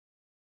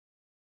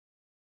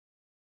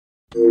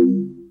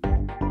Welcome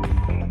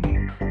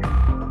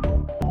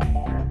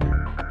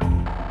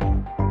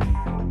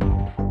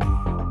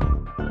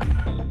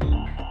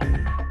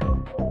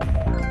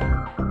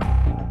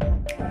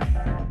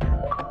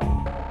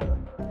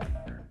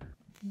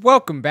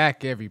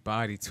back,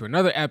 everybody, to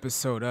another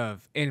episode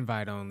of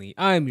Invite Only.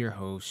 I'm your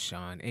host,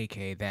 Sean,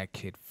 aka That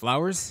Kid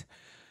Flowers.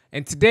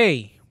 And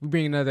today, we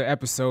bring another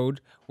episode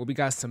where we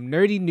got some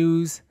nerdy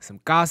news,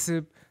 some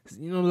gossip, a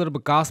little bit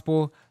of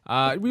gospel.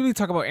 Really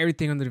talk about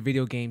everything under the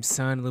video game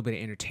sun, a little bit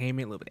of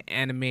entertainment, a little bit of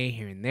anime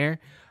here and there.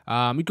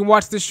 You can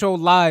watch this show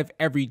live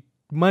every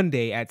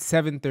Monday at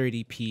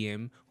 7:30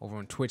 p.m. over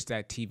on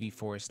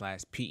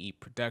twitch.tv/PE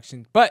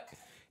Productions. But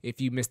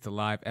if you missed the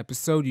live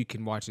episode, you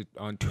can watch it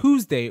on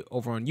Tuesday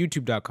over on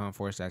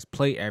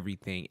youtube.com/play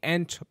everything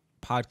and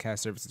podcast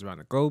services around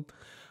the globe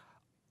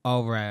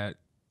on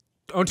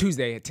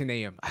Tuesday at 10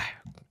 a.m.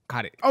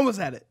 Caught it. Almost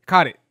had it.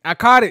 Caught it. I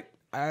caught it.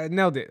 I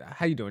nailed it.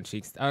 How you doing,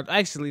 Cheeks?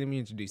 Actually, let me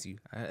introduce you.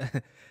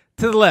 To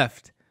the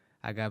left,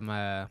 I got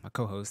my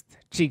co-host,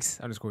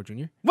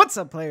 Cheeks_Jr. What's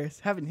up, players?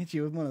 Haven't hit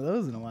you with one of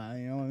those in a while,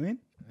 you know what I mean?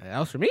 That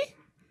was for me?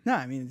 No,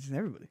 I mean, it's just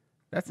everybody.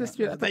 That's just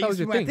I thought that was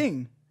your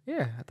thing.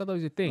 Yeah, I thought that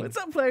was your thing. What's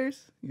up,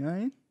 players? You know what I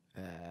mean?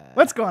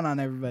 What's going on,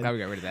 everybody? Glad we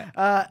got rid of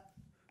that.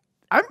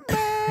 I'm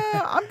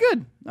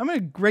good. I'm in a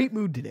great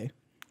mood today.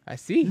 I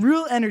see.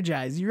 Real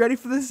energized. You ready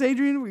for this,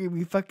 Adrian? We're gonna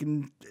be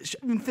fucking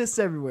shoving fists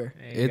everywhere.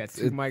 Hey, you got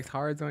two Mike's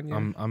Hards on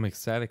you. I'm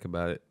ecstatic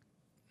about it.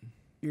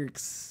 You're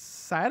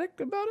excited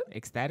about it?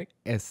 Ecstatic?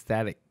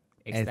 Ecstatic.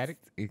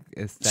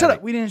 Shut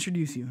up. We didn't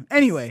introduce you.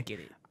 Anyway,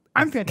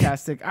 I'm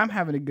fantastic. I'm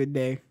having a good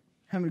day.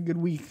 Having a good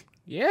week.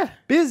 Yeah.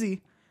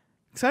 Busy.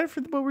 Excited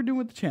for what we're doing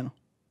with the channel.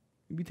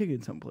 We'll be taking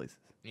it some places.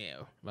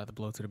 Yeah, about to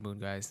blow to the moon,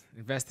 guys.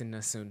 Invest in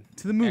us soon.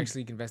 To the moon.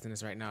 Actually, you can invest in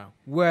us right now.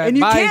 And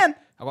you can.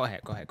 Oh, go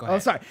ahead. Oh,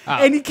 sorry.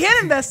 And you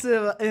can invest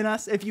in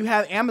us if you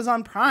have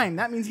Amazon Prime.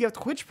 That means you have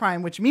Twitch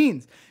Prime, which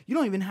means you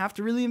don't even have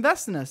to really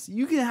invest in us.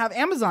 You can have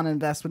Amazon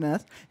invest in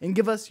us and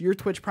give us your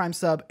Twitch Prime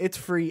sub. It's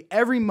free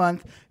every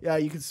month.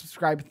 You can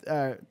subscribe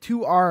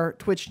to our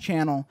Twitch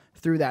channel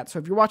through that. So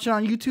if you're watching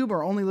on YouTube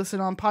or only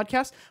listening on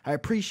podcast, I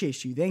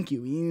appreciate you. Thank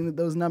you. We need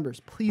those numbers.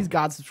 Please,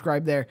 God,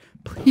 subscribe there.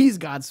 Please,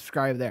 God,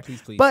 subscribe there.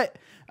 Please. But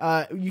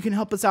you can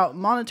help us out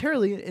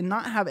monetarily and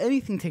not have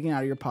anything taken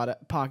out of your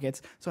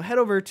pockets. So head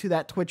over to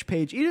that Twitch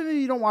page, even if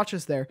you don't watch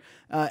us there,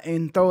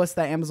 and throw us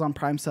that Amazon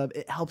Prime sub.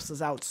 It helps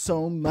us out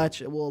so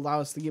much. It will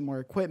allow us to get more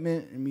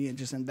equipment, and we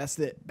just invest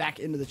it back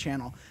into the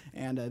channel,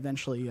 and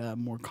eventually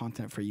more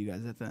content for you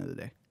guys at the end of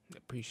the day.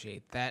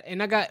 Appreciate that.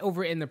 And I got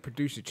over in the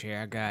producer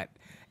chair, I got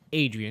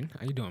Adrian.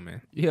 How you doing,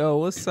 man? Yo,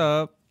 what's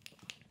up?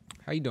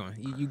 How you doing?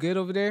 You good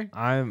over there?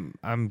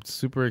 I'm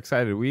super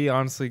excited. We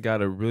honestly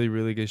got a really,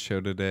 really good show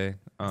today.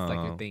 That's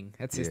like your thing.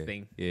 That's his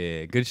thing.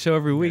 Yeah, good show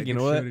every week. You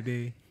know what?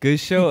 Today. Good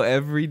show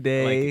every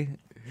day,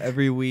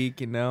 every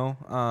week. You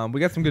know. We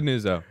got some good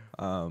news though.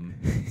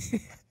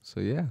 So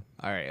yeah.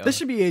 All right. This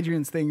should be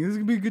Adrian's thing. This is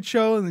gonna be a good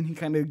show, and then he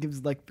kind of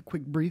gives like the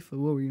quick brief of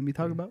what we're gonna be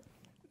talking about.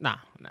 Nah.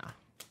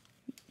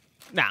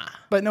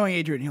 But knowing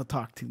Adrian, he'll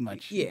talk too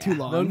much, too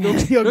long. Don't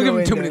give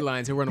him too many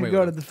lines. He'll run away.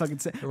 Go to the fucking.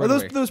 Are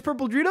those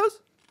purple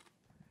Doritos?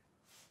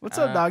 What's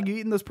up, dog? You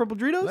eating those purple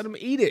Doritos? Let him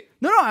eat it.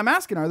 No, I'm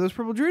asking. Are those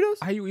purple Doritos?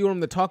 How you want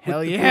him to talk?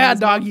 Hell yeah,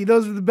 doggy.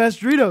 Those are the best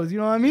Doritos. You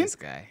know what I mean? This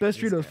guy. Best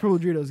Doritos, purple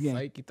Doritos game.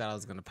 Like you thought I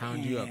was gonna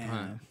pound you up,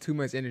 huh? Too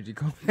much energy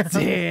going.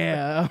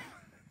 Damn.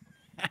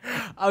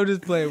 I'll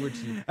just play with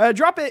you.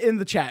 Drop it in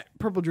the chat.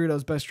 Purple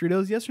Doritos, best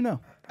Doritos. Yes or no?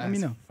 Let me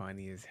know.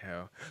 Funny as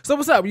hell. So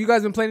what's up? You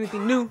guys been playing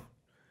anything new?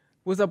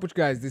 What's up with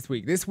you guys this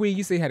week? This week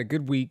you say you had a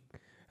good week.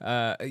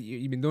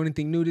 You been doing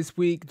anything new this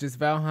week? Just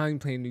Valheim,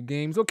 playing new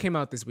games. What came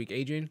out this week,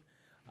 Adrian?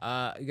 You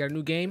got a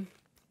new game?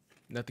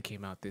 Nothing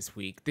came out this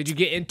week. Did you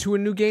get into a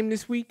new game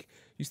this week?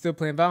 You still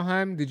playing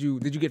Valheim? Did you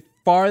get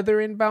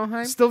farther in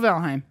Valheim? Still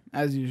Valheim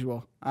as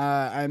usual.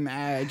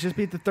 I just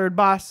beat the third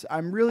boss.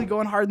 I'm really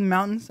going hard in the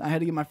mountains. I had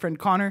to get my friend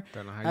Connor.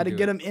 I had to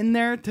get him in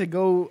there to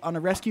go on a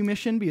rescue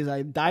mission because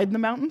I died in the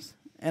mountains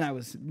and I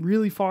was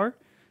really far.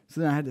 So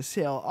then I had to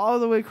sail all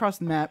the way across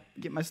the map,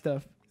 get my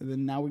stuff, and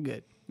then now we're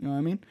good. You know what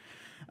I mean?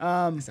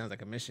 It sounds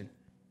like a mission.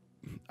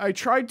 I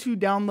tried to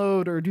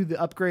download or do the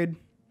upgrade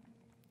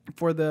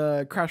for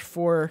the Crash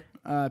 4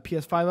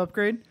 PS5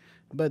 upgrade,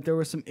 but there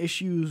were some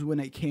issues when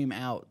it came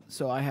out,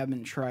 so I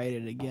haven't tried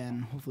it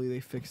again. Hopefully they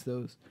fix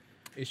those.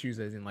 Issues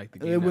as in like the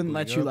game they wouldn't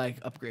let you like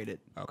upgrade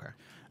it. Okay.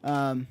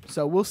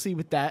 So we'll see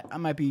with that. I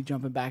might be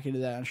jumping back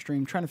into that on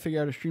stream, trying to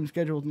figure out a stream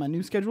schedule with my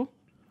new schedule.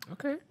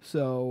 Okay.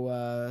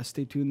 So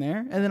stay tuned there,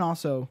 and then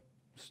also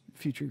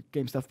future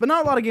game stuff, but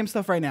not a lot of game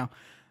stuff right now.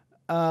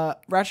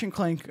 Ratchet and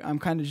Clank. I'm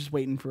kind of just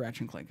waiting for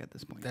Ratchet and Clank at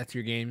this point. That's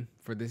your game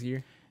for this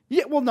year?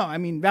 Yeah. Well, no. I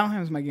mean,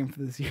 Valheim is my game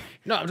for this year.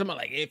 No, I'm talking about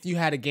like if you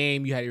had a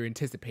game you're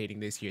anticipating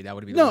this year, that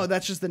would be no.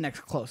 That's just the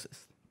next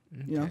closest.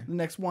 Okay. You know, the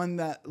next one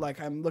that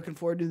like I'm looking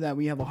forward to that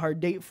we have a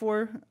hard date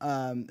for.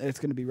 It's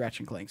going to be Ratchet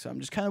and Clank. So I'm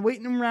just kind of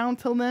waiting around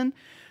till then.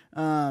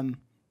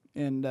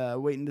 And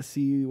waiting to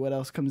see what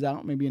else comes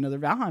out. Maybe another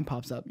Valheim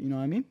pops up. You know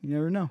what I mean? You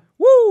never know.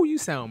 Woo! Woo! You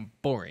sound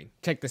boring.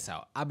 Check this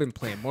out. I've been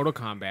playing Mortal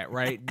Kombat,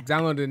 right?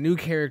 Downloaded a new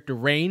character,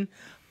 Rain.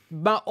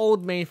 My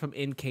old main from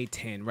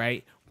NK10,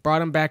 right?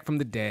 Brought him back from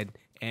the dead,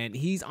 and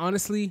he's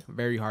honestly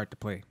very hard to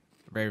play.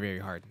 Very, very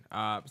hard.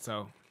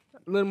 So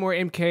a little more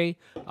MK,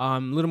 a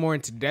little more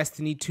into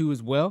Destiny 2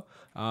 as well.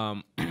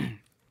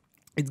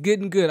 It's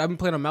getting good. I've been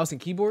playing on mouse and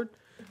keyboard,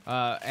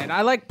 and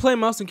I like playing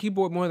mouse and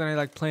keyboard more than I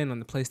like playing on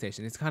the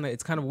PlayStation. It's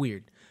kind of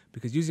weird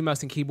because using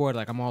mouse and keyboard,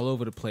 like I'm all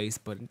over the place,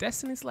 but in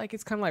Destiny,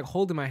 it's kind of like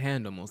holding my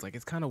hand almost. Like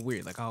it's kind of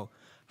weird, like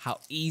how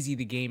easy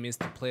the game is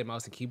to play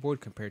mouse and keyboard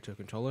compared to a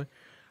controller.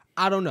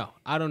 I don't know.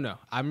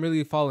 I'm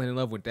really falling in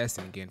love with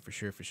Destiny again, for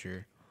sure.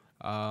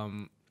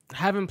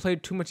 Haven't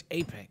played too much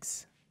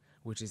Apex,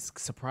 which is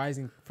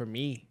surprising for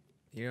me.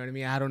 You know what I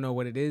mean? I don't know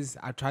what it is.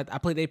 I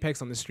played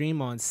Apex on the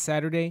stream on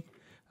Saturday,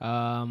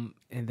 and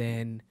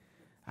then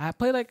I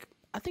played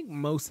I think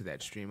most of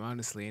that stream,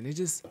 honestly, and it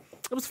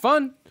was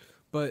fun,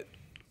 but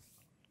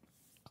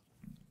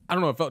I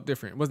don't know. It felt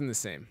different. It wasn't the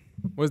same.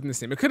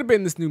 It could have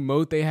been this new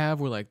mode they have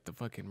where like the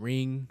fucking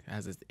ring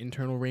has this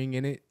internal ring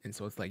in it, and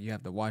so it's like you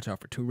have to watch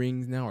out for 2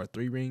 rings now or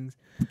 3 rings.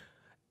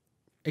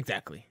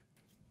 Exactly.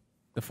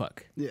 The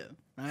fuck. Yeah.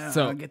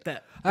 I get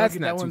that. That's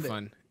not too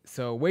fun.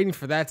 So waiting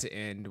for that to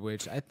end,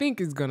 which I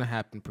think is gonna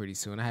happen pretty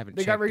soon. I haven't.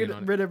 They got rid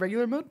of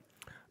regular mode.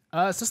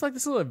 It's just like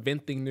this little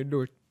event thing they're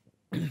doing.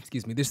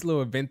 Excuse me. This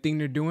little event thing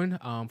they're doing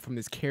from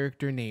this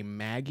character named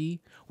Maggie,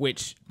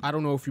 which I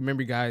don't know if you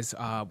remember, guys,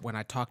 when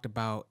I talked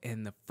about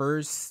in the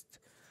first.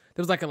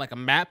 There was like a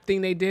map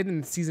thing they did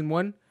in season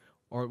 1,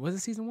 or was it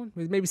season 1?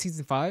 Maybe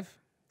season 5,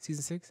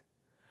 season 6,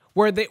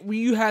 where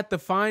you had to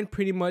find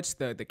pretty much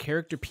the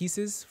character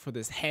pieces for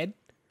this head,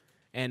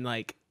 and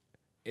like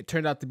it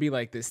turned out to be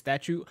like this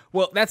statue.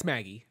 Well, that's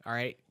Maggie. All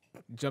right,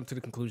 jump to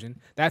the conclusion.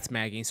 That's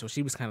Maggie. So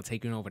she was kind of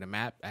taking over the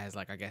map as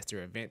like I guess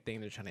their event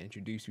thing. They're trying to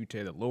introduce you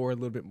to the lore a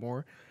little bit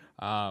more,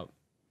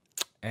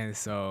 and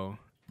so.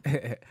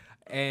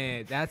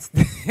 And that's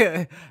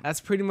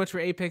pretty much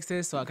where Apex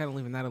is, so I'm kind of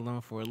leaving that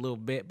alone for a little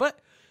bit. But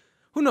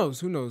who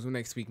knows what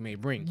next week may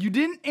bring. You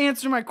didn't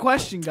answer my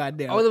question,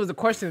 goddamn. Oh, there was a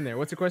question in there.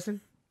 What's the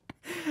question?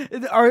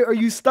 Are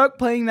you stuck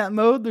playing that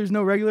mode? There's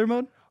no regular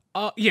mode?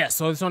 Yeah,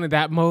 so it's only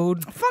that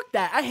mode. Fuck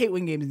that. I hate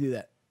when games do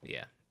that.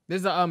 Yeah.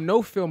 There's a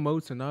no fill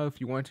mode, so now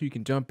if you want to, you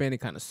can jump in and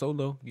kind of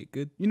solo, get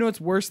good. You know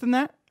what's worse than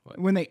that? What?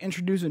 When they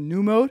introduce a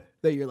new mode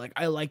that you're like,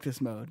 I like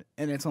this mode,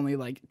 and it's only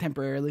like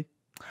temporarily.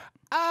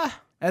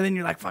 And then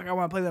you're like, fuck, I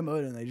want to play that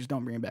mode, and they just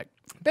don't bring it back.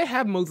 They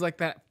have modes like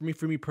that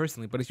for me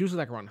personally, but it's usually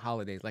like around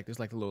holidays. Like there's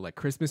like a little like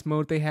Christmas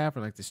mode they have, or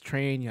like this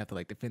train, you have to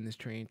like defend this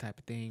train type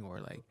of thing, or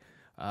like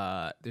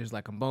there's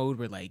like a mode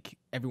where like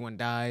everyone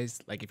dies.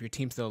 Like if your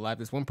team's still alive,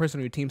 there's one person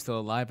on your team's still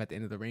alive at the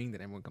end of the ring,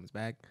 then everyone comes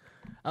back.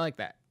 I like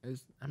that.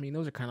 Those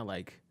are kind of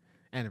like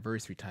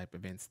anniversary type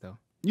events though.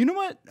 You know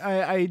what?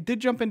 I did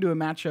jump into a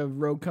match of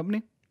Rogue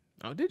Company.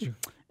 Oh, did you?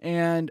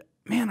 And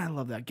man, I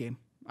love that game.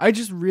 I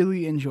just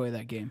really enjoy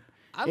that game.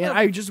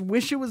 I just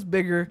wish it was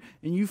bigger,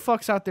 and you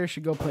fucks out there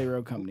should go play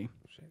Rogue Company.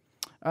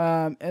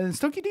 And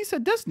Stokey D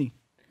said Destiny.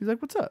 He's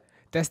like, what's up?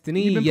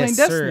 Destiny, You've been yes,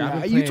 playing sir.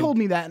 Destiny. You told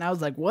me that, and I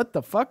was like, what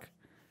the fuck?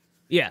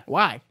 Yeah.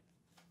 Why?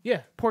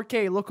 Yeah.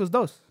 Porque Locos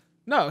Dos.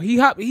 No, he's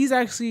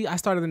actually, I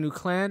started a new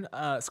clan,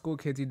 School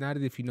Kids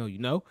United, if you know, you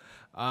know.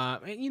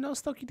 And,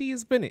 Stokey D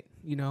has been it,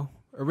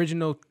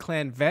 original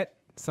clan vet,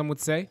 some would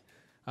say.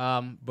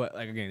 But,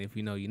 like, again, if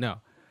you know, you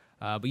know.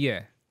 But,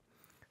 yeah.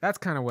 That's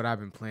kind of what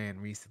I've been playing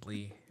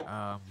recently.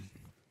 I've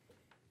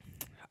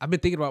been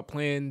thinking about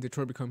playing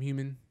Detroit Become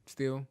Human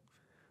still.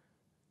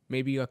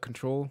 Maybe a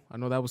Control. I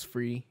know that was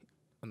free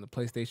on the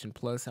PlayStation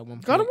Plus at one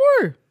point. God of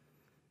War.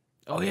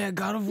 Oh, yeah,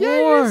 God of War.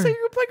 Yeah, you said you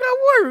could play God of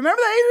War.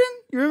 Remember that,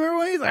 Adrian? You remember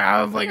when he's like, I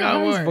want to play God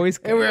of War? His voice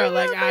and we were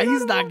like,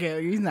 he's not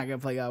going to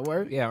play God of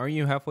War. Yeah, aren't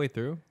you halfway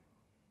through?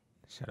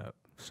 Shut up.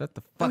 Shut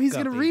the fuck up, he's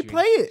going to Adrian.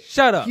 replay it.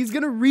 Shut up. He's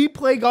going to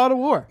replay God of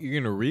War.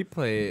 You're going to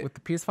replay it. With the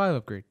PS5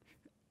 upgrade.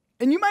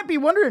 And you might be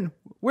wondering,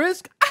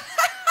 where's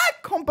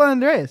Compa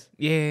Andres?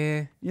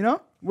 Yeah.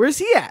 Where's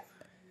he at?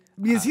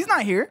 Because he's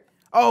not here.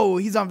 Oh,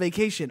 he's on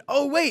vacation.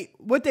 Oh, wait.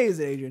 What day is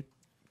it, Adrian?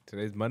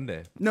 Today's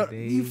Monday. No,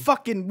 you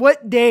fucking,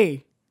 what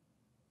day?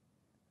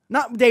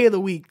 Not day of the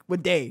week.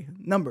 What day?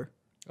 Number.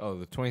 Oh,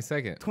 the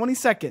 22nd.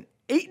 22nd.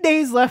 8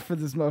 days left for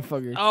this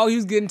motherfucker. Oh, he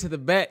was getting to the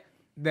bet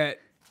that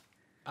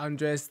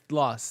Andres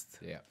lost.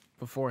 Yeah.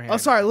 Beforehand. Oh,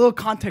 sorry, a little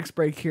context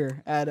break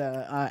here at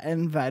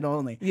Invite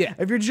Only. Yeah.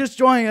 If you're just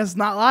joining us,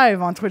 not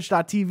live on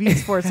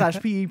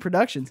twitch.tv/PE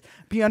Productions,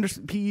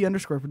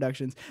 PE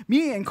Productions.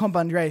 Me and Compa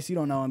Andres, you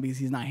don't know him because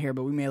he's not here,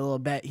 but we made a little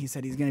bet. He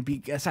said he's going to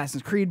beat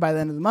Assassin's Creed by the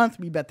end of the month.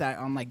 We bet that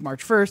on like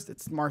March 1st.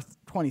 It's March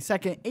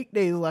 22nd. 8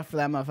 days left for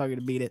that motherfucker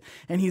to beat it,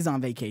 and he's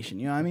on vacation.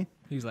 You know what I mean?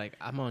 He was like,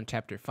 I'm on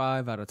chapter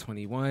 5 out of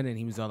 21, and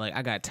he was all like,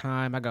 I got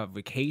time, I got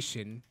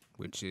vacation,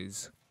 which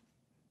is,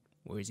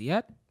 where is he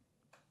at?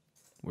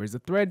 Where's the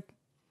thread?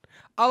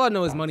 All I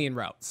know is money and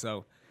route,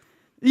 so.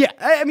 Yeah,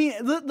 I mean,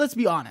 let's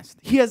be honest.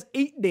 He has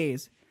 8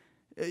 days.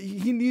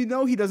 He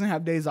doesn't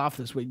have days off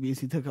this week because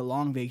he took a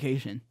long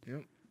vacation.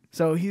 Yep.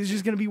 So he's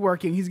just going to be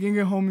working. He's going to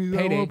get home. He's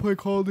like, I want to play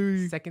Call of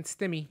Duty. Second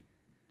stimmy.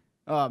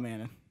 Oh,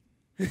 man.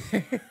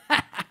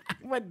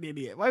 What an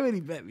idiot. Why would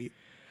he bet me?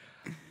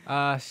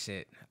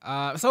 Shit.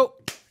 So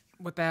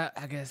with that,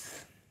 I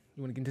guess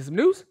you want to get into some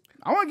news?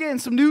 I want to get in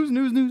some news.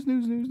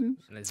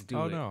 Let's do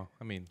Oh it. no,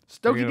 I mean,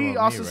 Stokey forget D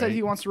about also me, said right?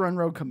 he wants to run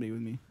Road Company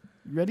with me.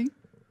 You ready?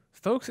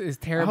 Stokes is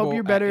terrible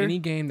you're better- at any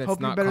game that's hope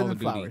you're not better Call than of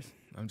Duty. Flowers.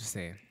 I'm just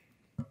saying.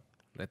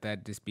 Let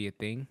that just be a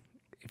thing.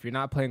 If you're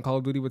not playing Call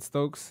of Duty with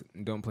Stokes,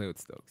 don't play with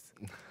Stokes.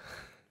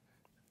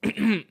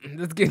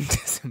 Let's get into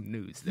some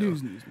news, though.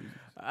 News.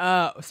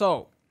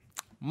 So,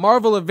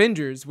 Marvel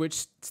Avengers,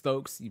 which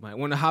Stokes, you might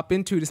want to hop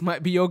into. This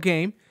might be your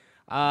game.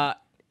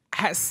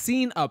 Has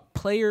seen a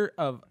player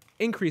of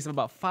increase of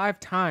about 5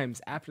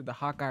 times after the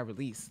Hawkeye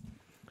release.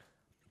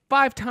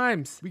 5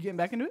 times. We getting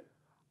back into it?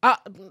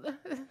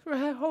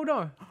 Hold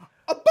on.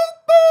 A boop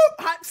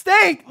boop hot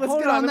steak. Let's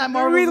Hold get on that Let me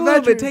Marvel read a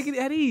little bit. Avengers. Take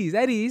it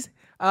at ease.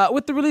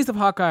 With the release of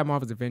Hawkeye and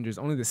Marvel's Avengers,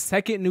 only the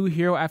second new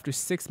hero after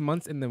 6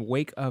 months in the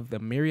wake of the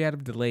myriad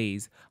of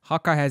delays,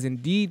 Hawkeye has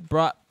indeed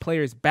brought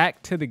players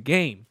back to the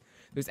game.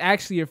 There's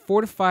actually a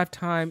 4 to 5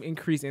 time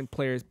increase in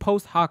players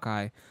post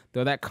Hawkeye,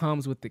 though that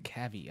comes with the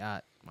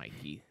caveat,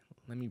 Mikey.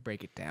 Let me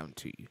break it down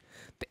to you.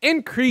 The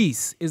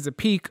increase is a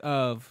peak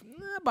of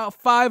about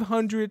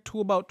 500 to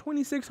about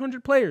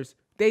 2,600 players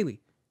daily.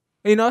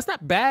 You know, it's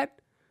not bad.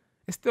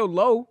 It's still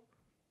low.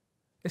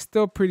 It's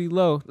still pretty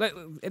low. Like,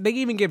 they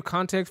even give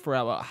context for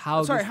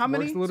how Sorry, this how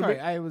many? works a little Sorry,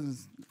 bit. I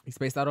was. You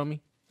spaced out on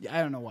me? Yeah,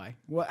 I don't know why.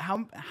 What?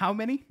 How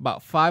many?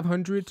 About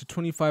 500 to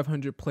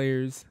 2,500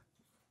 players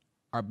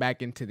are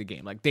back into the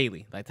game, like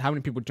daily. Like, how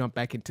many people jump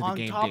back into the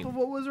game On top daily? of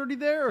what was already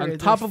there? Or On is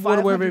top there of what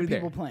 500 already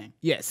people there. playing?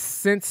 Yes,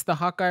 since the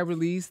Hawkeye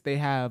release, they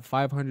have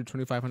 500,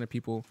 2,500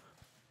 people,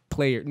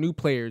 new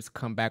players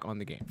come back on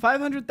the game.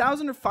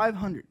 500,000 or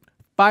 500?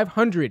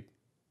 500.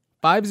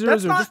 5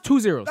 zeros or just 2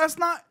 zeros. That's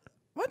not.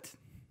 What?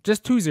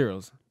 Just 2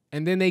 zeros.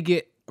 And then they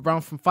get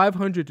around from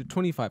 500 to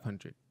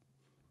 2,500.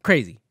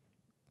 Crazy.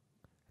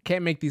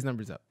 Can't make these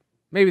numbers up.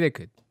 Maybe they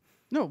could.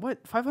 No,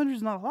 what? 500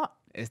 is not a lot.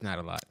 It's not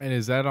a lot. And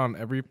is that on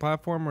every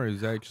platform or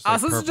is that just? So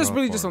this is just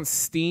really just on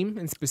Steam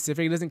in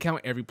specific. It doesn't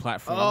count every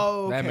platform.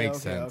 Oh, okay, That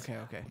makes okay, sense.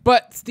 Okay.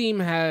 But Steam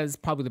has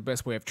probably the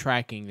best way of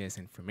tracking this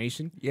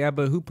information. Yeah,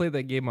 but who played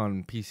that game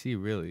on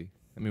PC? Really?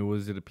 I mean,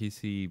 was it a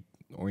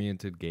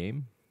PC-oriented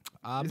game?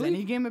 Is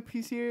any game a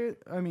PC?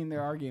 I mean,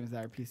 there are games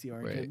that are PC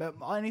oriented, but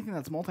anything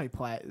that's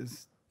multi-plat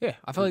is. Yeah,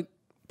 I feel like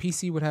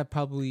PC would have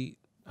probably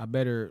a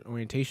better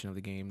orientation of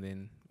the game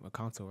than a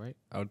console, right?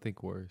 I would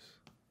think worse.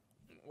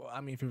 Well, I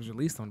mean, if it was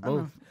released on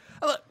both.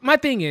 Look, my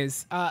thing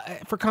is,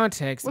 for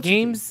context, What's your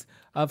games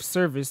of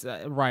service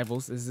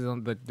rivals, this is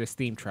on the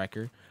Steam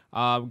tracker,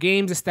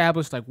 games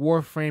established like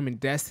Warframe and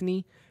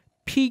Destiny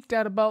peaked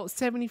at about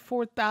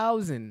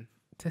 74,000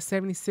 to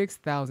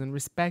 76,000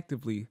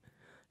 respectively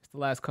just the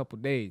last couple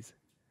days.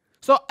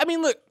 So, I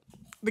mean, look,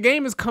 the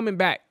game is coming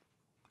back,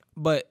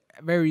 but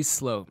very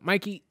slow.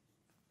 Mikey,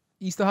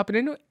 you still hopping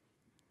into it?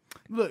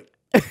 Look,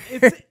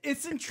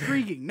 it's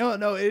intriguing. No,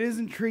 it is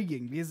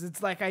intriguing because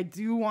it's like I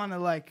do want to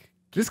like.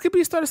 This could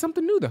be a start of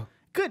something new, though.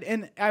 Good,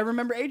 and I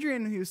remember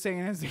Adrian. He was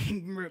saying as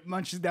he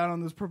munches down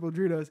on those purple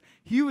Doritos,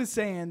 he was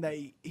saying that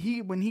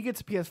when he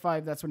gets a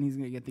PS5, that's when he's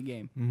gonna get the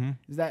game. Mm-hmm.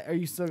 Is that? Are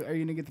you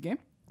gonna get the game?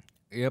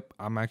 Yep,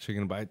 I'm actually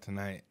gonna buy it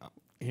tonight.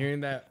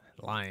 Hearing that,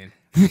 lying.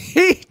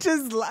 He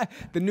just lied.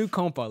 The new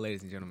compa,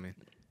 ladies and gentlemen.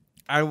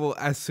 I will,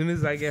 as soon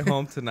as I get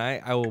home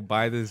tonight, I will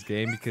buy this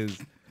game because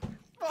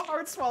A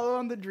hard swallow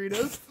on the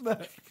Doritos.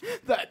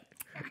 that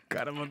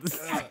Got him on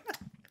the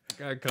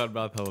I cut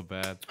mouth hella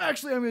bad.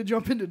 actually, I'm gonna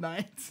jump into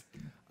nights.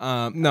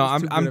 No, too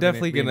I'm good of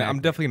definitely an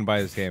gonna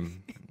buy this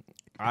game.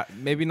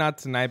 Maybe not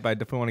tonight, but I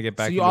definitely want to get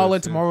back. So you all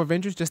into Marvel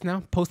Avengers just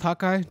now? Post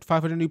Hawkeye,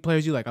 500 new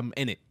players. You like? I'm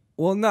in it.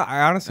 Well, no,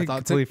 I honestly That's all it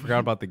completely took. forgot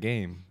about the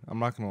game. I'm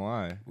not gonna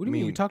lie. What do you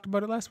mean? We talked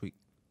about it last week.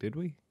 Did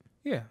we?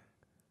 Yeah.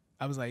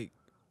 I was like,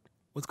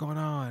 what's going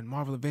on?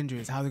 Marvel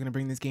Avengers. How are they gonna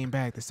bring this game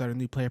back? They start a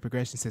new player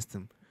progression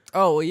system.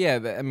 Oh well, yeah.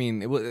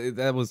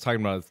 That was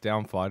talking about its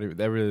downfall.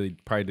 That really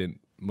probably didn't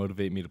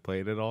motivate me to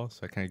play it at all.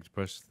 So I kind of just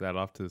pushed that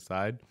off to the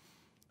side.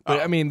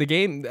 But I mean, the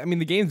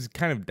game's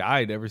kind of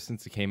died ever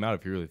since it came out.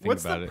 If you really think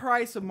What's about the it,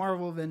 price of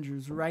Marvel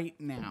Avengers right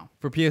now?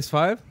 for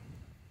PS5,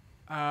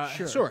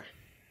 Sure.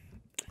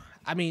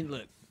 I mean,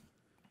 look.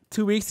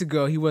 2 weeks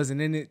ago, he wasn't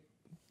in it.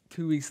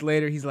 2 weeks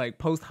later, he's like,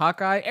 post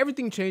Hawkeye.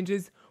 Everything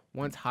changes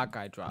once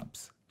Hawkeye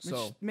drops. Which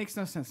So makes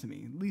no sense to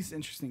me. Least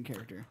interesting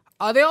character.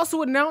 they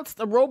also announced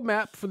a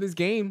roadmap for this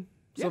game.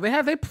 So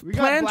Yeah. they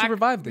plan to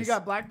revive this. We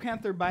got Black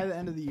Panther by the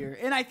end of the year,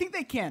 and I think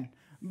they can.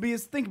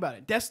 Because think about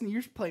it, Destiny.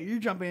 You're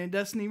jumping in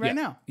Destiny right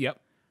now. Yep.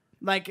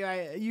 Like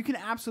you can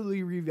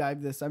absolutely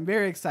revive this. I'm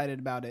very excited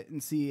about it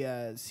and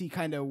see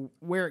kind of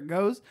where it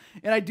goes.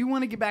 And I do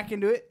want to get back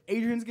into it.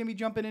 Adrian's gonna be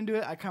jumping into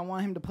it. I kind of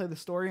want him to play the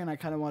story, and I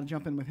kind of want to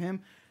jump in with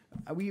him.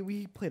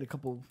 We played a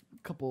couple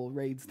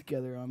raids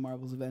together on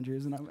Marvel's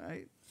Avengers, and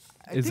I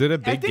Is think- it a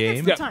big I think game?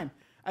 It's the Yep. time.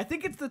 I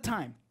think it's the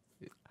time.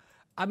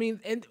 I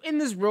mean, in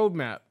this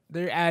roadmap,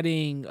 they're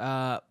adding.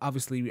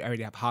 Obviously, we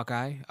already have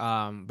Hawkeye,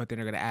 but then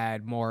they're gonna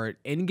add more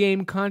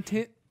in-game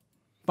content.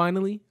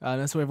 Finally,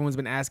 that's what everyone's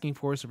been asking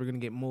for. So we're gonna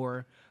get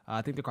more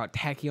I think they're called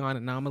tachyon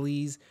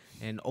anomalies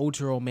and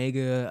ultra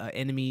omega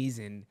enemies,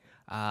 and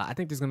I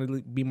think there's going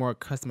to be more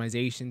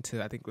customization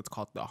to, I think, what's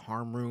called the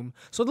harm room.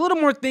 So a little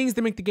more things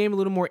to make the game a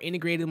little more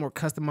integrated, more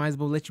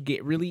customizable, let you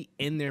get really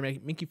in there,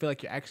 make you feel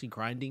like you're actually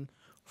grinding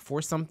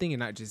for something and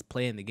not just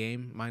playing the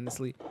game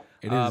mindlessly.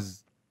 It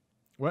is.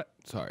 What?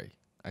 Sorry,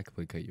 I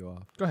completely cut you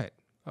off. Go ahead.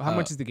 How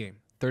much is the game?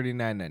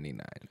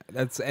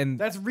 $39.99.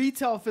 That's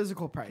retail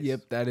physical price.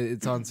 Yep,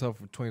 it's on sale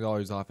for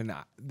 $20 off. And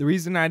the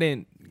reason I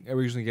didn't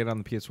originally get it on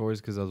the PS4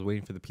 is because I was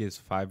waiting for the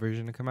PS5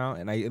 version to come out,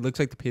 and it looks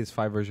like the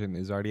PS5 version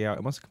is already out.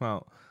 It must have come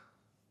out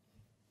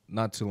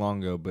not too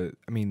long ago, but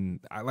I mean,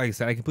 like I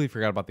said, I completely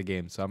forgot about the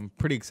game, so I'm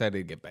pretty excited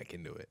to get back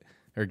into it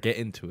or get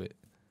into it.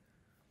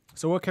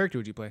 So, what character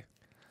would you play?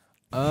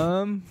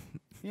 You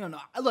know,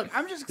 look,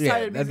 I'm just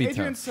excited because be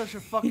Adrian's such a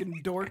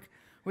fucking dork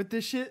with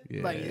this shit.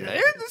 Like,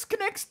 this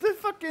connects to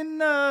fucking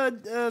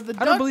the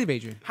Duck. I don't believe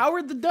Adrian.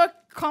 Howard the Duck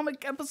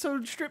comic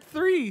episode strip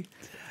 3.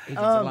 Adrian's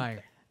a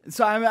liar.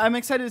 So I'm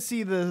excited to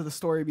see the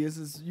story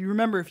because you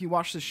remember if you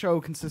watch the show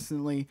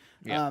consistently,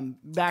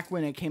 back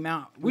when it came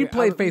out, we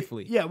played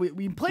faithfully.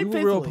 We played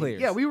faithfully. Real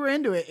players. Yeah, we were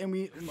into it,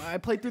 and I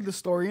played through the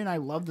story, and I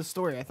loved the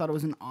story. I thought it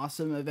was an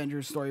awesome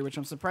Avengers story, which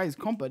I'm surprised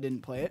Compa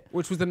didn't play it.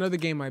 Which was another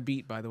game I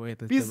beat, by the way, at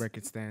the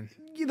record stand.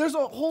 There's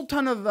a whole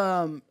ton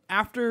of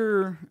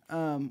after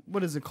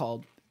what is it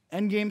called?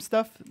 Endgame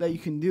stuff that you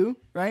can do,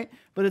 right?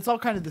 But it's all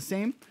kind of the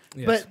same.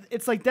 Yes. But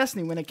it's like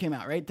Destiny when it came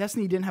out, right?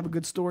 Destiny didn't have a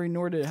good story,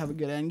 nor did it have a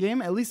good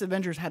endgame. At least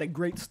Avengers had a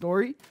great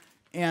story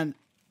and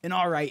an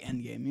all right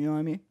endgame. You know what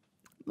I mean?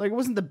 Like, it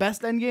wasn't the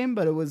best endgame,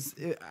 but it was.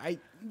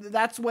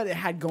 That's what it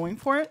had going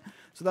for it.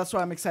 So that's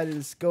why I'm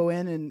excited to go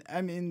in. And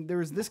I mean, there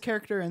was this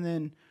character, and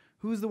then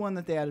who's the one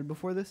that they added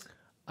before this?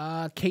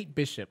 Kate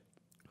Bishop.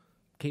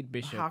 Kate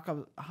Bishop.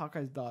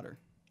 Hawkeye's daughter,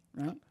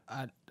 right?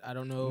 I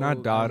don't know.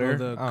 Not daughter.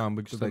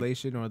 But the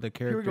relation or the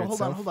character. Here we go.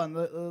 itself. Hold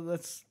on.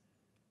 Let's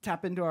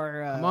tap into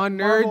our Come on,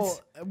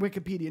 Marvel nerds.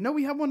 Wikipedia. No,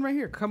 we have one right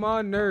here. Come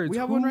on, nerds. We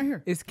have one right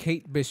here. It's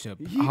Kate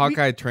Bishop.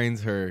 Hawkeye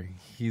trains her.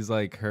 He's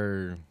like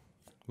her.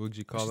 What would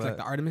you call She's that? like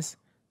the Artemis.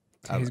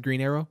 His Green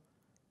Arrow.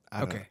 I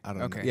don't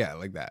know. Yeah,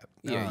 like that.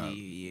 Yeah.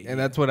 And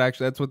that's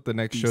what the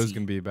next show's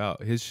gonna be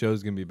about. His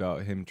show's gonna be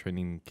about him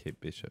training Kate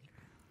Bishop.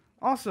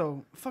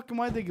 Also, fucking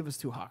why'd they give us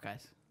 2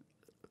 Hawkeyes?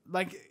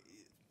 Like,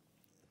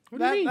 What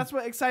do you mean? That's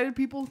what excited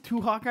people.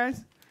 2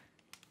 Hawkeyes.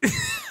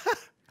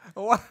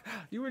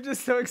 You were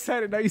just so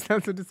excited. Now you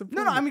sound so disappointed.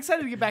 No, I'm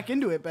excited to get back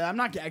into it, but I'm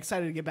not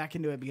excited to get back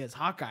into it because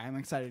Hawkeye. I'm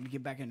excited to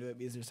get back into it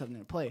because there's something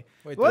to play.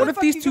 Wait, what if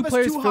these 2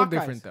 players feel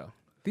different though?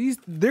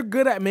 They're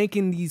good at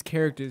making these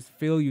characters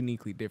feel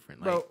uniquely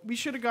different. Like, bro, we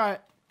should have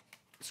got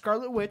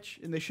Scarlet Witch,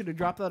 and they should have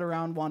dropped that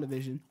around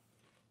WandaVision.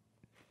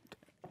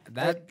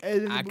 That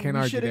I can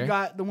argue. We should there. have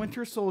got the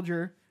Winter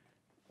Soldier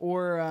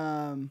or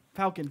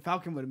Falcon.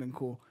 Falcon would have been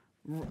cool.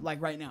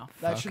 Like right now,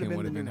 that should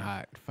have been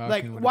hot.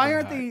 Like, why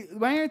aren't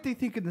they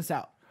thinking this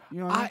out?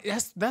 You know what I mean?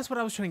 That's what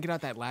I was trying to get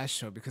out that last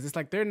show, because it's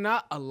like they're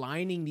not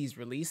aligning these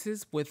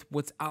releases with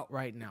what's out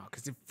right now.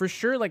 Because for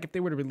sure, like if they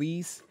were to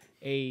release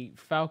a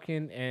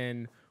Falcon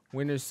and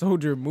Winter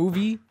Soldier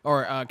movie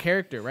or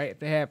character, right? If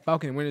they have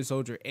Falcon and Winter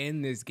Soldier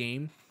in this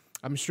game,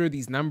 I'm sure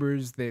these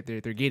numbers that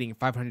they're getting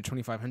 500,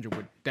 2,500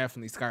 would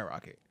definitely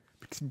skyrocket.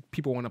 Because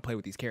people want to play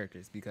with these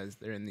characters because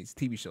they're in these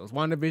TV shows.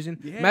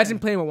 WandaVision. Yeah. Imagine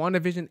playing with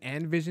WandaVision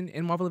and Vision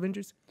in Marvel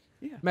Avengers.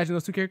 Yeah. Imagine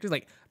those 2 characters.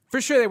 Like,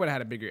 for sure they would have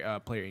had a bigger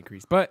player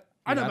increase. But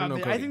I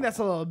think that's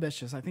a little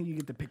ambitious. I think you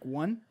get to pick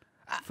one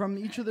from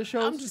each of the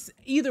shows.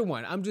 Either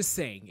one. I'm just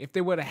saying, if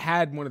they would have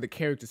had one of the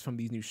characters from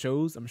these new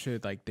shows, I'm sure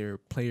like their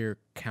player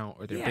count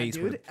or their base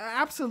would.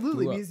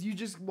 Absolutely, because you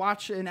just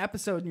watch an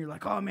episode and you're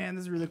like, oh man,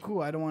 this is really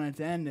cool. I don't want it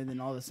to end, and then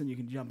all of a sudden you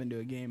can jump into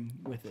a game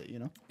with it. You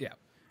know? Yeah.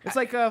 It's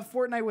like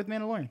Fortnite with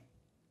Mandalorian.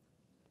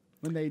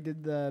 When they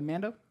did the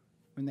Mando,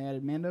 when they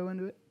added Mando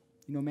into it,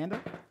 you know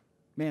Mando.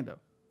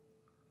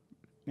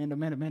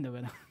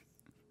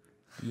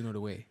 You know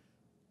the way.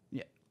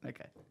 Yeah, that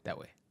guy. That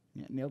way.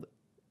 Yeah, nailed it.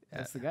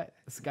 That's the guy.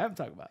 That's the guy I'm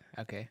talking about.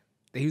 Okay.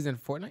 He was in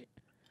Fortnite?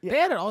 Yeah. They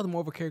added all the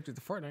Marvel characters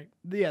to Fortnite.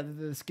 Yeah,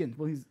 the skin.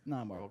 Well, he's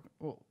not Marvel.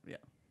 Well, yeah.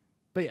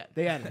 But yeah,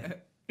 they added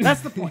it.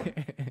 That's the point.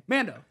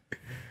 Mando.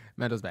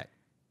 Mando's back.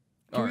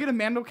 Can we get a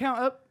Mando count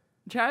up,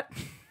 chat?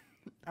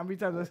 How many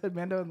times I said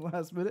Mando in the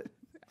last minute?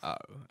 Oh,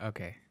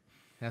 okay.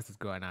 That's what's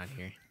going on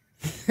here.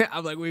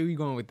 I'm like, where are we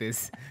going with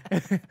this?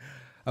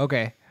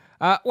 Okay.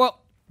 Well,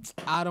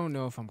 I don't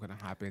know if I'm going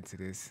to hop into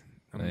this.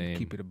 I'm going to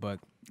keep it a buck.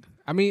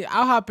 I mean,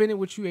 I'll hop in it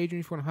with you, Adrian,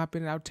 if you want to hop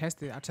in it. I'll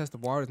test it. I'll test the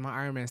waters. My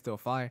Iron Man's still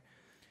fire.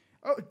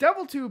 Oh,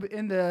 DevilTube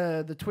in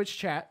the Twitch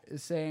chat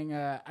is saying,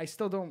 I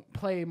still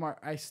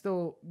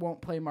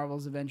won't play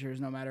Marvel's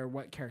Avengers no matter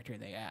what character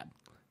they add.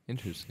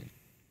 Interesting.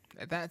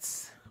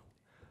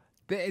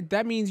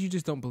 That means you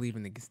just don't believe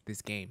in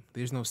this game.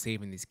 There's no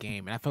saving this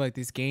game, and I feel like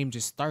this game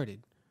just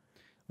started.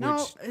 I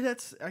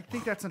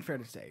think that's unfair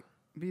to say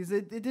because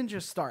it didn't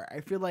just start.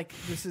 I feel like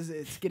this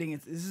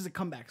is a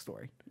comeback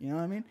story. You know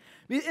what I mean?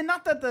 And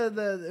not that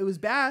it was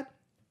bad.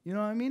 You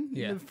know what I mean?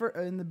 Yeah.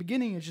 In the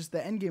beginning, it's just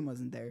the end game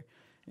wasn't there,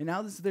 and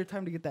now this is their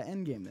time to get that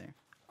end game there.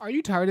 Are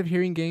you tired of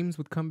hearing games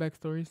with comeback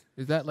stories?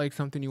 Is that like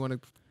something you want to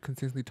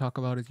consistently talk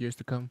about as years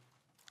to come?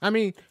 I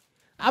mean,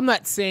 I'm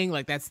not saying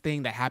like that's a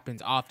thing that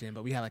happens often,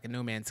 but we had like a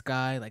No Man's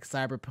Sky, like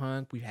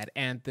Cyberpunk. We had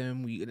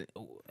Anthem,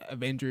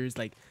 Avengers,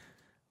 like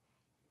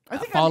I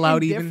think Fallout.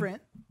 I'm Even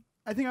indifferent.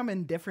 I think I'm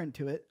indifferent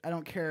to it. I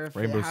don't care if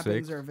Rainbow it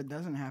happens Six. or if it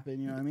doesn't happen.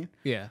 You know what I mean?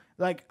 yeah.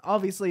 Like,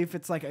 obviously, if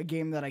it's like a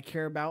game that I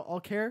care about, I'll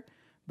care.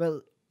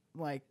 But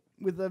like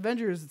with the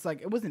Avengers, it's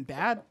like it wasn't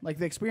bad. Like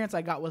the experience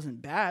I got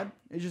wasn't bad.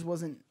 It just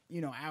wasn't,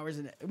 hours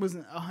in it. It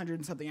wasn't 100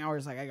 and something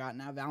hours like I got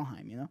in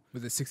Valheim.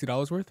 Was it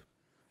 $60 worth?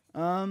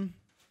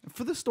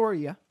 For the story,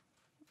 yeah.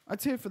 I'd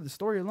say for the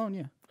story alone,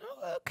 yeah.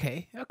 Oh,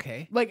 okay.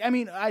 Like, I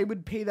mean, I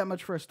would pay that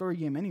much for a story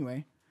game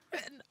anyway.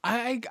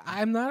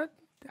 I'm not.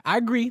 I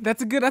agree.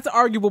 That's an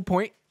arguable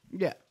point.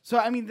 Yeah. So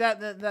I mean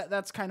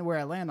that's kind of where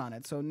I land on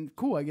it. So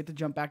cool. I get to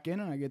jump back in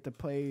and I get to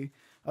play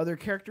other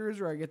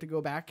characters, or I get to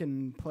go back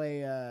and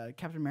play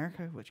Captain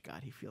America. Which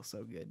God, he feels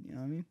so good. You know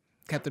what I mean?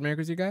 Captain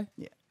America's your guy?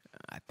 Yeah.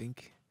 I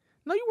think.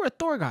 No, you were a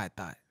Thor guy. I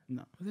thought.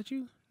 No. Was it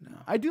you? No.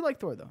 I do like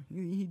Thor though.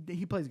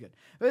 He plays good.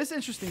 But it's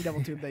interesting,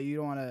 Devil Tube, that you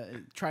don't want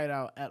to try it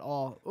out at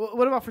all.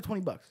 What about for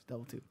 $20,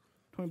 Devil Tube?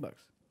 $20.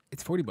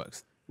 It's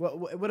 $40.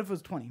 What if it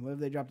was 20? What if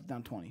they dropped it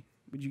down 20?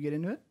 Would you get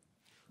into it?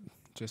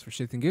 Just for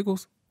shits and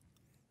giggles.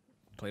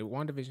 Play with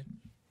WandaVision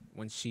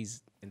when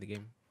she's in the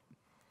game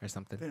or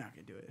something. They're not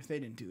gonna do it. If they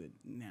didn't do it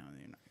now,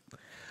 they're not.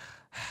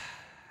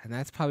 And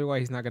that's probably why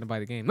he's not going to buy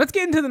the game. Let's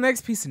get into the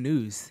next piece of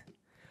news.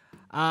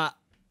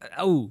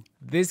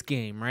 This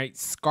game, right?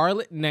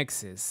 Scarlet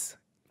Nexus.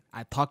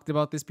 I talked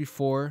about this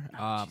before.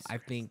 I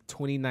think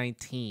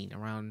 2019,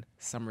 around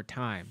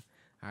summertime.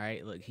 All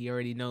right, look, he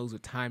already knows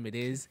what time it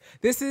is.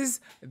 This is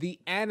the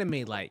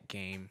anime-like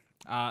game,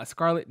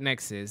 Scarlet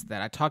Nexus,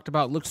 that I talked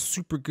about. Looked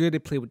super good.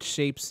 It played with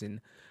shapes, and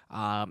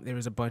there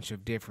was a bunch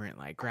of different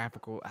like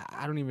graphical.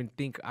 I don't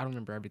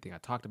remember everything I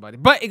talked about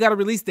it, but it got a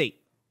release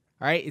date.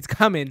 All right, it's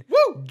coming.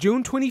 Woo!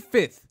 June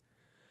 25th,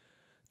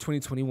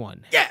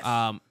 2021. Yes.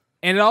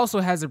 And it also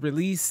has a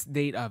release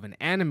date of an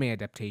anime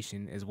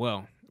adaptation as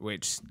well,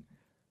 which,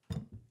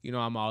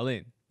 I'm all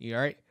in. You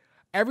all right?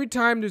 Every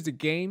time there's a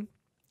game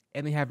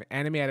and they have an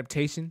anime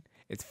adaptation,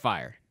 it's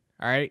fire.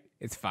 All right?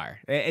 It's fire.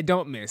 It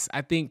don't miss.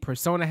 I think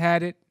Persona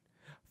had it.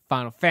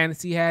 Final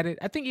Fantasy had it.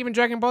 I think even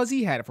Dragon Ball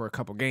Z had it for a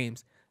couple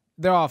games.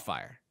 They're all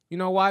fire. You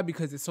know why?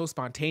 Because it's so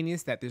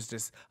spontaneous that there's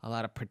just a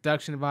lot of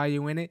production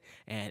value in it,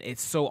 and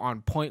it's so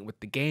on point with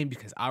the game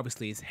because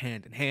obviously it's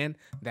hand in hand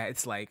that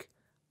it's like,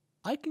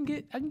 I can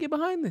get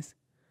behind this.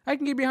 I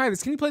can get behind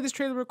this. Can you play this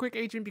trailer real quick,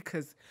 Adrian?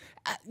 Because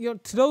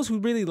to those who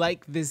really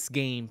like this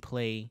game,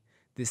 play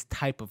this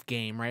type of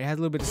game, right? It has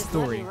a little bit of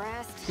story. You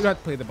don't have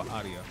to play the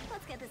audio.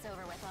 Let's get this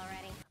over with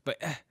already. But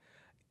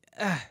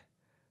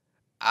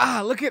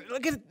look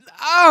at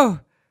oh,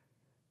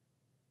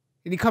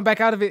 and you come back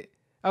out of it.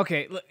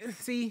 Okay, look,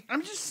 see,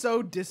 I'm just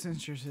so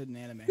disinterested in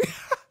anime.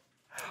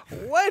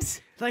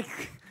 what? Like,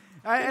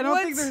 I don't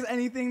What? think there's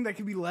anything that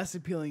could be less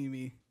appealing to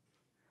me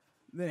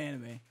than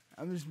anime.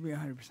 I'm just being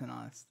 100%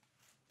 honest.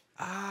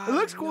 It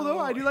looks cool though.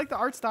 I do like the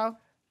art style,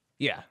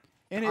 Yeah,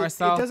 and Art it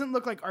style. doesn't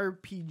look like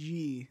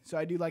RPG. So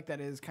I do like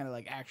that it is kind of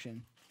like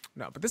action.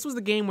 No, but this was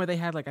the game where they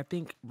had like I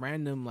think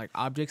random like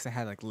objects that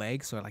had like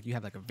legs, so like you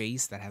have like a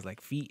vase that has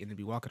like feet and it'd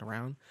be walking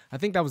around. I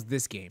think that was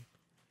this game.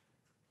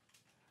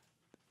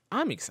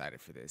 I'm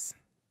excited for this.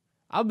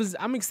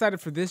 I'm excited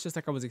for this just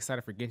like I was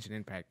excited for Genshin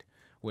Impact,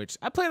 which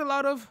I played a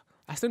lot of.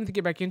 I still need to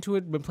get back into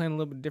it. Been playing a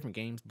little bit of different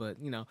games,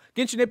 but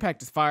Genshin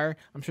Impact is fire.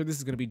 I'm sure this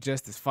is gonna be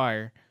just as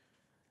fire.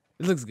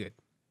 It looks good.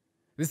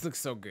 This looks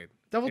so good.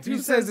 Double If you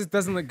Tube says says this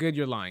doesn't look good,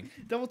 you're lying.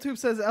 Double Tube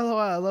says, "LOL,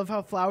 I love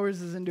how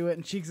Flowers is into it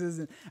and Cheeks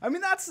isn't." I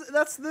mean, that's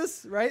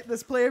this, right?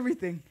 Let's play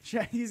everything.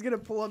 He's gonna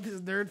pull up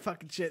his nerd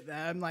fucking shit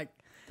that I'm like,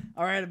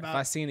 all right about. If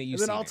I seen it, you And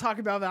then seen I'll it. talk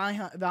about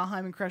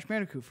Valheim and Crash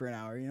Bandicoot for an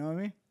hour. You know what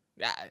I mean?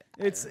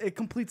 It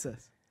completes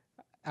us.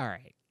 All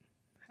right.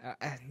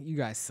 You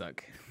guys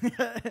suck.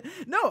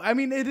 No, I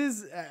mean it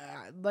is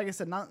like I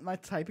said, not my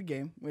type of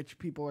game, which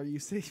people are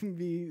used to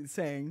be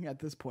saying at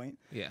this point.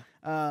 Yeah.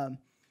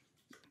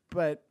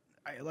 But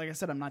like I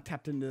said, I'm not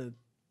tapped into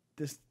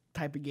this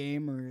type of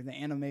game or the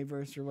anime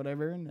verse or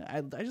whatever, and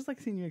I just like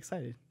seeing you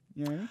excited.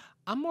 You know what I mean?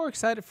 I'm more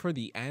excited for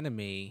the anime.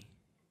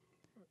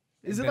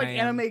 Is it than like I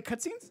am- anime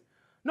cutscenes?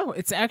 No,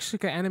 it's actually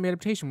like an anime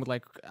adaptation with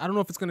like I don't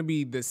know if it's gonna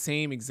be the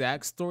same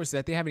exact story, so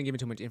that they haven't given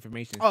too much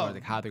information as far as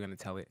like how they're gonna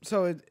tell it.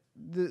 So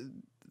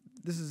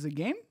this is a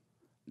game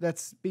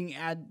that's being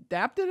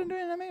adapted into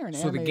anime, or an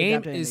So the anime game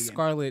adapted into is a game?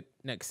 Scarlet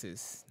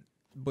Nexus,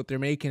 but they're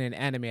making an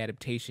anime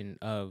adaptation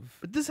of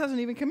But this hasn't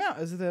even come out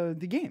as the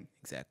game.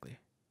 exactly.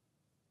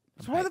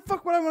 So why the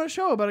fuck would I want to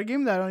show about a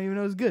game that I don't even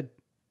know is good?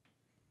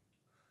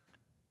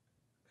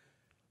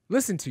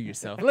 Listen to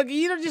yourself. Look,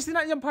 you're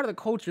not part of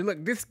the culture.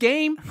 Look, this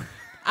game,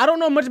 I don't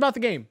know much about the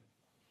game.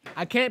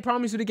 I can't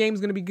promise you the game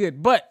is gonna be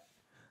good, but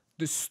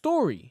the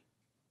story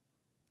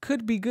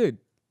could be good.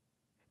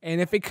 And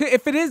if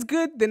it is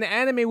good, then the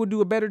anime would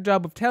do a better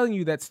job of telling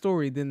you that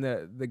story than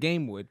the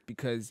game would,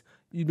 because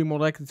you'd be more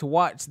likely to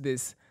watch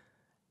this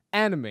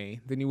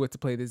anime than you would to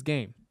play this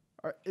game.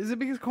 Is it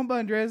because Compa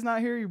Andrea's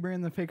not here? You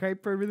bringing the fake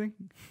hype for everything?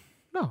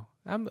 No,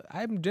 I'm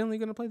generally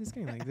gonna play this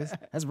game like this.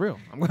 That's real.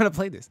 I'm gonna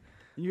play this.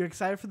 You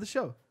excited for the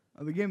show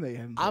or the game that you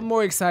haven't played? I'm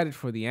more excited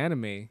for the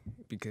anime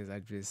because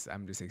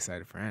I'm just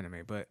excited for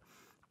anime. But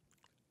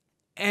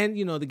and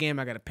the game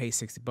I gotta pay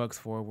 $60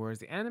 for, whereas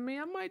the anime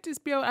I might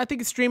just be able. I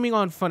think it's streaming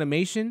on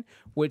Funimation,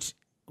 which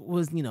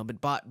was been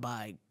bought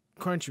by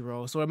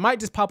Crunchyroll, so it might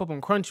just pop up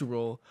on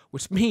Crunchyroll,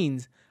 which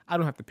means I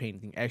don't have to pay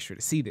anything extra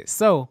to see this.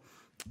 So,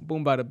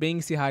 boom, bada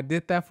bing. See how I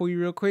did that for you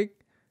real quick?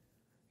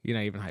 You're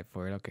not even hyped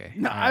for it, okay?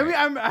 No, All I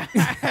right. mean I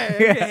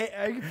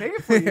can fake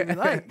it for you if you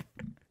like.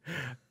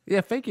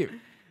 Yeah, fake it.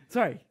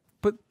 Sorry.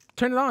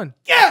 Turn it on.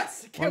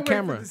 Yes! Can't On wait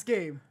camera. for this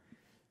game.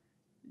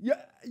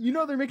 Yeah,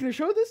 they're making a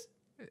show of this?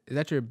 Is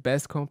that your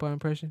best Compa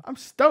impression? I'm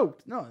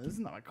stoked. No, this is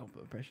not my Compa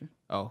impression.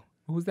 Oh,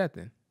 who's that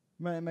then?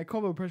 My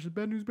Compa impression is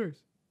Bad News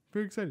Bears.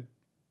 Very excited.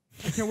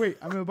 I can't wait.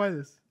 I'm gonna buy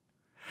this.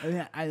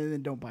 And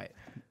then don't buy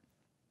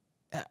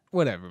it.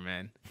 Whatever,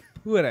 man.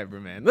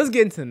 Let's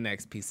get into the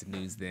next piece of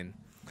news then.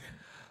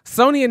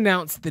 Sony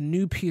announced the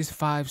new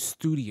PS5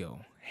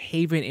 studio,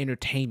 Haven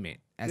Entertainment,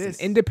 as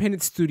an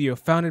independent studio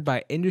founded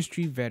by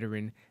industry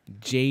veteran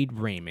Jade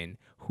Raymond,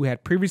 who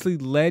had previously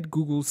led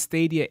Google's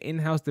Stadia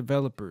in-house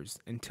developers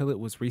until it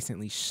was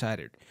recently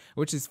shuttered.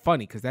 Which is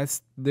funny because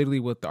that's literally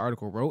what the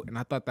article wrote, and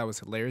I thought that was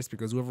hilarious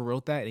because whoever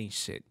wrote that ain't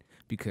shit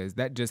because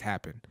that just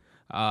happened.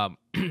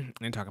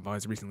 And talking about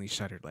it's recently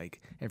shuttered,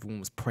 like everyone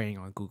was praying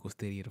on Google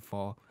Stadia to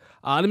fall.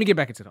 Let me get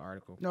back into the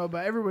article. No,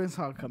 but everybody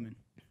saw it coming.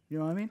 You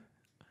know what I mean?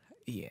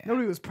 Yeah.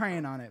 Nobody was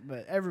praying on it,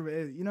 but everybody,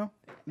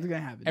 it's gonna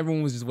happen.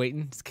 Everyone was just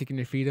waiting, just kicking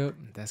their feet up.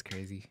 That's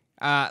crazy.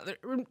 This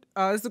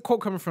is a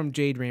quote coming from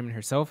Jade Raymond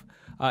herself.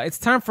 It's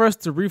time for us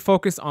to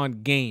refocus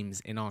on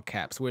games in all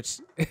caps, which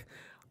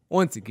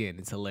once again,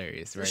 it's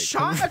hilarious, right?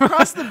 Shot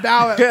across the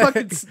bow at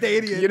fucking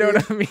Stadia. You know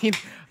what I mean?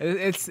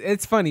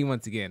 It's funny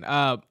once again.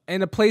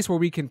 In a place where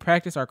we can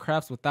practice our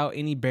crafts without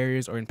any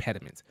barriers or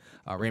impediments.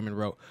 Raymond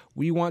wrote,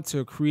 "We want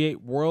to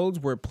create worlds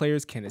where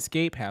players can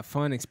escape, have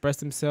fun, express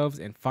themselves,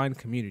 and find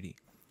community."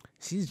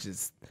 She's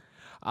just.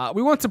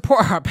 We want to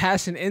pour our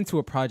passion into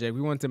a project.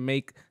 We want to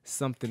make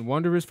something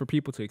wondrous for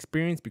people to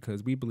experience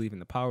because we believe in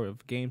the power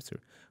of games to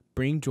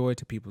bring joy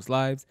to people's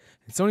lives.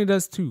 And Sony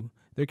does too.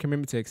 Their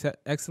commitment to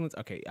excellence.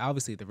 Okay,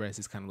 obviously the rest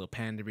is kind of a little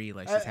pandery.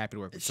 Like she's happy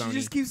to work with Sony. She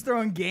just keeps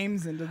throwing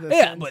games into this.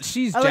 Yeah, but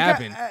she's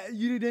jabbing.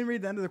 You didn't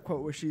read the end of the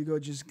quote where she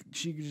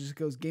just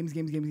goes games.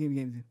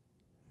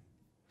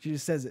 She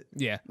just says it.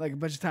 Yeah. Like a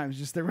bunch of times,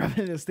 just to rub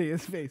it in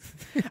Stadia's face.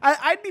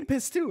 I'd be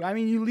pissed too. I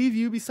mean, you leave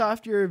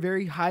Ubisoft, you're a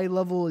very high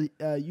level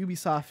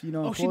Ubisoft,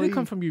 Oh, employee. she did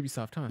come from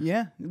Ubisoft, huh?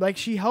 Yeah. Like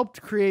she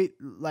helped create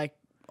like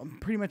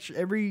pretty much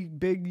every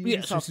big Ubisoft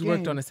Yeah, so she's game.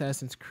 worked on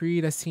Assassin's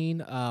Creed, I've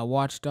seen,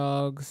 Watch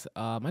Dogs.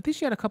 I think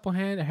she had a couple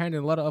hand in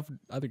a lot of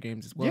other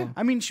games as well. Yeah,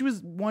 I mean, she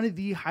was one of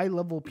the high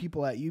level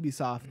people at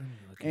Ubisoft.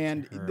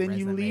 And then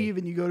you leave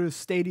and you go to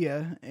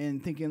Stadia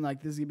and thinking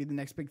like this is gonna be the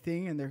next big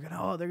thing, and they're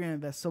gonna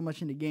invest so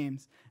much into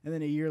games, and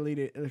then a year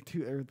later, or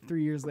 2 or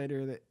 3 years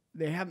later, that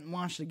they haven't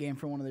launched a game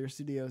for one of their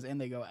studios, and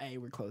they go, "Hey,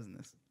 we're closing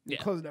this. We're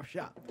closing up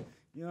shop."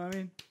 You know what I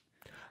mean?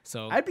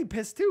 So I'd be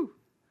pissed too.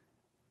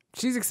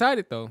 she's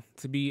excited though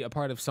to be a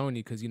part of Sony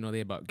because they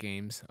about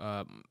games.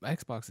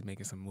 Xbox is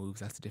making some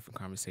moves. That's a different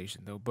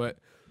conversation though, but.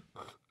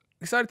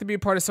 Excited to be a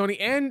part of Sony,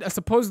 and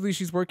supposedly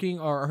she's working,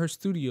 or her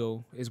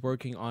studio is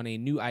working on a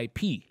new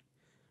IP,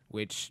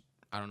 which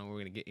I don't know if we're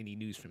going to get any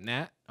news from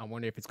that. I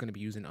wonder if it's going to be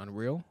using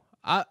Unreal.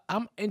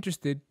 I'm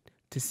interested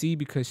to see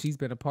because she's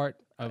been a part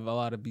of a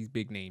lot of these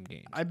big name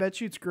games. I bet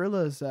you it's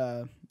Gorilla's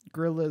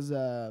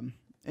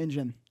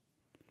engine.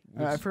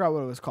 I forgot what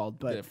it was called,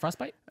 but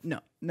Frostbite?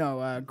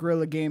 No,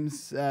 Guerrilla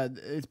Games.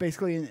 It's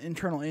basically an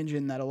internal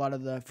engine that a lot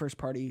of the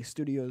first-party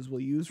studios will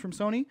use from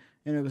Sony,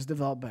 and it was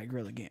developed by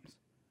Guerrilla Games.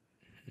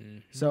 Mm-hmm.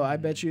 So I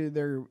bet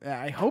you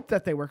I hope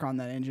that they work on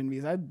that engine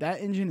because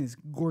that engine is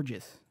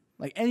gorgeous.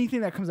 Like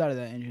anything that comes out of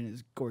that engine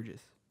is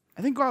gorgeous.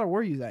 I think God of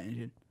War used that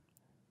engine.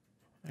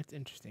 That's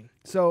interesting.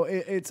 So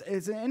it's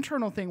an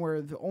internal thing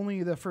where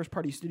only the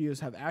first-party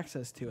studios have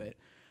access to it.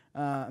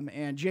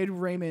 And Jade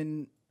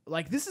Raymond,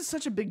 like this is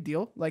such a big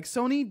deal. Like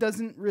Sony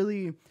doesn't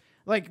really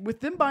like with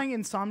them buying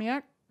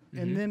Insomniac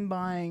and them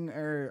buying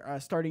or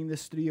starting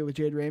this studio with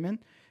Jade Raymond.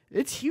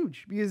 It's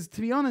huge because to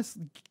be honest.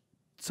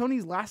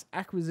 Sony's last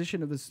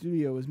acquisition of a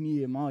studio was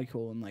Media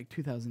Molecule in like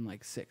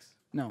 2006.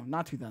 No,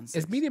 not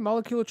 2006. Is Media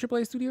Molecule a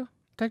AAA studio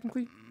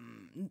technically?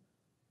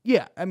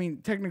 Yeah, I mean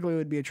technically it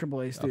would be a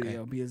AAA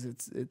studio because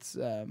it's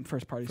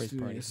first party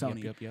studio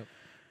Sony. Yep.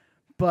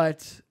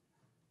 But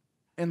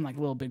and like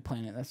Little Big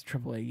Planet, that's a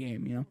AAA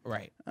game,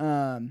 Right.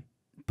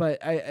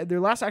 But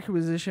their last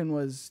acquisition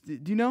was. Do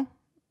you know?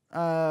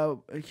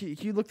 Can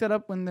you look that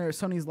up when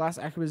Sony's last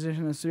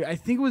acquisition of the studio? I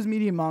think it was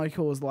Media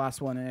Molecule was the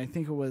last one, and I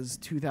think it was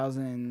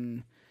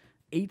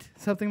 2008,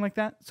 something like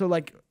that. So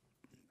like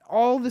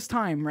all this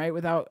time, right,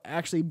 without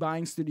actually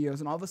buying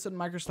studios, and all of a sudden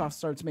Microsoft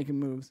starts making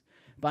moves,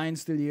 buying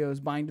studios,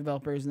 buying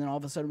developers, and then all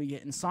of a sudden we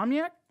get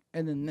Insomniac,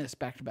 and then this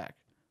back to back.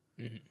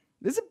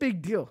 This is a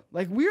big deal.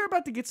 Like we're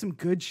about to get some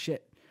good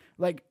shit.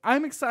 Like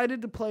I'm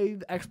excited to play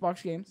the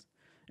Xbox games.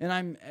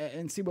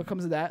 and see what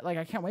comes of that. Like,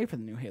 I can't wait for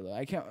the new Halo.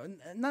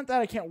 Not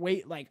that I can't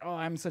wait, like, oh,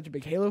 I'm such a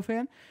big Halo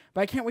fan,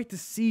 but I can't wait to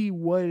see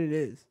what it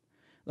is.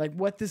 Like,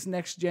 what this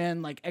next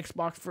gen, like,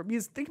 Xbox,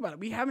 because think about it,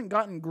 we haven't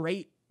gotten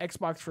great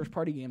Xbox first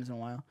party games in a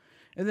while.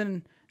 And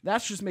then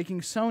that's just making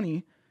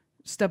Sony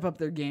step up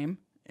their game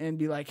and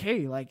be like,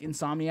 hey, like,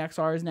 Insomniac's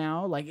ours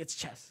now. Like, it's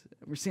chess.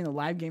 We're seeing a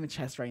live game of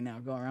chess right now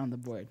go around the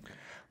board.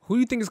 Who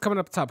do you think is coming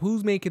up top?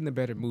 Who's making the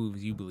better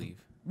moves, you believe?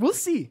 We'll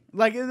see.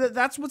 Like,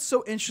 that's what's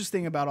so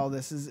interesting about all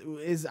this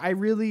is I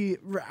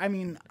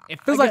mean,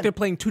 it feels like they're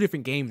playing two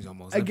different games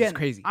almost. Again, it's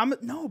crazy.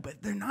 No,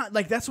 but they're not.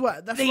 Like, they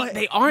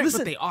aren't, listen,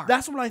 but they are.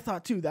 That's what I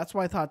thought too. That's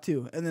what I thought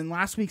too. And then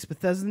last week's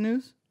Bethesda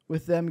news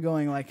with them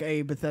going like,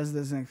 hey,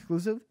 Bethesda's an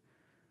exclusive.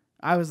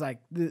 I was like,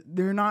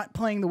 they're not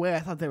playing the way I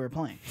thought they were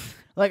playing.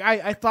 Like,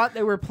 I thought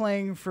they were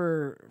playing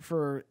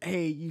for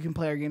hey, you can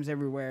play our games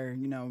everywhere.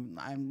 You know,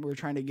 we're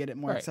trying to get it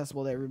more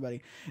accessible to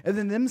everybody. And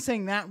then them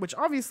saying that, which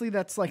obviously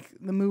that's like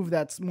the move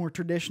that's more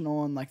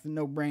traditional and like the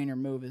no-brainer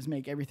move is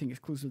make everything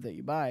exclusive that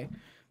you buy.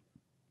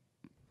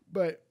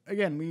 But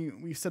again,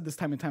 we said this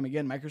time and time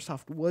again,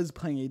 Microsoft was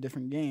playing a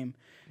different game.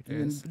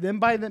 And then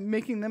by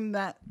making them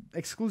that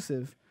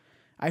exclusive,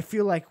 I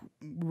feel like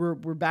we're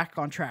back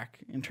on track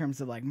in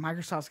terms of like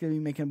Microsoft's gonna be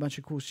making a bunch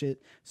of cool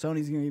shit,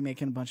 Sony's gonna be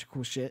making a bunch of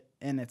cool shit,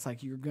 and it's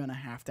like you're gonna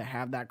have to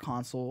have that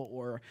console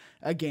or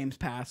a Games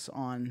Pass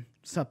on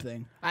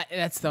something.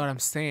 That's what I'm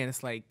saying.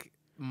 It's like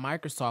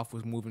Microsoft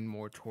was moving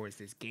more towards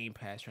this Game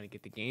Pass, trying to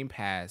get the Game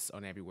Pass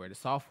on everywhere, the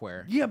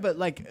software. Yeah, but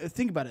like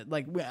think about it.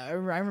 Like I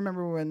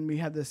remember when we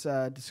had this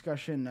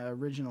discussion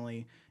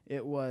originally,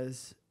 it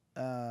was.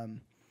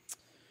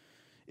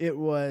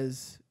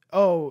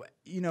 Oh,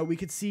 you know, we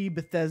could see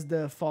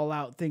Bethesda,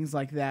 Fallout, things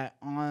like that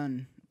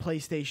on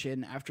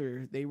PlayStation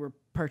after they were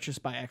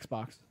purchased by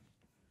Xbox.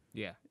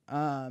 Yeah.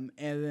 And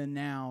then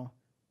now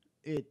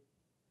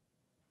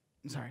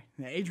sorry,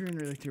 Adrian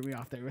really threw me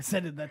off there with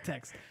sending that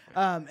text.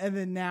 And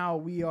then now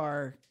we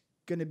are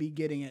going to be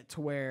getting it to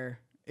where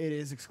it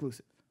is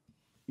exclusive.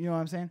 You know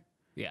what I'm saying?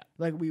 Yeah.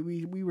 Like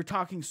we were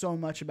talking so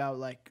much about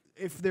like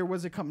if there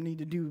was a company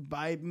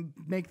to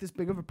make this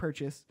big of a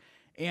purchase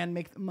and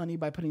make the money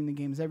by putting the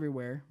games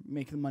everywhere,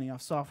 make the money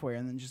off software,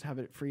 and then just have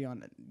it free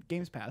on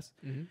Games Pass,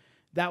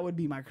 that would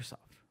be Microsoft.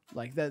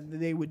 Like that,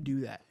 they would do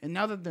that. And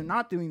now that they're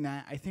not doing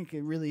that, I think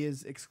it really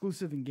is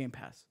exclusive in Game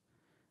Pass.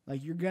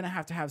 Like you're gonna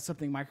have to have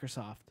something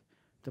Microsoft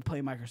to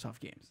play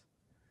Microsoft games.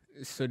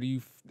 So do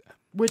you?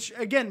 Which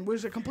again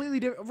was a completely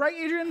different, right,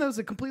 Adrian? That was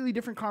a completely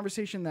different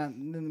conversation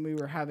than we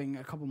were having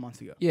a couple months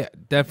ago. Yeah,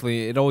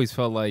 definitely. It always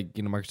felt like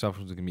Microsoft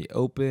was gonna be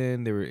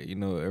open. They were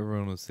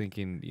everyone was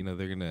thinking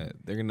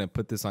they're gonna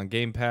put this on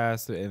Game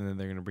Pass and then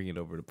they're gonna bring it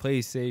over to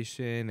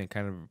PlayStation and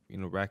kind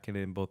of rack it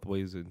in both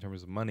ways in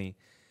terms of money.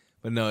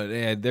 But no,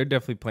 they're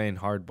definitely playing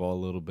hardball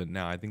a little bit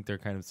now. I think they're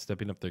kind of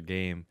stepping up their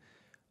game.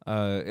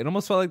 It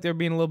almost felt like they're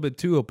being a little bit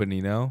too open.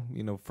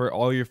 For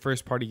all your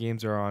first party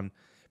games are on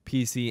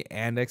PC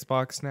and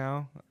Xbox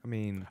now. I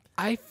mean,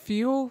 I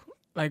feel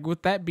like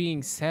with that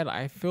being said,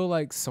 I feel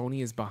like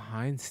Sony is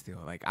behind still.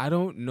 Like I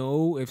don't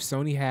know if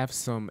Sony have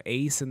some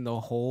ace in the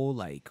hole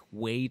like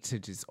way to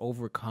just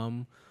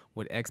overcome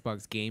what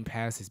Xbox Game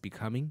Pass is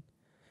becoming,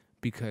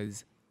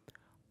 because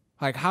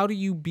like how do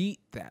you beat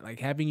that?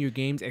 Like having your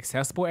games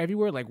accessible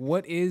everywhere? Like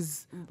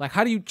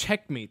how do you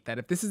checkmate that?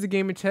 If this is a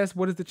game of chess,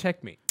 what is the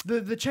checkmate?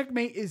 The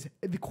checkmate is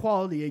the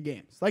quality of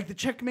games. Like the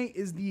checkmate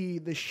is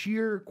the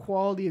sheer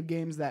quality of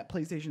games that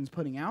PlayStation's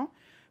putting out.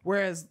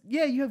 Whereas,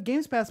 yeah, you have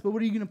Games Pass, but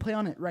what are you going to play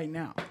on it right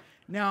now?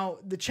 Now,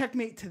 the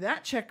checkmate to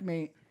that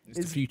checkmate is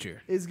the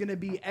future. Is going to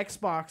be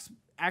Xbox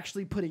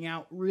actually putting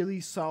out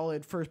really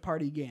solid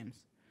first-party games.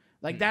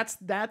 Like that's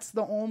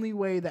the only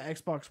way that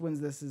Xbox wins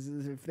this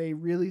is if they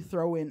really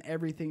throw in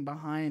everything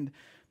behind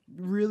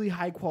really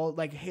high quality.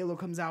 Like Halo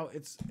comes out,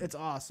 it's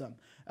awesome.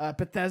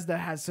 Bethesda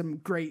has some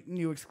great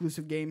new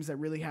exclusive games that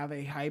really have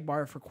a high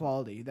bar for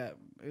quality that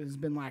has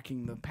been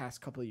lacking the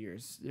past couple of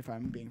years, if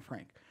I'm being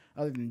frank,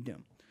 other than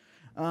Doom.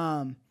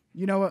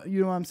 You know what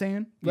I'm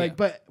saying? Like,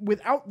 but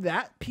without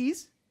that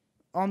piece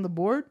on the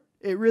board,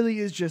 it really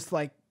is just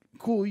like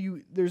cool.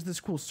 There's this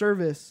cool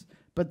service.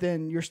 But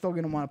then you're still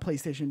going to want a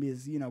PlayStation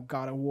because,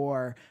 God of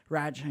War,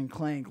 Ratchet and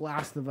Clank,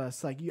 Last of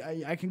Us. Like,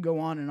 I can go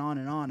on and on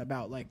and on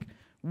about, like,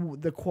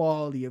 the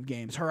quality of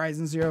games.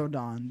 Horizon Zero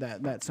Dawn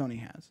that Sony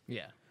has.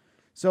 Yeah.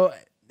 So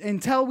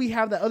until we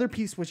have the other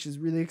piece, which is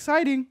really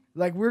exciting,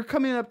 like, we're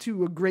coming up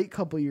to a great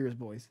couple years,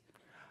 boys.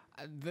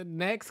 The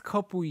next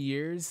couple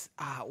years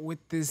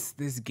with this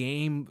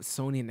game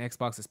Sony and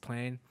Xbox is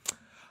playing,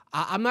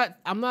 I'm not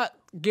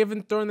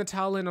throwing the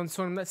towel in on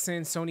Sony. I'm not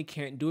saying Sony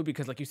can't do it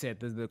because, like you said,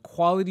 the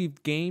quality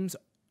of games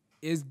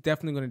is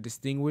definitely going to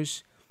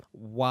distinguish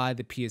why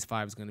the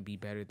PS5 is going to be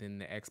better than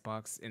the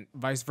Xbox and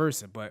vice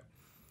versa. But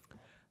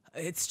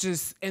it's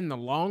just in the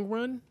long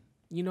run,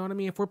 you know what I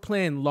mean? If we're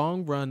playing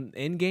long run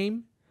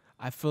endgame,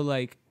 I feel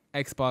like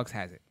Xbox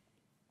has it.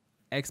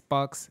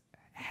 Xbox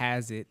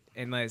has it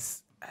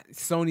unless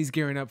Sony's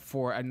gearing up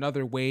for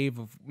another wave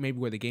of maybe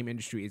where the game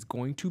industry is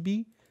going to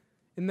be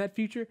in that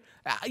future.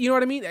 You know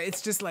what I mean?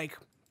 It's just like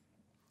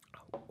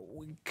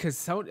because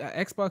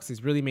Xbox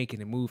is really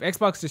making a move.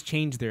 Xbox just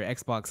changed their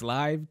Xbox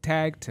Live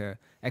tag to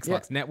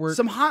Xbox Network.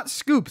 Some hot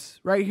scoops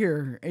right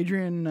here.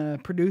 Adrian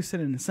produced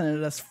it and sent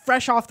it us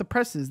fresh off the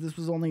presses. This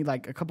was only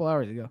like a couple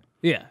hours ago.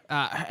 Yeah,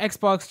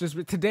 Xbox just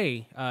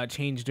today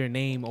changed their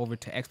name over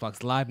to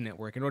Xbox Live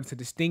Network in order to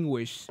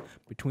distinguish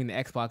between the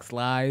Xbox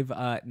Live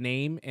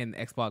name and the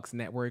Xbox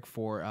Network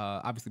for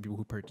obviously people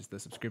who purchase the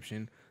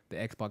subscription, the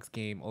Xbox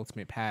Game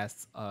Ultimate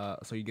Pass,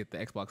 so you get the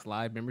Xbox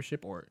Live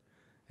membership or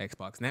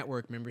Xbox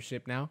Network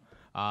membership now.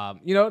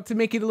 To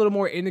make it a little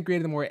more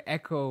integrated and more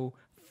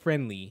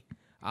eco-friendly.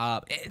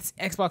 It's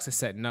Xbox is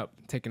setting up,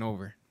 taking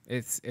over.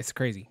 It's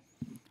crazy.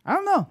 I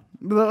don't know.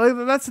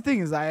 But that's the thing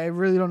is I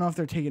really don't know if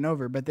they're taking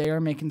over, but they are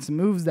making some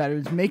moves that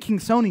is making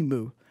Sony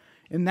move,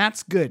 and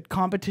that's good.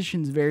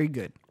 Competition's very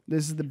good.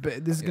 This is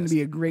going to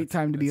be a great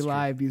time to be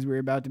live because we're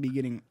about to be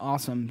getting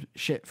awesome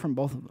shit from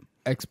both of them.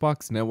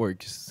 Xbox Network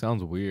just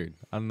sounds weird.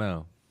 I don't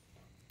know.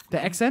 The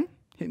XN?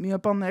 Hit me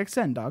up on the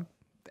XN, dog.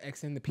 The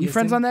XN, the PSN. You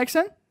friends on the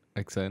XN?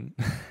 XN.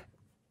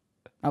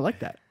 I like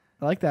that.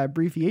 I like that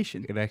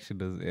abbreviation. It actually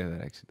does. Yeah,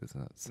 that actually does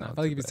not sound. I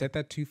feel like if you said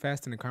that too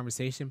fast in a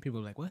conversation, people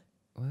are like, "What?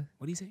 What?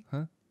 What do you say?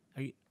 Huh?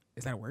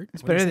 Is that a word?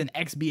 It's better than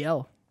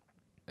XBL.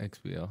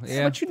 XBL.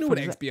 Yeah, but you knew what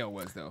XBL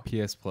was though.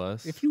 PS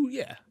Plus. If you,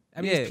 it's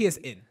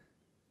PSN.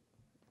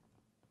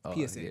 Oh,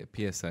 PSN. Yeah,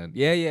 PSN.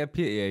 Yeah. You're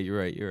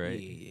right.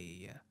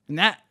 Yeah. And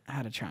that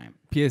had a chime.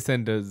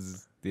 PSN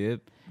does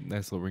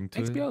nice little ring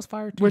to XBL it. is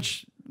fire too.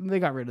 Which they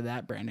got rid of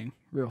that branding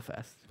real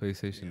fast.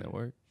 PlayStation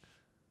Network.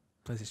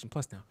 PlayStation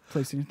Plus now.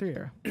 PlayStation 3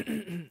 era.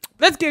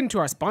 Let's get into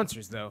our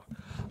sponsors, though.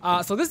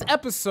 So this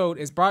episode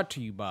is brought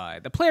to you by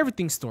the Play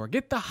Everything Store.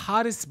 Get the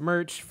hottest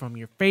merch from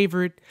your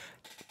favorite.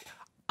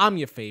 I'm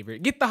your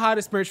favorite. Get the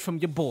hottest merch from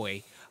your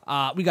boy.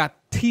 We got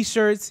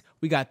T-shirts.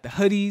 We got the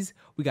hoodies.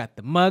 We got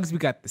the mugs. We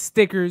got the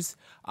stickers.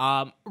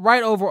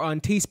 Right over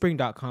on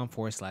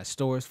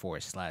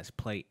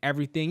teespring.com/stores/play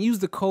everything. Use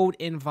the code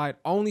invite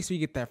only so you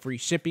get that free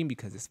shipping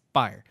because it's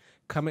fire.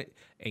 Come it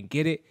and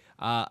get it.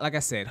 Like I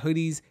said,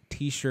 hoodies,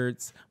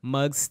 T-shirts,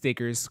 mugs,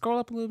 stickers. Scroll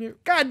up a little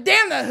bit. God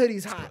damn, that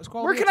hoodie's hot.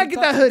 Scroll Where up can to I the get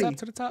top, that to the hoodie? top,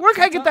 to the top, Where to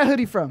can I the get top. that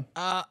hoodie from?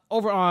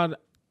 Over on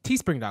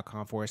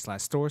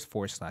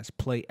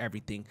teespring.com/stores/play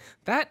everything.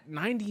 That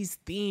 90s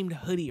themed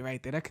hoodie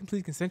right there, that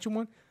completely consensual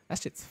one,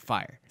 that shit's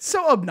fire.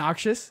 So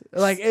obnoxious.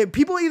 Like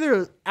people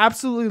either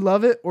absolutely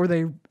love it or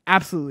they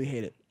absolutely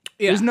hate it.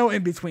 Yeah. There's no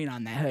in between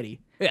on that hoodie.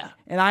 Yeah.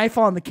 And I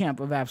fall in the camp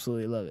of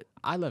absolutely love it.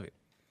 I love it.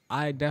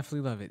 I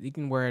definitely love it. You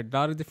can wear a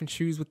lot of different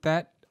shoes with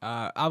that.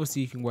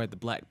 Obviously, you can wear the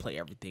black Play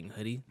Everything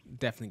hoodie.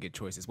 Definitely good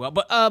choice as well.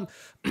 But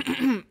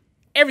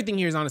everything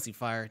here is honestly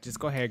fire. Just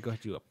go ahead,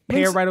 do a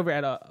pair right over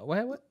at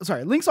what?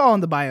 Sorry, links all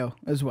in the bio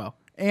as well.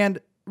 And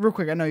real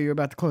quick, I know you're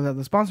about to close out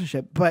the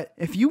sponsorship, but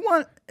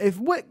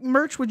what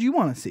merch would you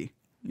want to see?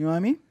 You know what I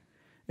mean?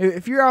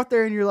 If you're out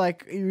there and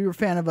you're a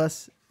fan of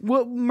us,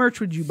 what merch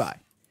would you buy?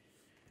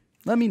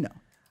 Let me know.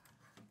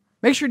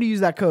 Make sure to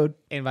use that code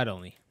Invite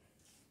only.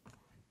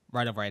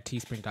 Right over at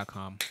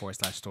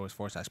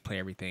teespring.com/stores/play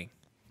everything.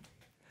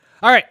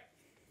 All right.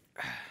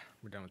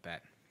 We're done with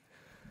that.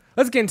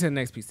 Let's get into the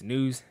next piece of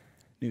news.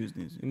 News.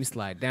 Let me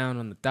slide down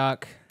on the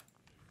dock.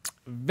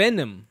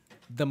 Venom,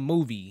 the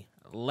movie,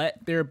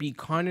 Let There Be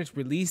Carnage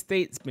release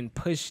date's been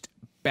pushed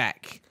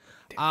back.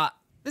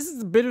 This is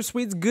the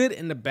bittersweet, it's good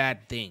and the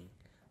bad thing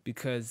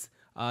because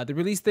the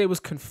release date was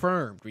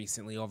confirmed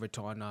recently over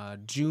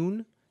on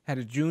June. Had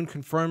a June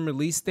confirmed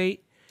release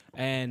date,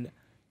 and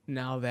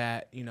now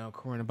that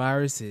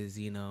coronavirus is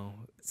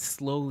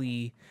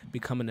slowly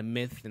becoming a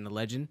myth and a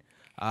legend,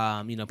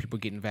 people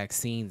getting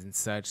vaccines and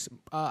such.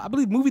 I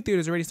believe movie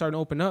theaters are already starting to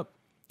open up.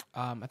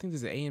 I think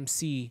there's an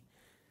AMC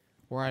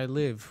where I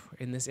live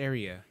in this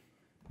area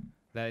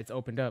that it's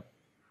opened up.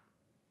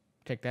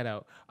 Check that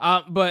out.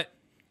 But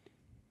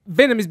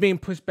Venom is being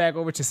pushed back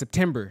over to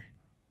September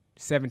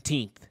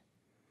 17th,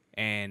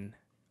 and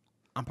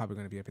I'm probably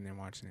going to be up in there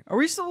watching it. Are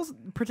we still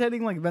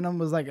pretending like Venom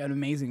was like an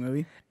amazing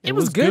movie? It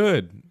was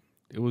good.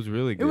 It was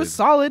really good. It was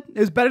solid. It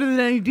was better than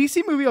any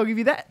DC movie. I'll give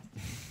you that.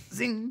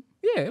 Zing.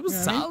 Yeah, it was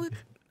solid.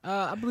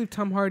 I believe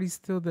Tom Hardy's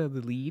still the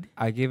lead.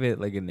 I give it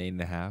like an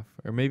 8.5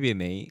 or maybe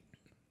an 8.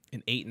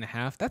 An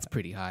 8.5. That's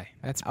pretty high.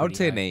 I would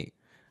say an 8.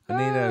 An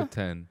 8 out of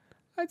 10.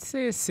 I'd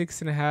say a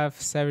 6.5,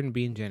 7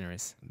 being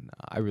generous. No,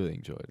 I really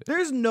enjoyed it.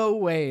 There's no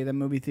way the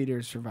movie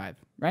theaters survive,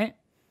 right?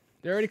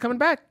 They're already coming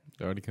back.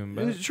 They're already coming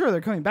back. Sure,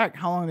 they're coming back.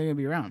 How long are they going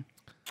to be around?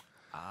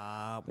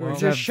 Or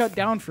just shut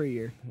down for a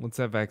year. Once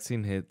that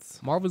vaccine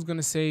hits, Marvel's going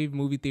to save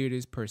movie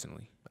theaters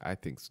personally. I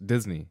think so.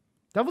 Disney.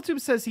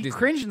 DevilTube says he Disney.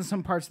 cringed in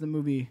some parts of the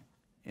movie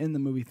in the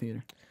movie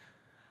theater.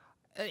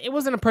 It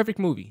wasn't a perfect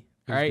movie,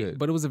 all right? good.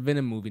 But it was a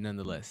Venom movie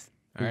nonetheless.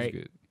 All It was right.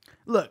 good.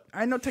 Look,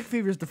 I know Tech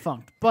Fever is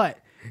defunct, but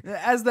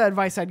as the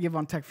advice I'd give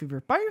on Tech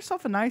Fever, buy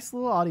yourself a nice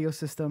little audio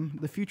system.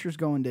 The future's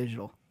going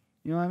digital.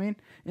 You know what I mean?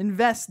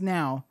 Invest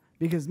now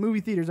because movie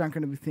theaters aren't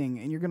going to be a thing,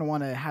 and you're going to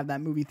want to have that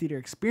movie theater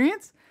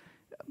experience.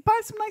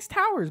 Buy some nice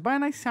towers. Buy a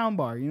nice sound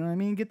bar. You know what I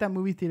mean? Get that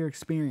movie theater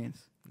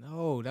experience.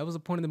 No, that was the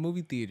point of the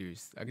movie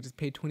theaters. I could just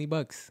pay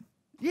 $20.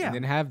 Yeah. And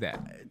then have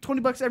that.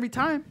 $20 every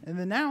time, and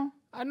then now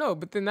I know,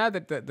 but then now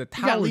that the gotta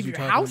towers leave you're your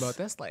talking house? about,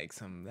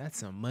 that's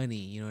some money.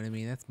 You know what I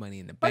mean? That's money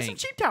in the Buy bank. some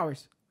cheap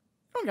towers.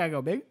 You don't gotta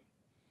go big.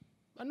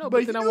 I know, But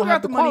but if then I you won't got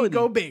have the the money, quality.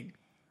 go big.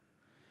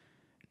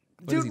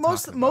 What is Dude, he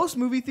most talking about? most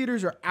movie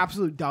theaters are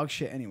absolute dog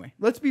shit anyway.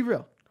 Let's be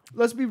real.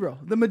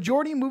 The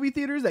majority of movie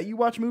theaters that you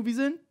watch movies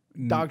in,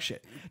 dog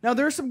shit. Now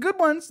there are some good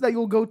ones that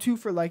you'll go to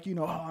for like,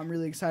 oh, I'm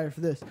really excited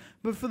for this.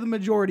 But for the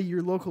majority,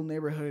 your local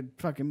neighborhood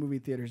fucking movie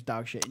theaters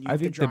dog shit, and you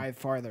have to drive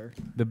farther.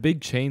 The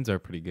big chains are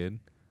pretty good.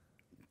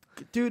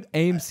 Dude,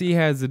 AMC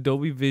has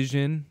Adobe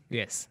Vision.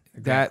 Yes,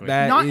 That exactly.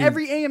 not is,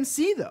 every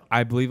AMC though.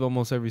 I believe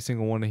almost every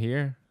single one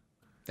here.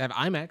 They have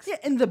IMAX. Yeah,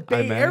 in the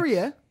Bay IMAX.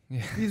 Area,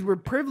 Yeah. these were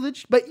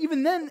privileged. But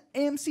even then,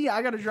 AMC,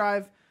 I gotta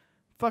drive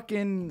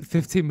fucking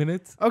 15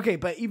 minutes. okay.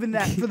 But even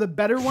that for the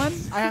better one,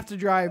 I have to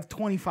drive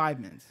 25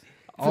 minutes. For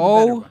the better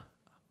Oh one.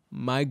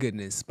 my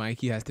goodness,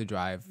 Mikey has to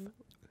drive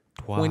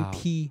Wow.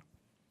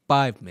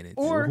 25 minutes,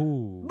 Or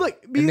Ooh.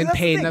 look, and because then that's the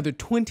pay thing. another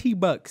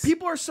 $20.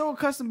 People are so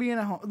accustomed to being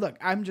at home. Look,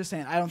 I'm just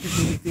saying, I don't think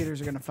movie theaters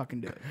are gonna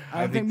fucking do it.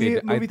 I don't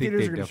think movie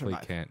theaters are gonna definitely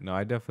survive. can't. No,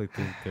 I definitely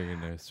think they're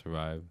gonna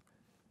survive.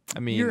 I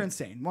mean, You're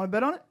insane. Want to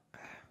bet on it?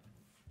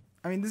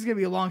 I mean, this is gonna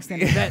be a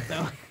long-standing bet,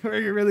 though. Where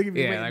you're really gonna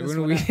be Yeah, like waiting this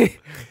when one we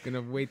out.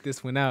 gonna wait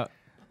this one out.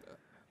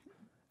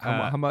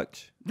 how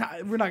much? Nah,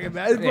 we're not gonna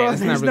bet. Yeah, Well,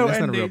 that's there's not, no that's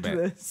not end a real date to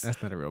bet. this.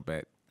 That's not a real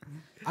bet.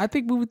 I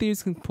think movie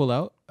theaters can pull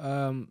out.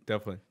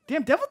 Definitely.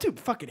 Damn, Deviltube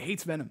fucking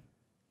hates Venom.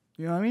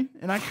 You know what I mean?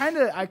 And I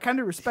kind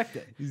of respect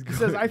it. He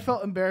says I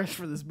felt embarrassed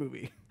for this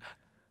movie.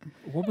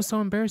 What was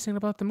so embarrassing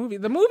about the movie?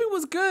 The movie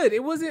was good.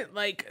 It wasn't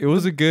like It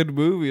was a good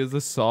movie. It was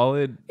a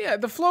solid. yeah.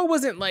 The flow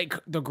wasn't like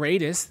the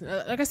greatest.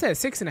 Like I said,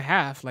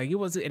 6.5. Like it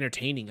was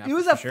entertaining. It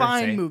was a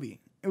fine movie.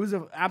 It was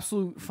an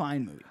absolute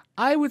fine movie.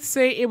 I would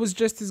say it was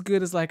just as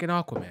good as like an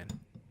Aquaman.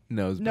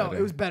 No, it was No, better.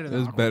 it was better than It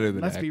was Aquaman. better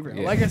than Let's be Aqu- real.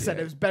 yeah, Like I said,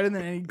 yeah. it was better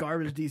than any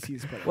garbage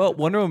DC's put out. Well,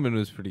 Wonder Woman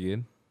was pretty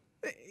good.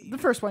 The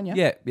first one,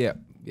 yeah. Yeah.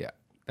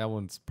 That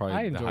one's probably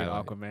I the enjoyed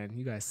highlight. Aquaman.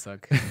 You guys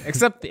suck.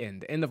 Except the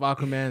end. The end of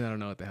Aquaman. I don't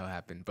know what the hell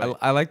happened. But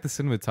I like the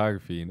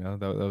cinematography. You know,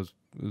 that was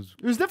It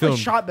was definitely filmed-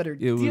 shot better.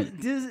 it was-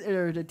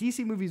 The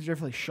DC movies are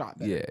definitely shot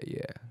better.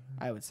 Yeah.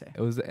 I would say.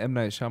 It was M.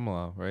 Night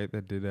Shyamalan, right?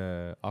 That did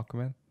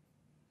Aquaman.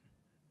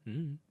 I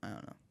don't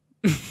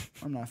know.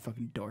 I'm not a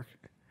fucking dork.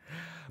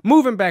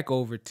 moving back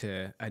over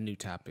to a new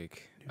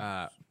topic.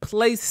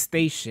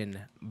 PlayStation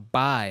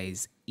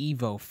buys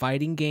Evo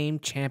fighting game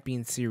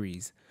champion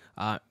series,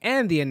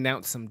 and they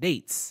announced some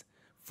dates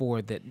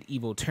for the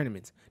Evo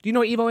tournaments. Do you know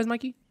what Evo is,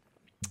 Mikey?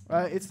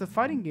 It's the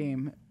fighting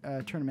game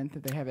tournament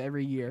that they have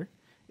every year,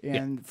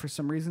 and for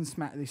some reason,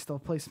 they still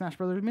play Smash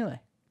Brothers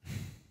Melee.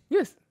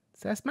 Yes,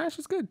 that Smash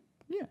is good.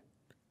 Yeah,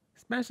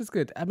 Smash is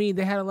good. I mean,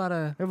 they had a lot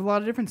of they have a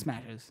lot of different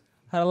Smashes.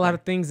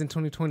 things in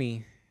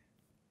 2020,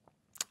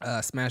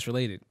 Smash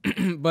related.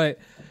 But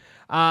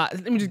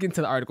let me just get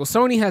into the article.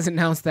 Sony has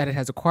announced that it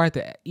has acquired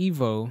the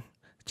Evo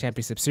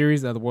Championship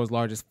Series, the world's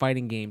largest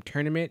fighting game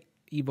tournament.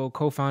 Evo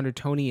co-founder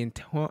Tony and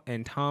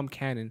Tom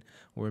Cannon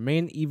will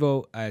remain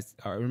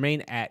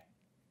at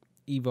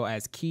Evo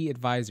as key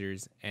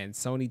advisors, and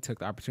Sony took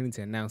the opportunity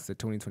to announce the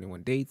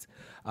 2021 dates.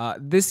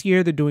 This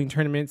year, they're doing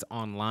tournaments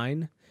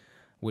online,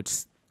 which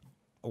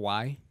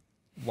why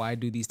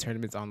do these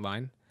tournaments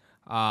online?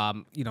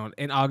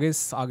 In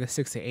August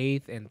 6th to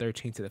 8th and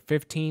 13th to the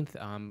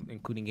 15th,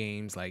 including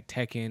games like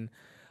Tekken,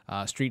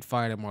 Street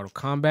Fighter, Mortal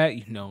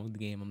Kombat. You know, the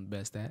game I'm the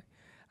best at.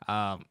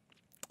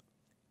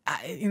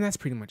 And that's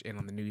pretty much it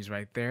on the news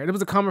right there. There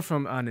was a comment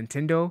from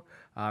Nintendo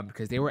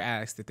because they were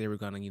asked if they were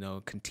going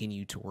to,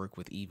 continue to work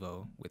with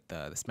Evo with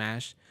the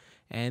Smash,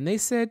 and they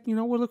said,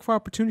 we'll look for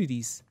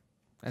opportunities.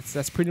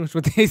 That's pretty much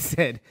what they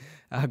said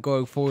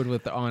going forward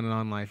with the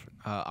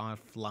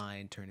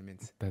offline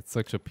tournaments. That's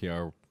such a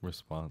PR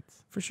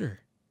response. For sure.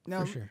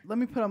 Now, For sure. let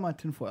me put on my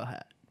tinfoil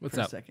hat What's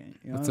for up? a second.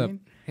 You know What's what up? I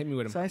mean? Hit me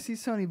with them. So I see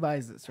Sony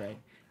buys this, right?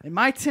 And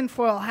my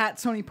tinfoil hat,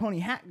 Sony Pony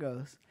hat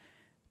goes,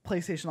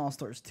 PlayStation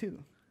All-Stars 2.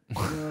 You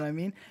know what I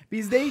mean?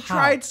 Because they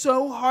tried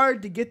so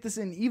hard to get this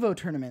in Evo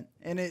tournament,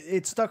 and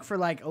it stuck for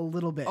like a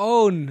little bit.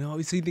 Oh no!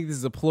 So you think this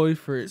is a ploy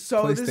for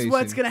So PlayStation? this is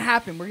what's gonna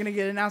happen. We're gonna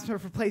get an announcement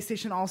for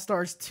PlayStation All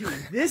Stars 2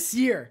 this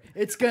year.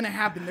 It's gonna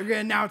happen. They're gonna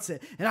announce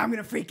it, and I'm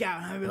gonna freak out.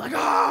 And I'm gonna be like,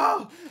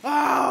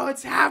 oh,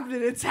 it's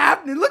happening! It's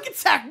happening! Look at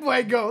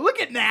Sackboy go! Look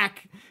at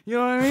Knack! You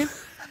know what I mean?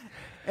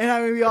 And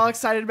I'm gonna be all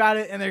excited about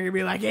it, and they're gonna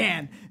be like,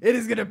 "And it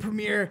is gonna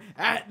premiere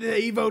at the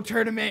Evo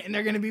tournament, and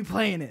they're gonna be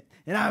playing it."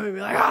 And I'm gonna be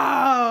like,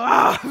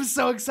 "Oh, I'm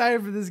so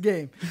excited for this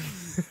game."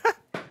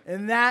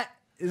 And that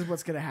is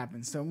what's gonna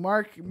happen. So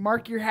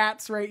mark your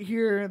hats right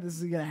here. This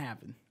is gonna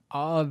happen.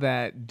 All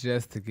that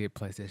just to get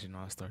PlayStation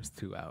All Stars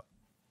 2 out.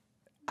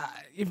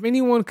 If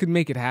anyone could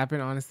make it happen,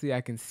 honestly,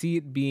 I can see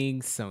it being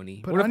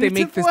Sony. Put What if on they your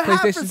make this tinfoil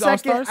hat for a PlayStation All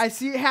second. Stars? I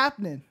see it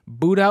happening.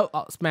 Boot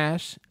out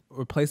Smash,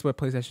 replaced by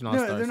PlayStation All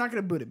No, Stars. they're not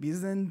gonna boot it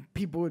because then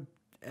people would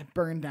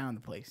burn down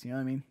the place. You know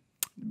what I mean?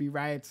 There'd be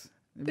riots.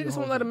 They just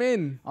won't let them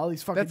in. All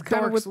these fucking That's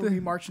kinda dorks what will be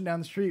marching down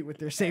the street with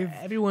their save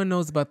Everyone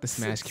knows about the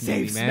Smash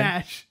community, save man.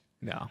 Smash.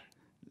 No.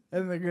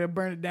 and they're gonna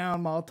burn it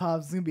down. Molotovs.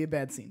 It's gonna be a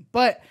bad scene.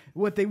 But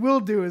what they will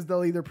do is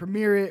they'll either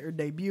premiere it or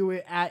debut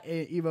it at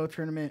an Evo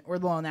tournament, or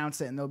they'll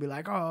announce it and they'll be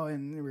like, "Oh,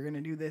 and we're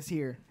gonna do this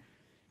here."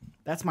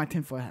 That's my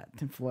tinfoil hat.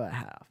 Tinfoil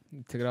hat off.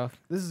 Took it off.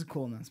 This is a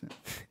cool announcement.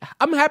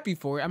 I'm happy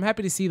for it. I'm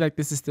happy to see like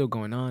this is still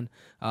going on.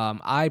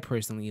 I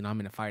personally, I'm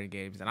into fighting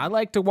games, and I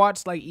like to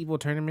watch like Evo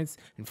tournaments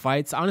and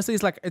fights. Honestly,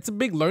 it's a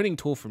big learning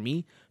tool for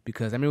me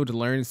because I'm able to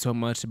learn so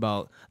much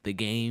about the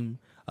game,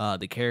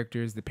 the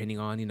characters, depending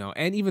on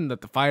and even the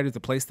fighters, the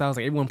play styles.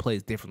 Like everyone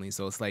plays differently,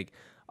 so it's like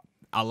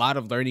a lot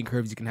of learning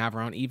curves you can have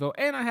around Evo.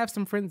 And I have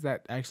some friends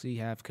that actually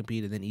have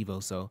competed in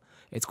Evo, so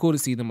it's cool to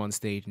see them on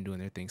stage and doing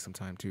their thing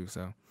sometime too.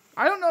 So.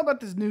 I don't know about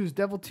this news.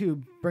 Devil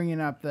 2 bringing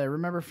up the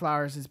Remember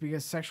Flowers is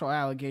because sexual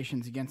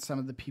allegations against some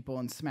of the people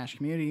in the Smash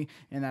community,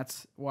 and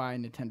that's why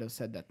Nintendo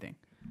said that thing.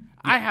 Yeah.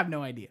 I have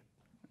no idea.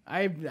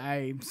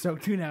 I'm so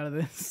tuned out of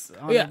this.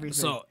 Everything.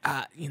 So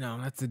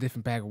that's a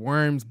different bag of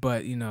worms.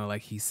 But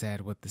like he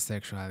said, with the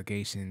sexual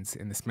allegations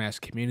in the Smash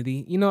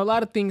community, a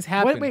lot of things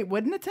happen. Wait,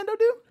 what did Nintendo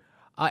do?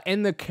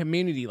 In the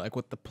community, like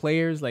with the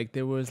players, like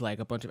there was like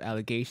a bunch of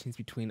allegations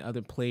between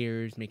other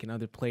players, making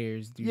other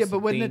players do. Yeah, but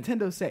what did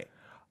Nintendo say?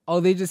 Oh,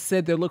 they just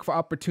said they'll look for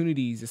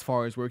opportunities as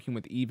far as working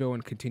with Evo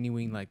and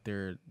continuing like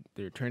their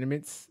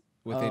tournaments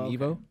within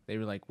Evo. They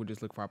were like, we'll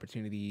just look for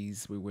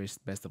opportunities. We wish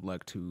best of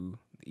luck to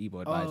the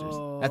Evo advisors.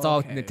 That's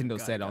all Nintendo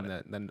said on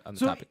the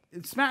topic.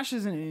 Smash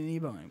isn't in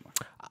Evo anymore.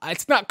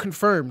 It's not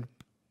confirmed.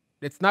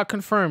 It's not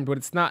confirmed, but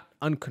it's not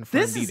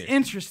unconfirmed either. This is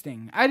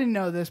interesting. I didn't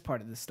know this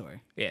part of the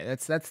story. Yeah,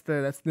 that's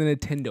the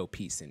Nintendo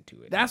piece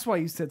into it. That's why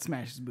you said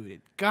Smash is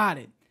booted. Got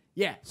it.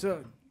 Yeah,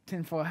 so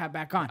tinfoil hat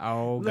back on.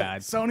 Oh, look,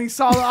 God. Sony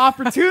saw the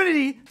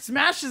opportunity.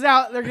 Smash is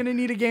out. They're going to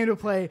need a game to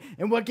play.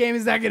 And what game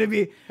is that going to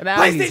be?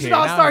 PlayStation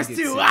All-Stars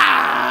 2.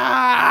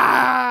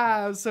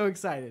 I'm so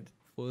excited.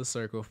 Full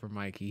circle for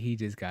Mikey. He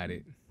just got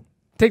it.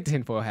 Take the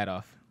tinfoil hat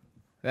off.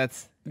 You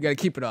got to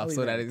keep it off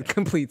so that it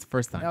completes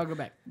first time. I'll go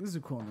back. This is a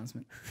cool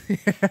announcement.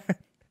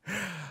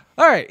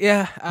 All right.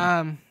 Yeah.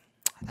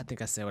 I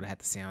think I said what I had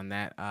to say on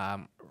that.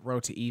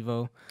 Road to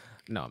Evo.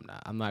 No, I'm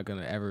not. I'm not going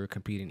to ever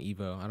compete in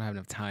Evo. I don't have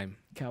enough time.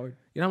 Coward.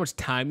 You know how much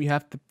time you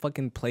have to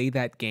fucking play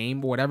that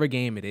game, whatever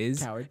game it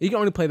is? Coward. You can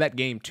only play that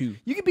game too.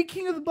 You could be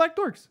king of the Black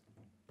Dorks.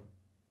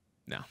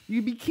 No.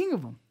 You could be king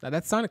of them.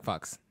 That's Sonic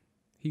Fox.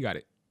 He got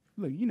it.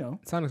 Look,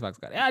 Sonic Fox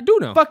got it. Yeah, I do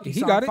know. Fuck you, he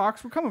Sonic got it.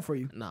 Fox. We're coming for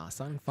you. Nah,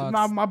 Sonic Fox.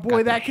 My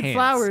boy, that kid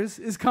Flowers,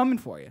 is coming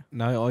for you.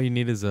 Now all you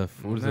need is a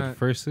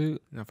fursuit?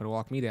 Not for to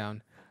walk me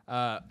down.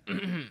 Let's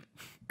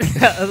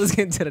get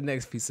into the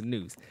next piece of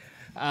news.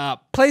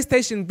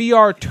 PlayStation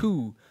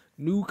VR2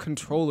 new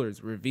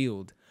controllers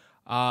revealed.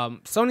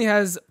 Sony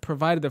has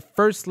provided the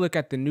first look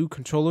at the new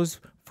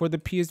controllers for the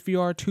PS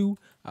VR2,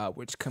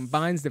 which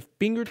combines the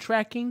finger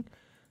tracking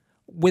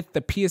with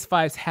the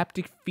PS5's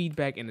haptic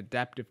feedback and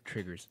adaptive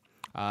triggers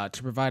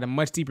to provide a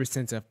much deeper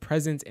sense of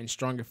presence and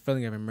stronger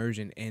feeling of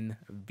immersion in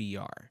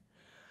VR.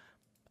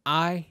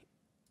 I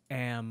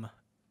am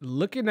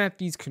looking at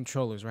these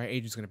controllers, right?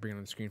 Adrian's going to bring it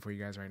on the screen for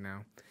you guys right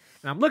now.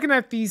 And I'm looking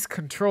at these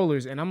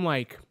controllers, and I'm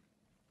like,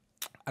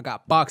 I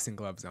got boxing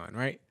gloves on,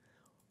 right?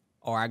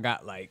 Or I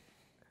got like,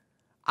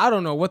 I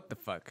don't know what the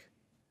fuck.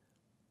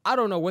 I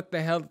don't know what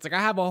the hell. It's like I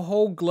have a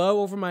whole glove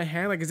over my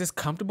hand. Like, is this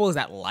comfortable? Is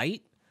that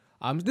light?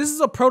 This is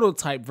a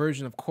prototype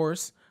version, of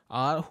course.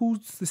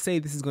 Who's to say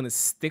this is going to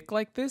stick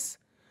like this?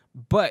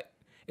 But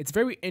it's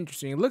very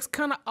interesting. It looks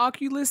kind of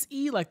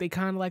Oculus-y, like they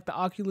kind of like the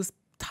Oculus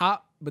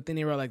top. But then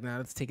they were like, nah,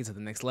 let's take it to the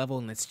next level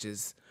and let's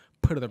just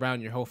put it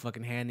around your whole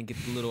fucking hand and get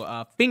the little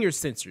finger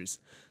sensors.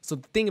 So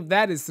the thing of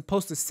that is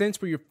supposed to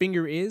sense where your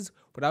finger is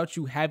without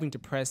you having to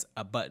press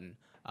a button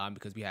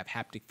because we have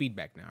haptic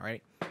feedback now,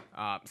 right?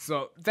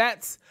 So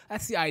that's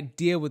the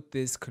idea with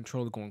this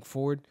controller going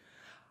forward.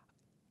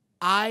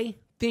 I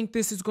think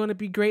this is going to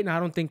be great, and I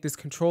don't think this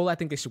controller. I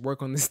think they should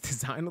work on this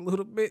design a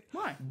little bit.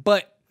 Why?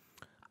 But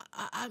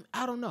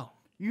I don't know.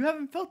 You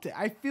haven't felt it.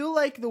 I feel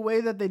like the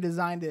way that they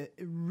designed it,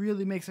 it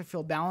really makes it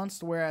feel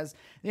balanced. Whereas,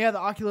 the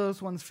Oculus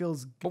ones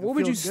feels. But what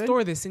would you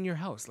store this in your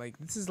house? Like,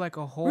 this is like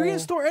a whole. We're gonna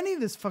store any of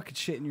this fucking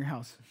shit in your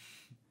house.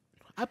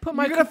 I put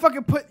my. You're gonna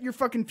fucking put your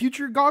fucking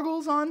future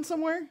goggles on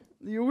somewhere.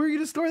 Where are you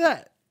gonna store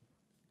that?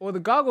 Well, the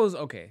goggles,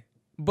 okay,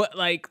 but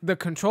like the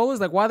controllers,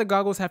 like why the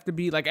goggles have to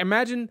be like?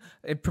 Imagine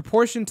in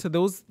proportion to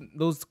those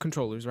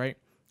controllers, right?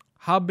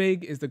 How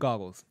big is the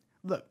goggles?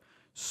 Look,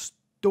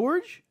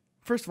 storage.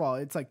 First of all,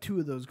 it's like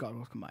 2 of those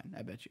goggles combined.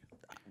 I bet you.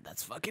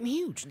 That's fucking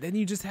huge. Then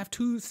you just have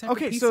 2 separate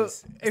pieces. Okay, so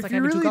it's if like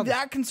you're having 2 really goggles.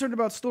 that concerned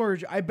about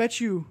storage, I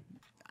bet you,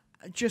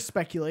 just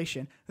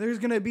speculation, there's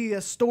going to be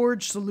a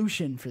storage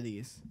solution for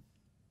these.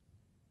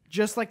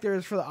 Just like there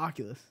is for the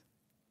Oculus.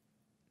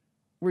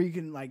 Where you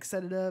can like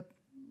set it up,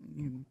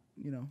 you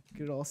know,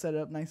 get it all set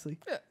up nicely.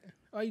 Yeah.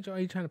 Are you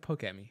trying to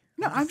poke at me?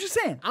 No, I'm just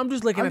saying. I'm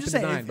just looking at the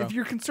design, bro. If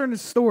your concern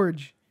is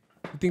storage.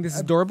 You think this is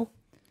adorable?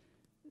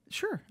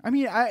 Sure. I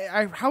mean,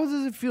 I how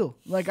does it feel?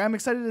 Like, I'm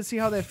excited to see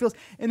how that feels.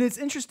 And it's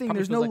interesting. Probably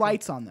there's no feels like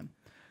lights on them.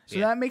 So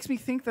that makes me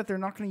think that they're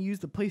not going to use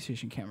the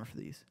PlayStation camera for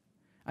these.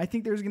 I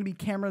think there's going to be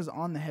cameras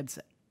on the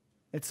headset.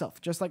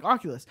 itself, just like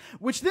Oculus.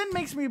 Which then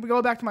makes me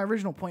go back to my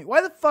original point.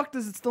 Why the fuck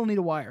does it still need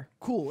a wire?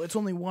 Cool, it's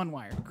only one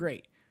wire.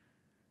 Great.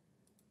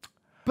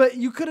 But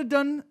you could have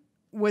done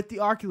what the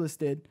Oculus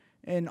did,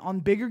 and on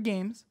bigger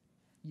games,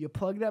 you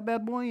plug that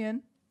bad boy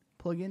in,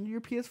 plug into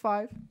your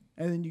PS5,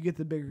 and then you get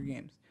the bigger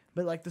games.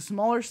 But like the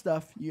smaller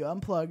stuff, you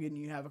unplug and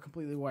you have a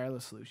completely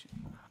wireless solution.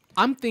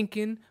 I'm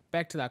thinking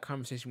back to that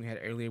conversation we had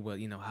earlier with,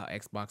 how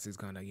Xbox is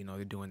gonna,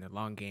 they're doing their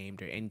long game,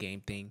 their end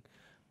game thing.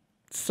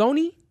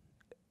 Sony,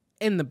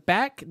 in the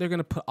back, they're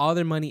gonna put all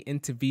their money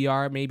into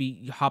VR,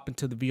 maybe hop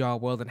into the VR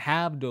world and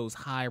have those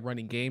high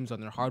running games on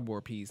their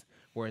hardware piece.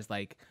 Whereas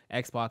like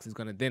Xbox is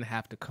gonna then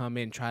have to come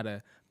in, try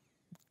to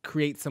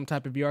create some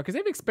type of VR, because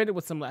they've experimented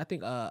with some, I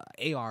think, AR,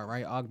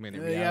 right?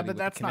 Augmented reality. Yeah, but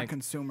that's not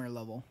consumer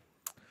level.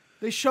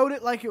 They showed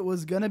it like it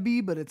was gonna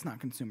be, but it's not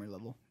consumer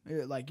level.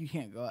 Like you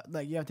can't go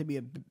like you have to be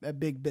a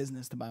big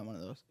business to buy one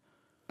of those.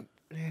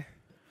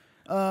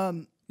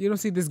 You don't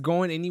see this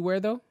going anywhere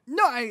though?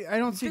 No, I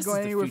don't see it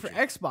going anywhere for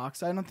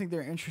Xbox. I don't think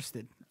they're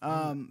interested.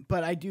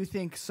 But I do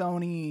think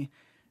Sony.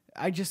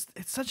 It's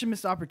such a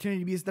missed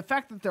opportunity because the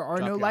fact that there are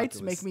no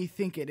lights make me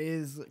think it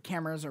is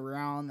cameras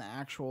around the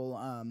actual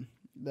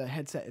the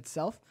headset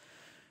itself.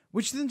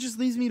 Which then just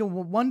leads me to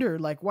wonder,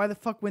 like, why the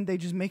fuck wouldn't they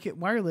just make it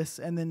wireless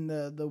and then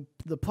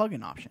the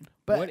plug-in option?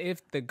 But what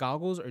if the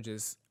goggles are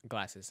just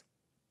glasses?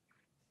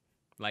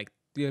 Like,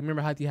 do you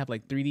remember how you have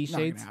like 3D shades?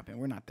 Not gonna happen.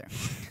 We're not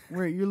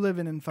there. You're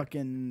living in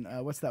fucking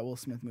what's that Will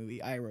Smith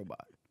movie? iRobot.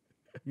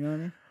 You know what I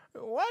mean?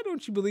 Why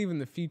don't you believe in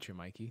the future,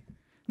 Mikey?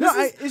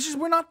 It's just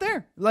we're not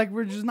there. Like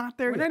we're just not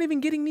there. We're not even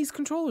getting these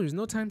controllers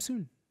no time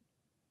soon.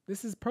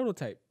 This is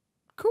prototype.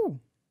 Cool.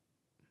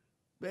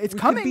 It's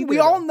coming. We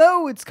all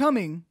know it's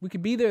coming. We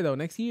could be there though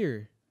next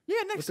year.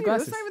 Yeah, next year.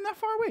 That's not even that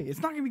far away. It's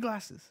not gonna be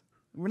glasses.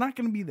 We're not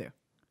gonna be there.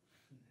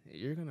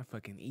 You're gonna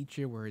fucking eat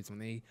your words when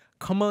they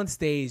come on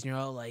stage and you're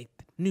all like,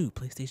 new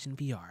PlayStation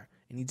VR,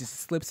 and he just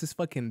slips his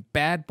fucking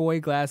bad boy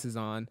glasses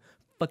on,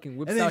 fucking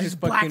whips out his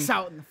fucking blacks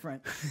out in the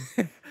front.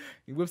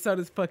 He whips out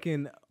his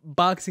fucking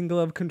boxing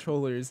glove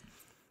controllers.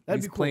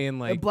 That'd be cool. Playing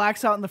like it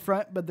blacks out in the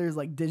front, but there's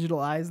like digital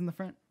eyes in the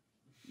front.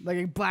 Like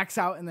it blacks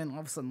out and then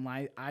all of a sudden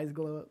eyes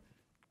glow up.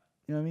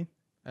 You know what I mean?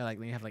 Or like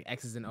when you have like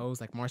X's and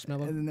O's like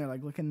marshmallow. And then they're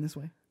like looking this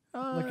way.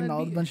 Looking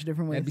all a bunch of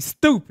different ways. That'd be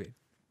stupid.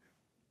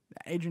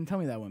 Adrian, tell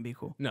me that wouldn't be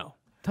cool. No.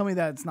 Tell me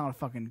that it's not a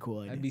fucking cool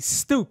idea. That'd be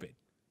stupid.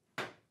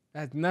 That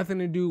has nothing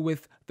to do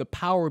with the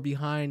power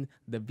behind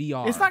the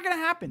VR. It's not gonna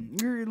happen.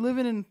 You're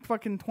living in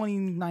fucking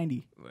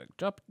 2090. Look,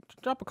 drop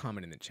a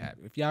comment in the chat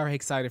if y'all are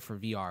excited for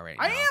VR right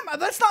now. I am.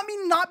 That's not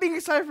me not being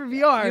excited for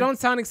VR. You don't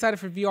sound excited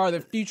for VR.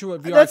 The future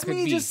what VR That's could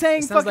me be. just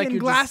saying fucking like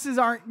glasses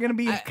aren't gonna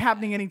be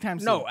happening anytime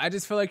soon. No, I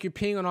just feel like you're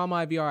peeing on all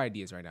my VR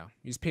ideas right now.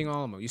 You're just peeing on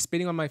all of them. You're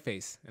spitting on my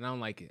face, and I don't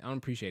like it. I don't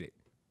appreciate it.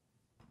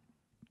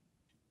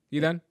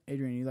 You done?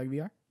 Adrian, you like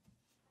VR?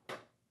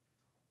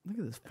 Look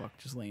at this fuck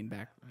just laying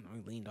back. I know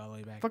he leaned all the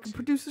way back. Fucking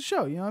produce the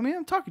show. You know what I mean?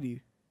 I'm talking to you.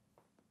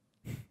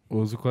 What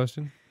was the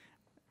question?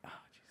 Oh,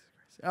 Jesus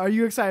Christ. Are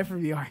you excited for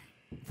VR?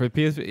 For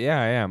PS, yeah,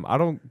 I am. I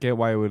don't get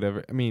why it would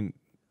ever. I mean,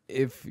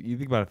 if you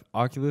think about it, if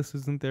Oculus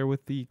isn't there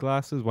with the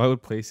glasses, why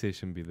would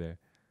PlayStation be there?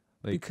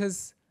 Like,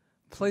 because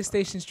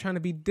PlayStation's trying to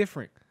be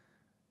different.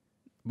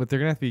 But they're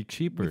gonna have to be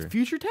cheaper. With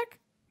future tech?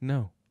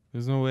 No,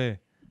 there's no way.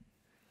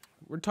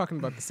 We're talking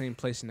about the same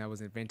PlayStation that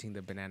was inventing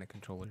the banana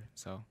controller.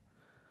 So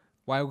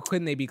why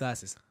couldn't they be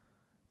glasses?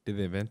 Did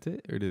they invent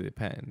it or did they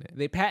patent it?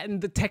 They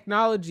patented the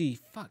technology.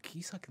 Fuck,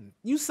 you suck.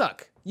 You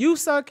suck. You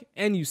suck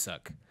and you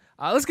suck.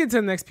 Let's get to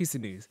the next piece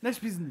of news. Next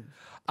piece of news.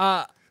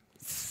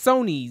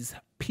 Sony's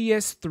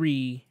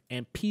PS3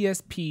 and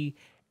PSP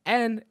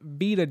and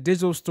Vita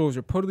digital stores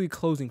are reportedly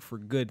closing for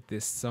good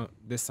this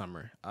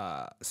summer.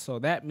 So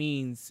that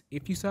means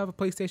if you still have a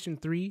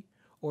PlayStation 3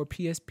 or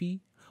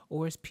PSP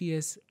or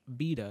PS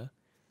Vita,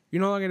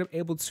 you're no longer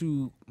able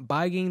to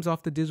buy games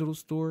off the digital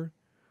store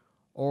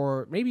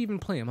or maybe even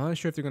play them. I'm not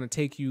sure if they're going to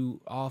take you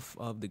off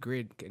of the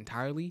grid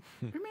entirely.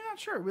 I mean, not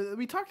sure.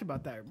 We talked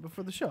about that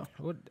before the show.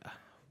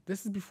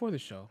 This is before the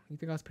show. You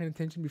think I was paying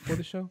attention before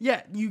the show?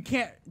 Yeah, you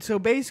can't. So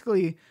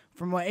basically,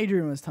 from what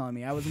Adrian was telling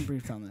me, I wasn't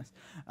briefed on this.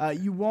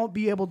 You won't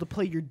be able to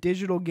play your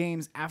digital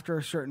games after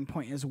a certain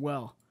point as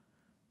well.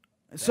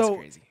 That's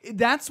crazy.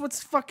 That's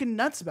what's fucking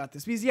nuts about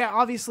this. Because, yeah,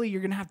 obviously you're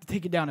going to have to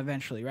take it down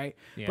eventually, right?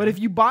 Yeah. But if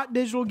you bought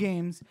digital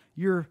games,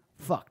 you're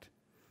fucked.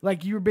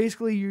 Like, you're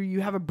basically,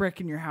 you have a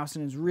brick in your house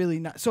and it's really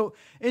not. So,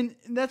 and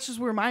that's just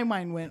where my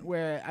mind went,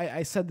 where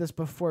I said this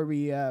before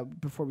we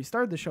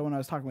started the show when I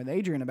was talking with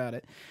Adrian about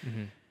it.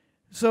 Mm-hmm.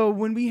 So,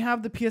 when we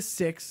have the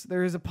PS6,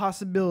 there is a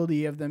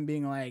possibility of them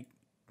being like,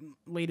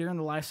 later in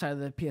the life side of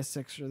the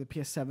PS6 or the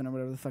PS7 or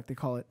whatever the fuck they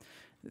call it,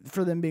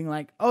 for them being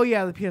like, oh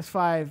yeah, the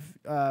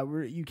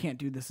PS5, you can't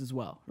do this as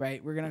well,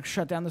 right? We're going to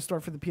shut down the store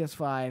for the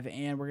PS5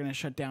 and we're going to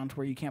shut down to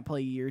where you can't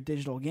play your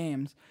digital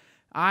games.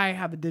 I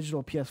have a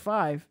digital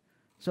PS5,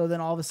 so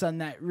then all of a sudden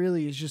that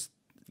really is just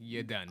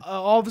you're done.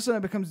 All of a sudden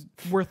it becomes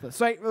worthless.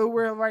 So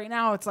where right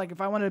now it's like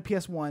if I wanted a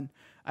PS1,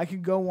 I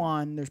could go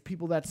on. There's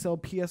people that sell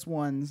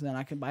PS1s, and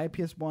I can buy a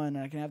PS1, and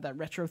I can have that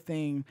retro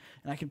thing,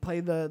 and I can play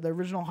the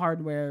original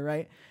hardware,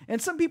 right? And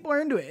some people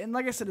are into it. And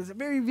like I said, it's a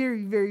very,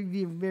 very, very,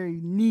 very, very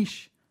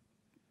niche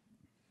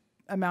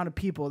amount of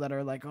people that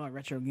are like, oh,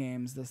 retro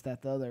games, this,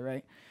 that, the other,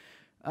 right?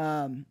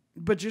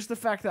 But just the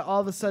fact that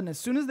all of a sudden, as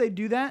soon as they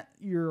do that,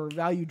 your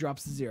value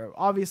drops to zero.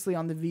 Obviously,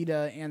 on the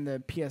Vita and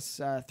the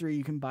PS3,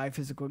 you can buy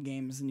physical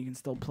games, and you can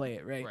still play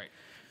it, right? Right.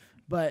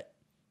 But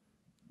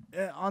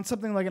on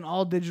something like an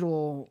all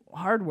digital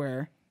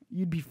hardware,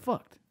 you'd be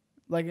fucked.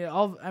 Like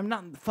I'm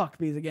not fucked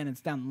because again it's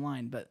down the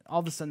line, but all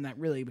of a sudden that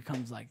really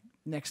becomes like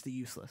next to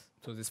useless.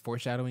 So is this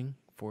foreshadowing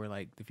for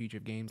like the future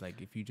of games?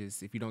 Like if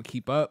you don't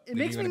keep up, It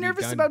makes me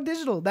nervous about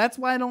digital. That's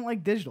why I don't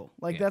like digital.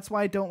 Like that's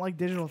why I don't like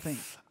digital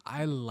things.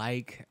 I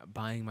like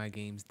buying my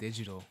games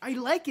digital. I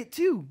like it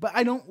too, but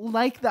I don't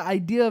like the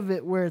idea of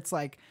it where it's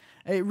like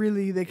it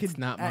really they could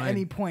not at mine.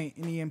 any point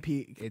an EMP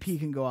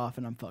can go off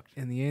and I'm fucked.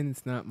 In the end,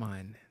 it's not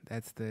mine.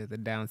 That's the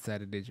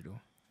downside of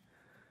digital.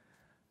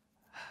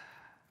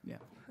 Yeah.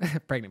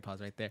 Pregnant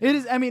pause right there. It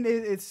is. I mean,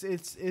 it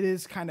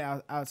is kind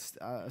of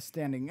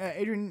outstanding.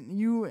 Adrian,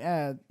 you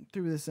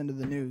threw this into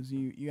the news.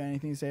 You got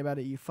anything to say about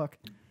it? You fuck.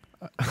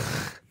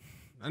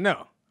 I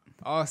know.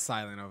 All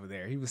silent over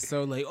there. He was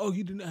so like, "Oh,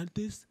 you didn't add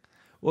this."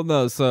 Well,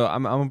 no. So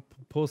I'm gonna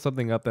pull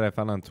something up that I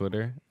found on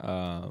Twitter.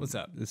 What's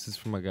up? This is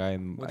from a guy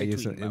in What I they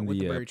guess tweeting in about? What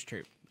the the birds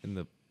chirp. in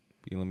the.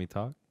 You let me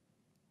talk.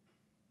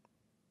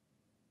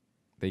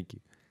 Thank you.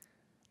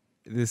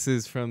 This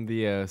is from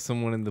the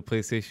someone in the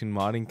PlayStation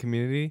modding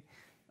community.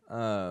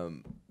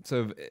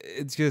 So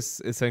it's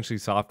just essentially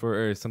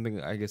software or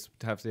something, I guess,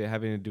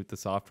 having to do with the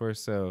software.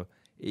 So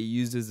it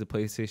uses the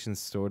PlayStation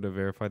Store to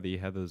verify that you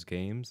have those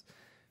games.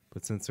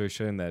 But since they're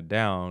shutting that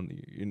down,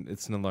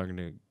 it's no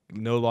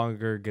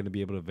longer going to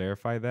be able to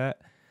verify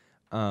that.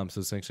 So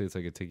essentially, it's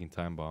like a ticking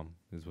time bomb,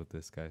 is what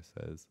this guy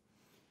says.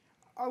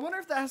 I wonder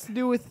if that has to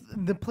do with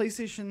the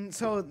PlayStation.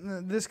 So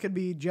this could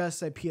be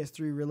just a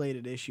PS3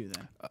 related issue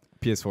then.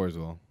 PS4 as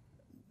well.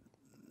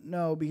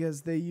 No,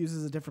 because they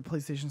uses a different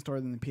PlayStation Store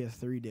than the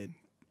PS3 did,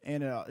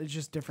 and it's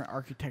just different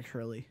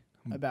architecturally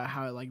about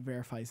how it like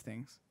verifies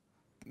things.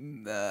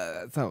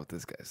 That's not what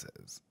this guy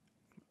says.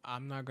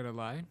 I'm not gonna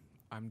lie.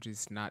 I'm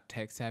just not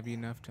tech savvy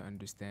enough to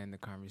understand the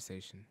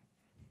conversation.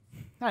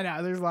 I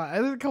know there's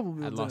a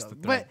couple. I lost the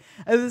but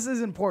this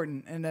is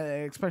important, and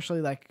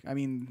especially like I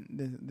mean,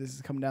 this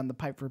is coming down the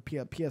pipe for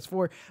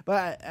PS4.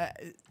 But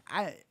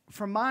I,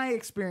 from my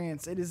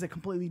experience, it is a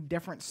completely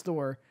different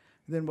store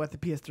than what the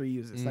PS3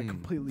 uses. Like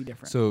completely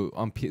different. So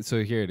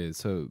so here it is.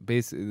 So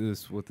basically,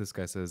 what this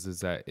guy says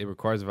is that it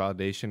requires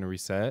validation to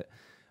reset.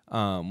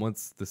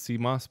 Once the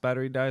CMOS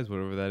battery dies,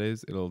 whatever that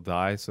is, it'll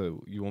die.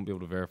 So you won't be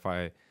able to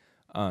verify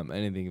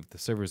anything if the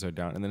servers are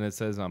down. And then it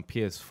says on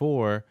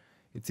PS4.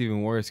 It's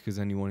even worse because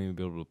then you won't even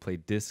be able to play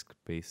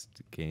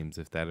disc-based games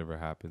if that ever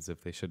happens,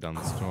 if they shut down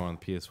the store on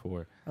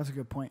PS4. That's a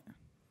good point.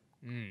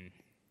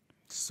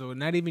 So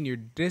not even your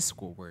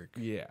disc will work.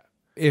 Yeah.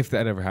 If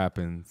that ever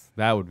happens,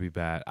 that would be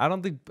bad. I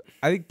think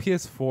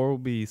PS4 will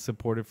be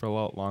supported for a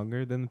lot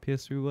longer than the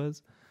PS3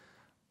 was.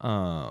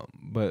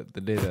 But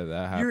the day that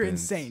happens... You're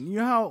insane. You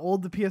know how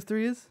old the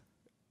PS3 is?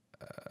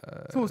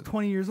 It's almost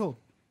 20 years old.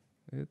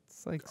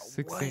 It's like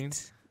 16.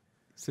 What?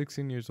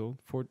 16 years old.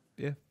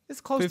 Yeah. It's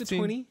close 15. to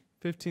 20.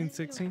 15,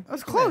 16.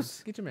 That's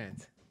close. Get your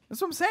mans. That's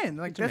what I'm saying.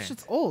 Like Get your that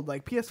shit's old.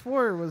 Like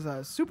PS4 was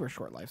a super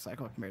short life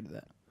cycle compared to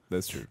that.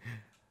 That's true.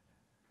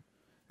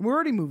 And we're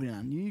already moving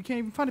on. You can't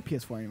even find a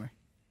PS4 anywhere.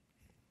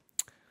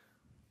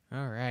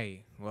 All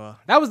right. Well,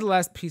 that was the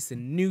last piece of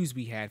news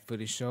we had for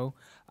the show.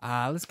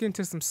 Let's get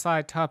into some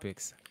side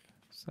topics.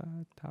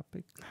 Side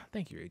topic.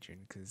 Thank you,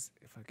 Adrian, because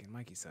fucking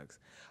Mikey sucks.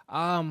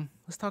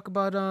 Let's talk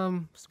about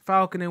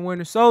Falcon and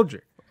Winter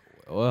Soldier.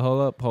 Well,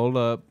 hold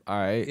up. All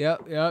right.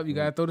 Yep. You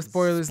gotta throw the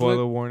spoilers.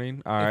 Spoiler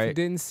warning. All right. If you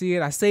didn't see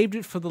it, I saved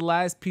it for the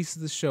last piece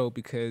of the show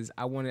because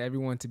I wanted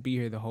everyone to be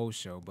here the whole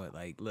show. But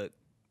like, look,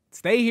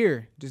 stay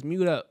here. Just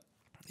mute up.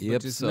 Yep.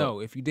 But just know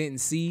if you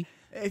didn't see.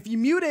 If you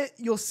mute it,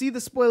 you'll see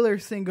the spoiler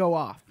thing go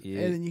off.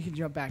 Yeah. And then you can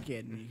jump back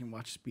in and you can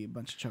watch be a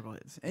bunch of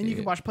chuckleheads. And you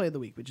can watch Play of the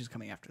Week, which is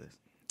coming after this.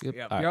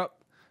 Yep. All right.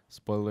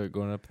 Spoiler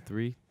going up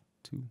 3,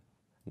 2,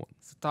 1.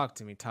 So talk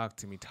to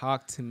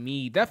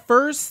me. That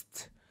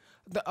first,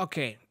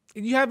 okay.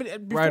 You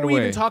haven't before Right we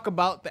away. even talk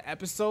about the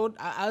episode.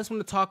 I just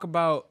want to talk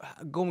about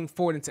going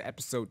forward into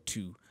episode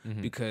 2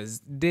 because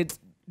do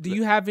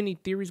you have any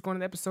theories going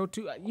into episode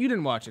 2? You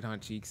didn't watch it, huh,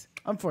 Cheeks?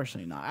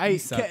 Unfortunately not.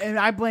 suck.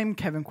 I blame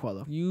Kevin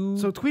Coelho.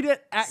 So tweet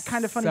it at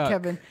kind of funny suck.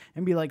 Kevin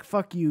and be like,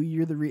 "Fuck you,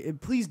 you're the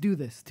and please do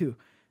this too."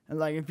 And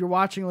like if you're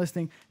watching,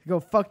 listening, go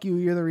 "Fuck you,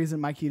 you're the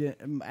reason Mikey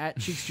didn't, at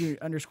Cheeks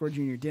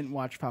 _Jr. didn't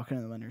watch Falcon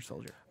and the Winter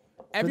Soldier."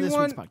 Everyone,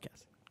 for this week's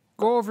podcast.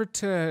 go over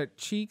to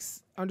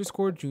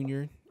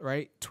Cheeks_Jr.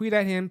 Right? Tweet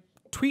at him.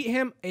 Tweet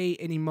him an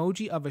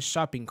emoji of a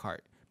shopping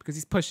cart because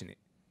he's pushing it.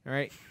 All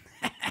right.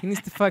 He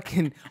needs to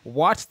fucking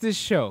watch this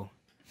show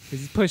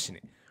because he's pushing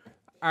it.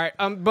 All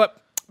right.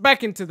 But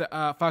back into the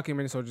Falcon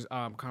Winter Soldier's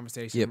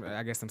conversation. Yep.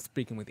 I guess I'm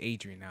speaking with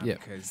Adrian now Yep.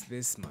 because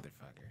this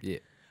motherfucker.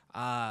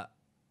 Yeah.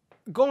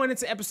 Going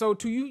into episode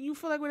 2, you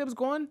feel like where it was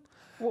going?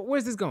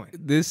 Where's this going?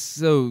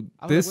 This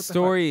what the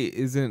story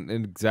isn't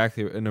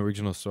exactly an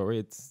original story.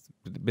 It's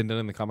been done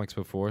in the comics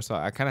before, so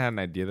I kind of had an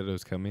idea that it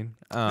was coming.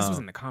 This was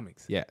in the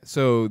comics. Yeah.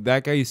 So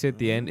that guy you see at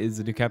the end is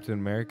the new Captain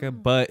America,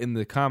 but in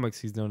the comics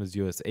he's known as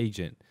U.S.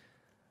 Agent.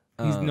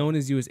 He's known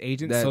as U.S.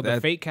 Agent. So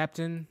the fake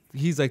Captain.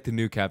 He's like the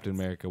new Captain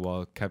America.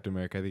 While Captain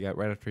America, I think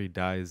right after he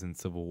dies in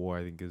Civil War,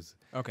 I think is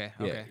Okay.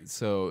 yeah. Okay.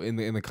 So in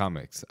the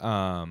comics,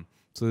 so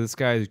this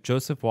guy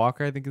Joseph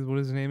Walker, I think is what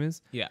his name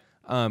is. Yeah.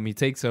 He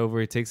takes over.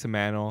 He takes the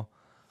mantle.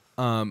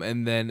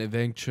 And then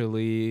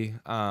eventually,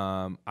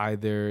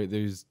 either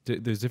there's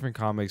different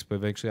comics, but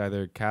eventually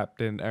either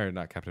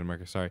not Captain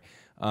America, sorry,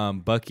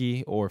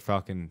 Bucky or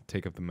Falcon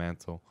take up the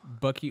mantle.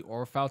 Bucky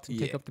or Falcon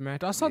take up the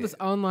mantle. I saw this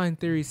online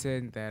theory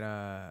saying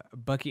that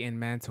Bucky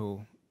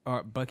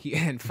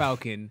and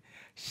Falcon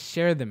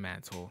share the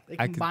mantle. They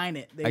combine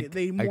it.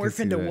 They morph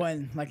into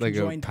one, like a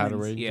joint Power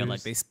twins. Rangers. Yeah,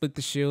 like they split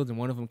the shields and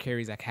one of them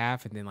carries like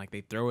half, and then like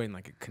they throw it and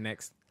like it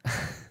connects.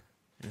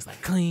 And it's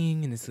like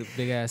cling, and it's a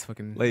big ass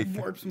fucking. Like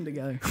Warps them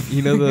together.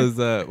 you know those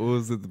what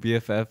was it, the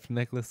BFF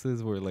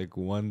necklaces where like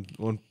one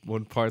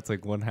part's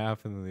like one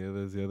half and then the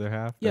other is the other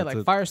half. Yeah, That's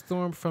like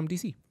Firestorm from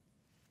DC,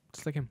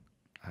 just like him.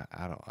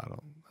 I don't know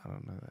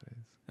who that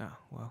is. Oh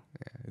well.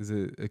 Yeah. Is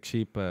it a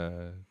cheap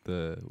No,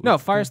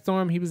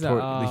 Firestorm. He was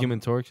the Human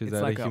Torch. Is it's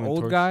that like a an Human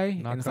old Torch guy,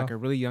 and it's like knockoff? a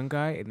really young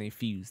guy, and they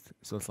fused.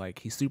 So it's like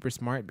he's super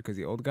smart because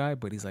he's an old guy,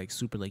 but he's like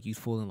super like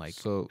useful and like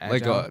So agile.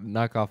 like a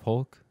knockoff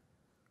Hulk.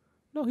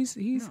 No, he's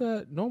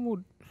a normal.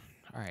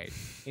 All right.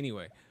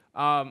 Anyway,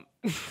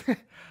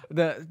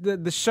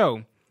 the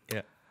show.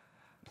 Yeah.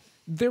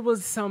 there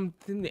was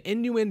something, the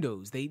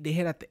innuendos they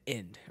hit at the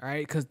end, all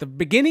right? Because the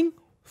beginning,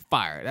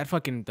 fire. That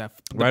fucking the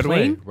Right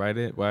plane,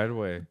 away. Right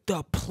away.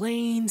 the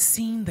plane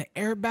scene, the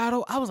air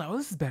battle. I was like, oh,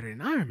 this is better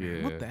than Iron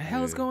Man. What the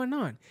hell is going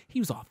on? He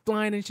was all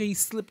flying and shit. He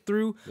slipped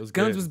through. was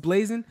Guns good. was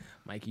blazing.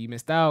 Mikey, you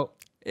missed out.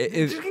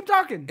 Just keep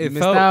talking. It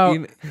missed felt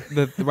out.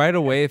 right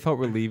away. It felt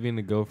relieving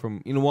to go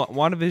from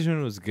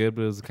WandaVision was good,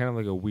 but it was kind of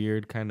like a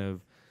weird kind of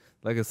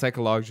like a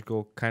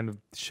psychological kind of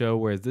show.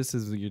 Whereas this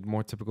is your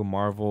more typical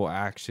Marvel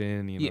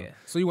action.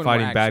 So you want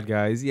fighting more bad action.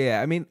 guys.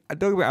 Yeah, I mean, I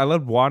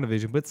love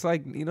WandaVision, but it's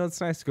like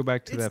it's nice to go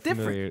back to It's that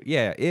different. familiar.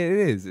 Yeah, it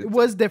is. It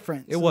was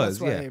different. It so was,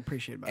 That's what yeah. I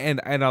appreciate about it.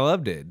 And I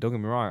loved it. Don't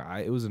get me wrong.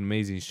 It was an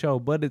amazing show,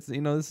 but it's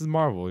this is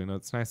Marvel.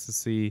 It's nice to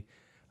see.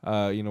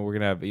 We're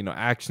gonna have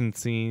action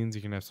scenes.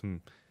 You can have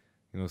some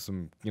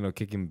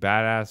kicking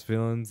badass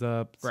villains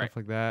up, Right. stuff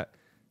like that.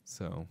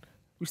 So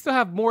We still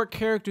have more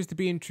characters to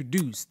be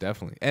introduced.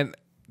 definitely, and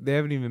they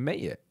haven't even met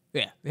yet.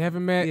 Yeah, they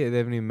haven't met. Yeah, they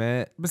haven't even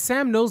met. But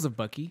Sam knows of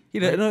Bucky.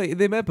 No,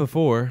 they met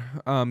before.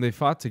 They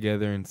fought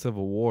together in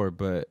Civil War,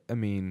 but I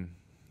mean,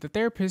 The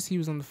therapist he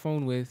was on the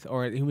phone with,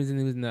 or he was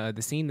in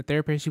the scene. The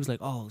therapist, she was like,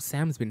 "Oh,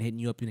 Sam's been hitting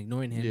you up and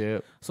ignoring him." yeah,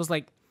 So it's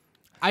like,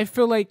 I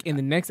feel like in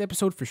the next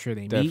episode for sure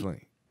they meet.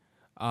 definitely.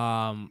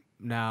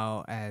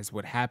 Now, as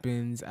what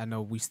happens, I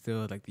know we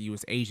still like the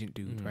U.S. agent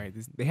dude, right?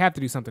 They have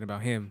to do something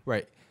about him,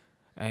 Right.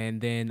 and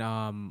then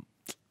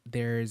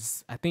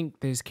there's a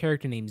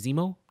character named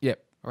Zemo,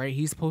 Yep. right?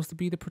 He's supposed to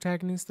be the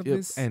protagonist of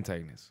this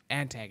Antagonist.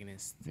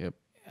 antagonist. Yep.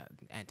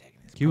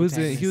 Antagonist. He was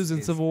in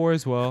Protagonist Civil War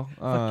as well.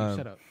 Fuck you,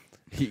 shut up.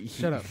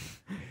 Shut up.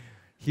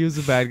 He was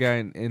a bad guy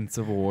in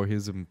Civil War. He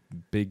was a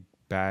big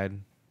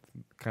bad,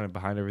 kind of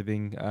behind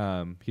everything.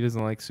 He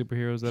doesn't like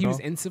superheroes at He all. was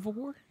in Civil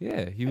War.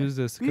 Yeah, he was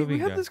a we Sokovian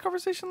had guy. this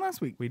conversation last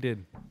week. We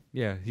did.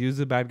 Yeah, he was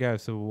a bad guy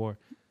of Civil War.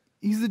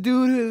 He's the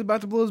dude who's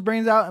about to blow his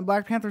brains out, and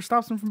Black Panther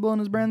stops him from blowing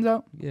his brains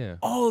out. Yeah.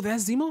 Oh,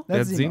 that's Zemo.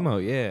 That's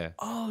Zemo. Yeah.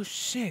 Oh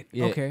shit.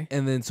 Yeah. Okay.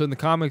 And then so in the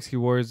comics he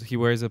wears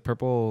a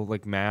purple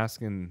like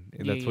mask and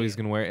that's what he's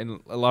gonna wear. And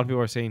a lot of people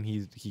are saying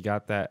he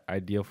got that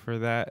idea for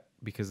that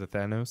because of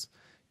Thanos.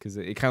 Because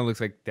it kind of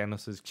looks like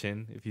Thanos'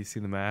 chin if you see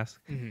the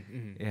mask.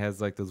 It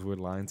has like those weird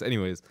lines.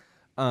 Anyways,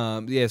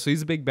 so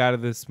he's a big bad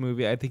of this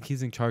movie. I think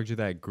he's in charge of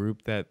that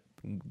group that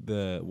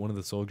one of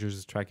the soldiers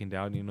is tracking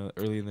down.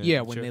 Early in the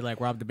When show. they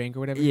like rob the bank or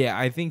whatever. Yeah,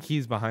 I think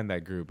he's behind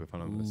that group. If I'm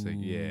not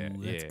mistaken. Yeah,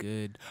 That's yeah.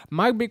 good.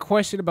 My big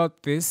question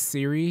about this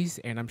series,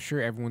 and I'm sure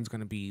everyone's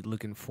gonna be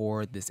looking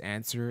for this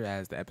answer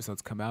as the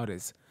episodes come out,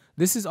 is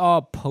this is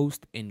all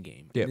post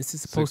Endgame. Yep, This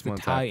is 6 supposed to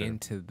months tie after.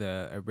 into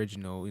the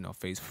original,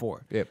 Phase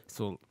 4. Yep.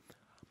 So,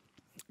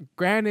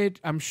 granted,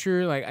 I'm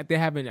sure like they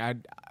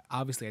haven't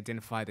obviously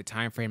identified the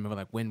time frame of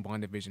like when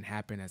WandaVision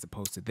happened as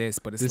opposed to this,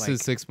 but it's This like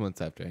is 6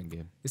 months after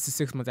Endgame. this is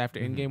 6 months after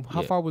Endgame.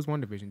 How Yeah. far was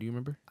WandaVision? Do you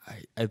remember?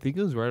 I think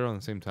it was right around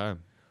the same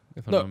time.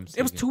 If I'm No, not it was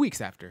mistaken. 2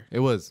 weeks after. It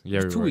was. Yeah,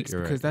 It was 2 you're right, weeks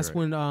you're because right, that's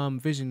you're right. when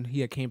Vision he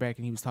had came back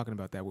and he was talking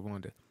about that with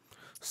Wanda.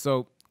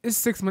 So it's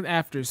 6 months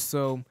after.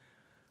 So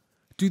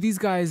do these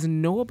guys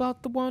know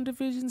about the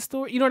WandaVision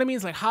story? You know what I mean?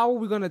 It's like how are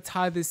we gonna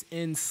tie this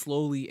in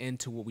slowly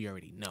into what we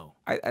already know?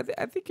 I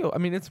think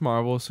it's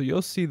Marvel, so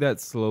you'll see that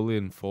slowly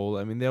unfold.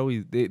 I mean,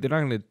 they're not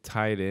gonna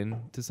tie it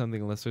in to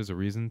something unless there's a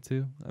reason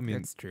to. I mean,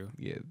 That's true.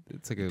 yeah,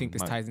 it's like You think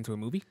this ties into a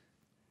movie?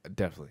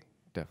 definitely.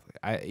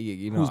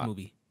 Whose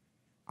movie?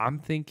 I'm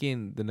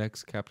thinking the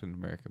next Captain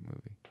America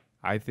movie.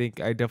 I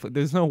definitely.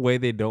 There's no way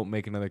they don't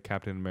make another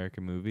Captain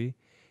America movie,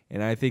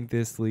 and I think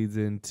this leads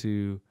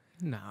into.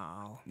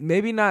 No.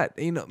 Maybe not.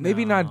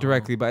 Maybe not No.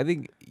 directly, but I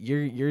think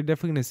you're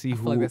definitely gonna see I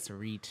feel like that's a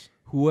reach.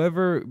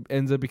 whoever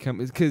ends up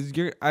becoming, because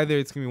you're either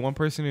it's gonna be one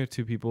person or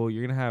two people.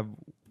 You're gonna have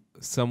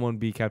someone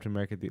be Captain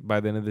America by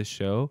the end of the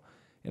show,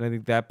 and I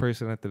think that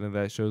person at the end of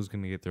that show is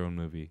gonna get their own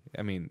movie.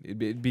 I mean,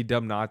 it'd be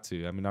dumb not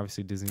to. I mean,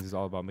 obviously Disney's is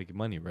all about making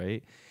money,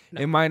 right?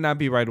 No. It might not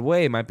be right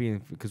away. It might be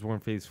because we're in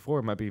phase 4.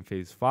 It might be in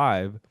phase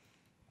 5.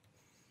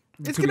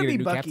 It's Could we gonna get a be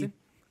new Bucky. captain?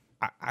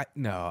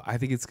 No, I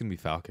think it's gonna be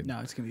Falcon. No,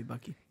 it's gonna be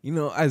Bucky.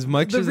 As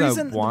much as I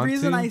want the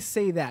reason to, I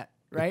say that,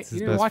 right? it's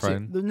his You didn't best watch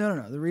it. friend.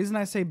 No. The reason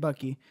I say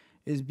Bucky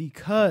is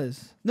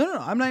because no.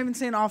 I'm not even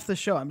saying off the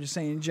show. I'm just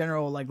saying in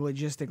general, like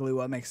logistically,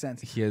 what makes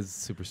sense. He has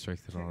super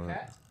strength and all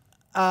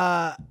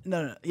that.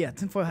 No. Yeah,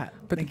 tinfoil hat.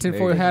 Put the Thank you.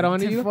 tinfoil hat on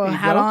to you. Tinfoil There you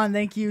hat go. on.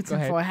 Thank you. Go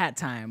ahead. Tinfoil hat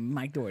time.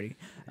 Mike Doherty.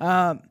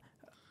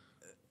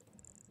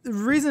 The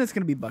reason it's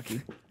gonna be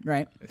Bucky,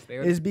 right, Stay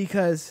with is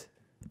because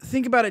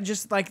think about it.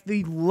 Just like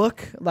the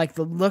look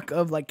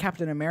of like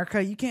Captain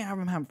America, you can't have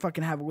him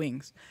fucking have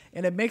wings,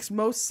 and it makes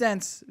most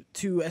sense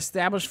to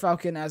establish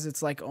Falcon as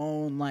its like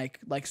own like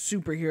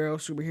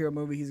superhero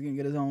movie. He's gonna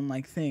get his own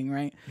like thing,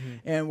 right?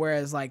 And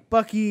whereas like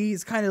Bucky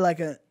is kind of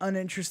like an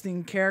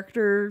uninteresting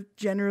character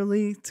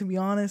generally, to be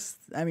honest.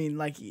 I mean,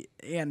 like,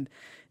 and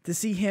to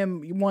see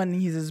him, one,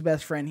 he's his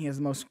best friend. He has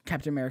the most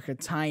Captain America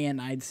tie-in,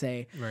 I'd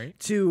say. Right.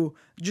 Two,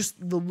 just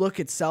the look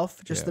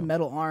itself, just the Yeah.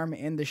 metal arm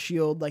and the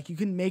shield. Like, you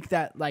can make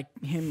that, like,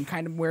 him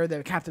kind of wear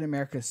the Captain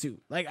America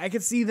suit. Like, I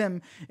could see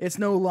them, it's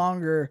no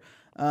longer,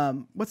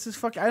 what's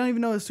his I don't even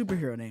know his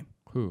superhero name.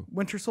 Who?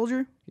 Winter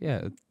Soldier?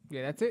 Yeah.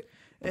 Yeah, that's it.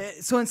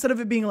 So instead of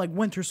it being like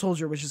Winter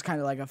Soldier, which is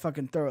kind of like a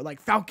fucking like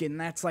Falcon,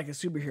 that's like a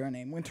superhero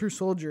name. Winter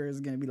Soldier is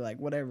going to be like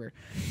whatever.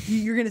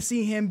 You're going to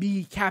see him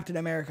be Captain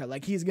America.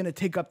 Like he's going to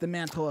take up the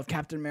mantle of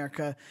Captain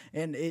America.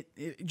 And it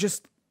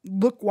just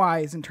look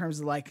wise in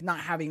terms of like not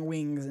having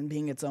wings and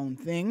being its own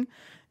thing,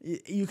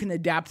 you can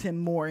adapt him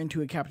more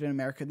into a Captain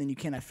America than you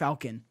can a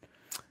Falcon.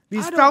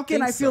 Because I don't Falcon,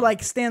 think I feel so.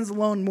 like stands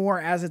alone more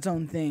as its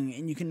own thing,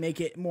 and you can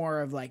make it more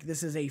of like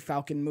this is a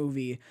Falcon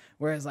movie,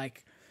 whereas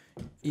like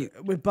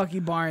with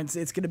Bucky Barnes,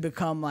 it's gonna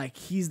become like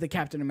he's the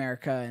Captain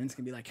America, and it's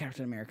gonna be like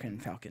Captain America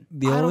and Falcon,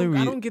 The I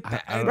only don't get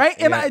that. right?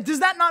 Yeah. Does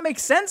that not make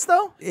sense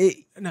though?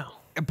 No.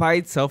 By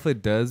itself,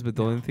 it does, but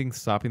the only thing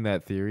stopping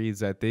that theory is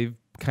that they've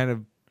kind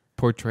of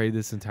portrayed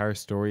this entire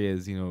story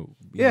as you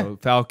know,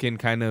 Falcon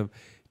kind of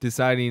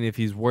deciding if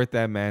he's worth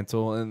that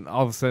mantle, and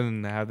all of a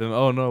sudden have them.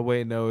 Oh no,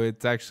 wait, no,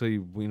 it's actually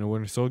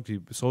Winter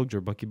Soldier,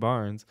 Bucky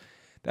Barnes.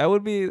 That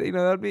would be,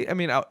 that'd be. I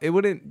mean, it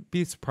wouldn't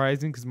be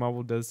surprising because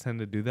Marvel does tend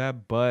to do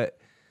that, but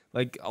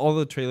like all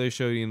the trailers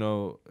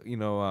show,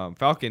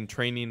 Falcon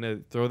training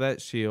to throw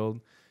that shield,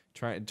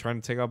 trying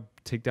to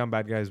take down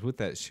bad guys with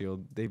that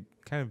shield. They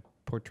kind of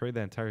portrayed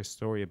that entire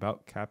story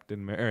about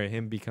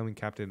him becoming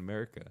Captain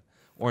America,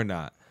 or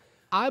not.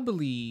 I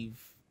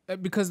believe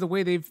because the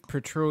way they've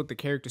portrayed the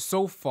character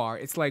so far,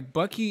 it's like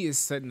Bucky is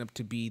setting up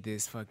to be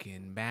this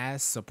fucking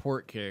mass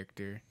support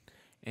character.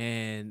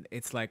 And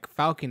it's like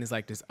Falcon is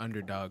like this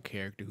underdog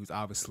character who's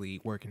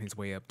obviously working his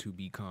way up to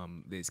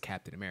become this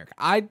Captain America.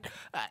 I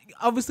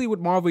obviously with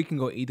Marvel you can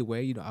go either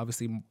way.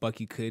 Obviously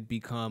Bucky could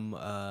become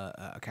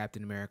a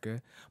Captain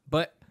America,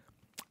 but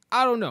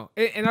I don't know.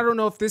 And I don't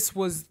know if this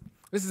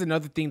is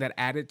another thing that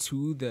added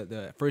to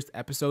the first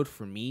episode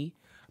for me,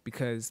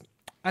 because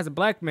as a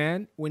black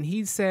man, when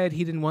he said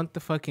he didn't want the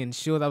fucking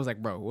shield, I was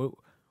like, bro,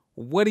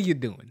 what are you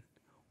doing?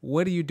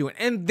 What are you doing?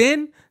 And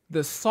then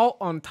the salt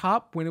on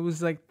top when it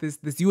was like this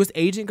U.S.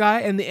 agent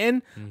guy in the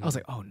end, I was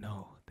like, oh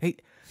no,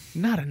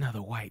 not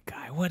another white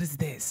guy. What is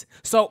this?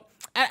 So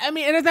I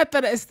mean, and it's not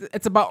that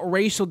it's about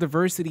racial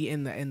diversity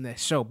in the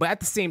show, but at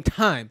the same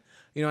time,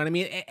 you know what I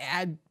mean?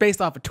 Based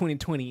off of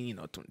 2020,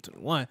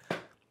 2021,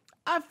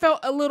 I felt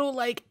a little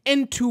like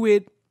into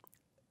it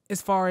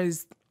as far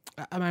as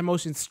my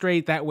emotions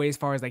strayed that way as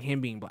far as like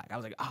him being black. I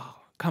was like, oh,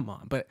 come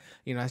on. But,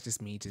 that's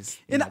just me just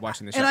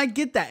watching the show. And I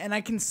get that. And I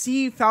can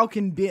see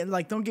Falcon being,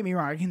 like, don't get me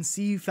wrong. I can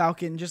see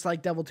Falcon, just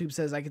like DevilTube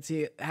says, I could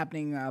see it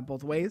happening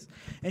both ways.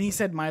 And he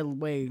said my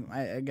way,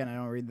 I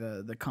don't read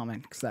the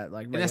comics that,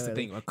 like, and that's the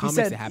regularly. thing.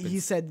 Comics, it happens. He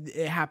said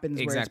it happens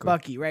where it's Exactly.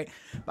 Bucky, right?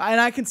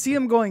 And I can see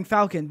him going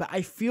Falcon, but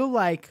I feel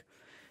like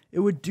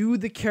it would do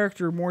the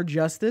character more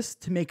justice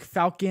to make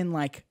Falcon,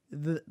 like,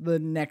 the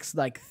next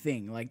like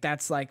thing. Like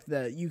that's like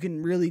you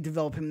can really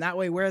develop him that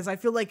way, whereas I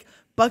feel like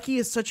Bucky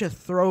is such a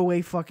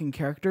throwaway fucking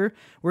character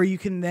where you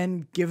can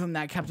then give him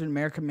that Captain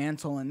America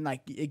mantle and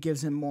like it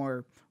gives him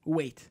more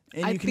weight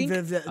and you can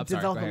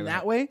develop him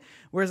that way,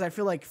 whereas I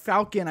feel like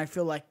Falcon,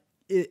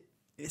 it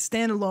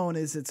standalone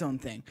is its own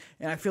thing,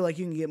 and I feel like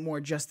you can get more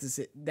justice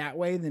that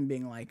way than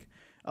being like,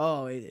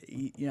 oh,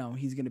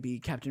 he's gonna be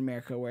Captain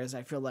America, whereas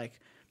I feel like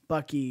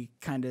Bucky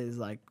kind of is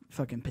like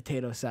fucking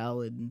potato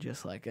salad and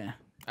just like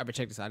I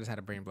check this out. I just had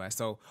a brain blast.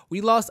 So we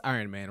lost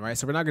Iron Man, right?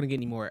 So we're not gonna get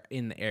any more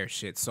in the air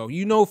shit. So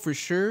for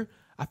sure,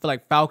 I feel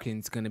like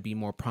Falcon's gonna be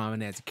more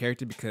prominent as a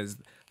character because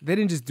they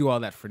didn't just do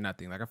all that for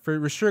nothing. Like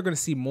we're sure gonna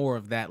see more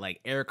of that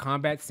like air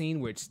combat scene,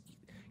 which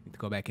you need to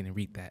go back in and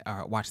read that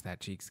or watch that,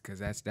 Cheeks, because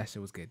that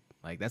shit was good.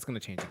 Like that's gonna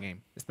change the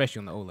game, especially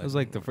on the OLED. It was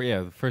like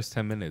the first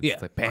 10 minutes. Yeah,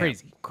 like, bam.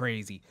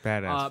 crazy,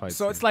 Badass fight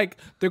So scene. it's like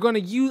they're gonna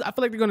use. I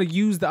feel like they're gonna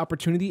use the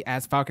opportunity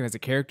as Falcon as a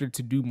character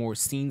to do more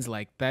scenes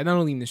like that, not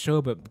only in the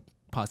show but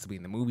possibly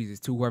in the movies. It's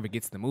to whoever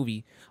gets the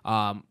movie.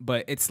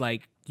 But it's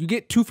like you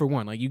get 2 for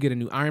 1. Like you get a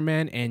new Iron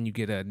Man and you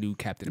get a new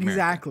Captain America.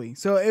 Exactly.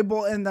 So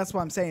and that's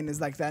what I'm saying is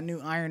like that new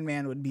Iron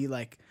Man would be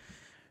like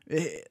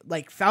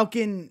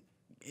Falcon.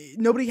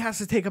 Nobody has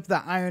to take up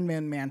the Iron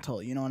Man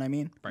mantle, you know what I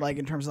mean? Right. Like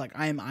in terms of like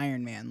I am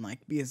Iron Man, like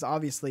because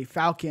obviously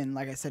Falcon,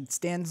 like I said,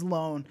 stands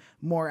alone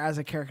more as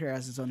a character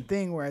as his own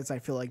thing. Whereas I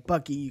feel like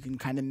Bucky, you can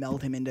kind of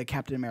meld him into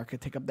Captain America,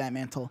 take up that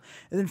mantle,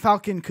 and then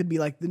Falcon could be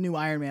like the new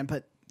Iron Man.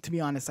 But to be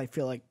honest, I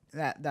feel like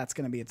that's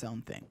gonna be its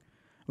own thing,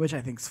 which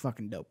I think is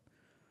fucking dope.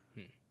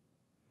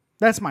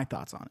 That's my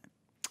thoughts on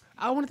it.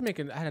 I wanted to make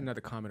I had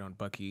another comment on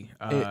Bucky.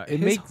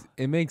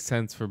 It makes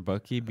sense for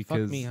Bucky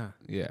because me, huh?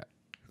 Yeah.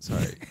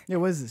 Sorry. Yeah,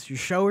 what is this? Your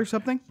show or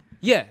something?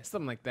 Yeah,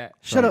 something like that.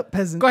 Shut up,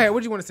 peasant. Go ahead.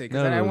 What do you want to say?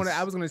 Because No,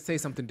 I was going to say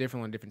something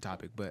different on a different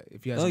topic, but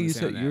if you guys Oh, want you to say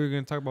said on that. you were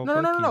gonna talk about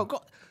No.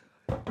 Bucky.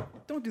 Go.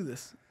 Don't do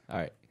this. All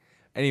right.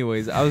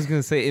 Anyways, I was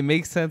gonna say it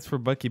makes sense for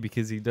Bucky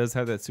because he does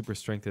have that super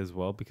strength as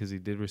well because he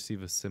did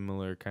receive a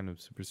similar kind of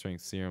super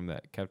strength serum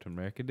that Captain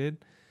America did.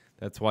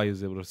 That's why he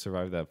was able to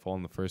survive that fall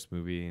in the first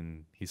movie,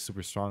 and he's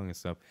super strong and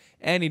stuff.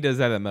 And he does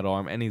have that metal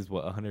arm, and he's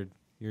 100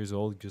 years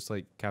old, just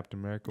like Captain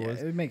America Yeah,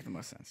 was. it would make the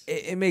most sense.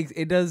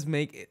 It does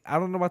make. I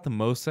don't know about the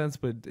most sense,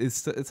 but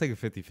it's like a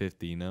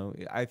 50-50, you know.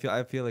 I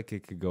feel like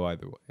it could go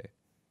either way.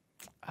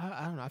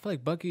 I don't know. I feel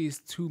like Bucky is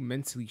too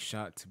mentally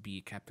shot to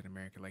be Captain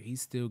America. Like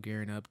he's still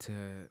gearing up to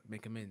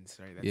make amends,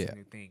 right? That's the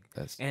new thing.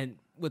 And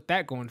with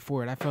that going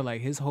forward, I feel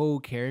like his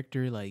whole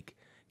character, like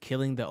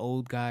killing the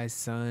old guy's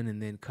son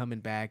and then coming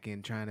back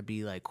and trying to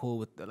be like cool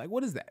with like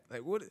what is that?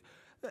 Like what?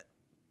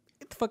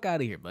 Get the fuck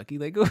out of here, Bucky!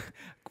 Like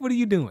what are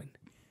you doing?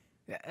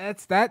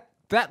 That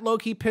low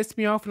key pissed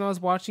me off when I was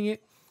watching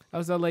it. I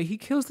was all like, he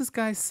kills this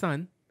guy's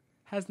son,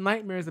 has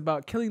nightmares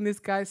about killing this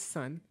guy's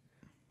son,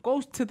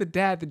 goes to the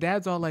dad. The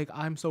dad's all like,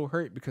 I'm so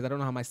hurt because I don't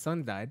know how my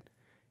son died.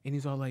 And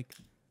he's all like,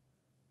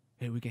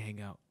 hey, we can hang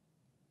out.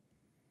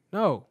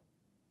 No.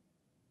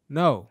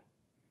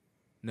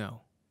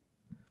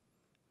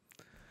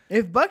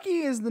 If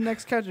Bucky is the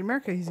next Captain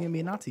America, he's gonna be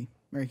a Nazi,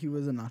 or he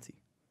was a Nazi,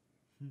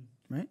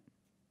 right?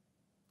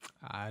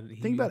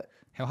 Think about it.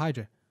 Hell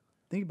Hydra.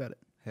 Think about it.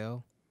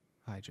 Hell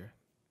Hydra.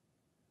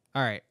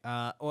 All right.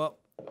 Well,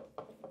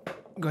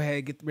 go ahead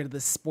and get rid of the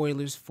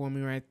spoilers for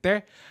me right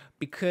there,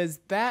 because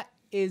that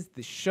is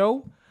the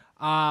show.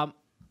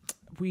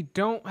 We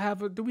don't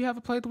have a. Do we have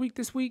a play of the week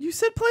this week? You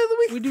said play of the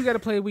week. We do got to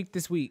play of the week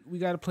this week. We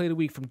got to play of the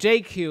week from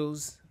Jay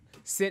Kills,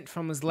 sent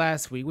from us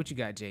last week. What you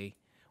got, Jay?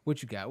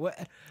 What you got? What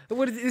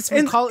is this?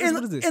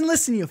 What is this? And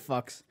listen, you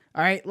fucks.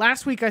 All right.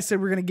 Last week I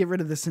said we're gonna get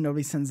rid of this and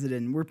nobody sends it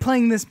in. We're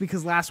playing this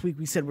because last week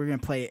we said we're gonna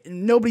play it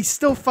and nobody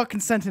still fucking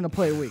sent in a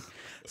play of the week.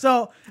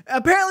 So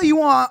apparently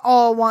you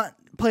all want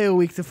play of the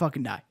week to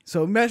fucking die.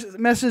 So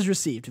message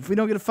received. If we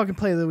don't get a fucking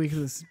play of the week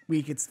this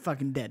week, it's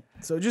fucking dead.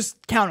 So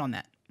just count on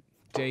that.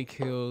 Jay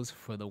Kills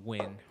for the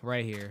win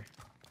right here.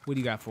 What do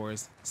you got for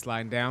us?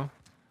 Sliding down,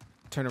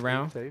 turn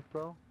around. Safe,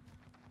 bro.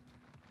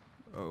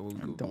 Oh,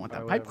 Don't want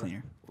that Alright, pipe whatever.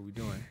 cleaner. What we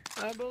doing?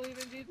 I believe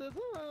in Jesus.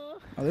 Oh,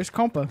 there's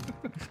Compa.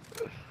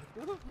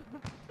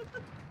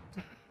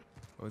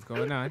 What's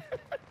going on?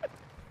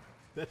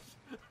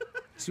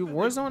 See,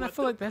 Warzone. I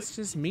feel like that's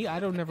just me. I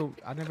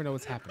never know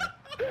what's happening.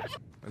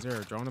 Is there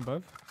a drone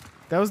above?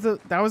 That was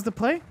the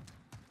play?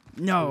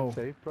 No.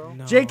 Safe, bro.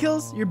 No. Jay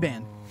Kills, you're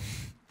banned.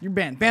 You're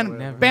banned. Ban him.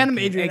 Never. Ban him,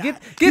 Adrian. Hey,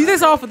 get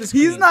this off of the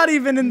screen. He's not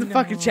even in the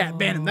fucking chat.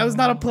 Ban him. That was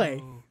not a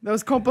play. That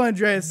was Compa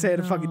Andreas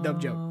saying a fucking dumb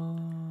joke.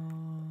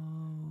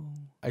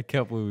 I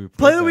can't believe we played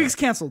Play of the that. week's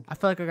canceled. I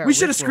feel like I got. We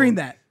should have rickrolled. screened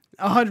that.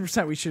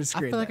 100% we should have I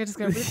screened feel like I that. just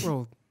got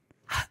rickrolled.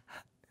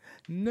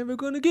 Never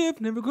gonna give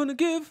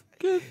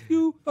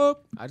you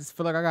up. I just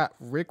feel like I got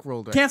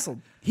rickrolled. Right.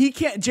 Canceled. He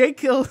can't. Jay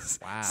Kills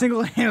Wow.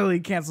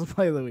 single-handedly canceled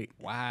play of the week.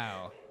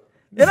 Wow.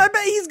 And I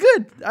bet he's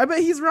good. I bet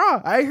he's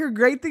raw. I heard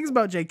great things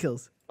about Jay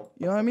Kills.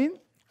 You know what I mean?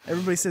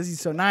 Everybody says he's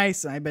so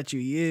nice, and I bet you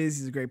he is.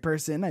 He's a great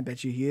person. I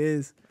bet you he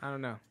is. I don't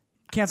know.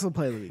 Canceled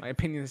play of the week. My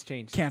opinion has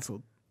changed.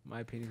 Canceled.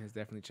 My opinion has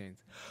definitely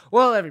changed.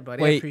 Well,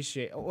 everybody, I Wait.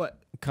 appreciate what.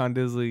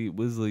 Condisley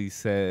Wisley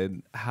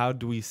said, "How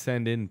do we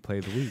send in play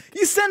of the week?"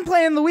 You send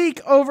play in the week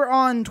over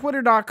on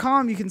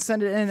twitter.com. You can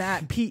send it in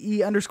at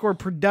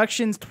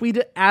PE_productions. Tweet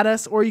it at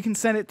us, or you can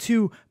send it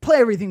to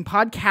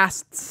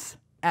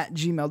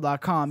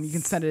playeverythingpodcasts@gmail.com. You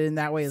can send it in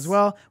that way as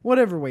well.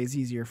 Whatever way is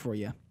easier for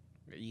you.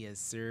 Yes,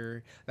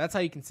 sir. That's how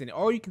you can send it.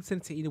 Or you can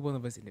send it to either one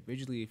of us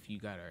individually if you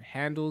got our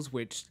handles,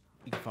 which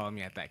you can follow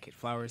me at that Kid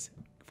Flowers.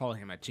 Follow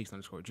him at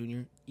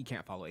Cheeks_Junior. You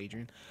can't follow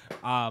Adrian.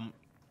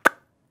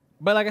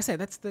 But like I said,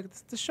 that's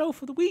the show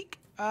for the week.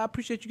 I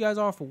appreciate you guys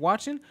all for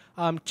watching.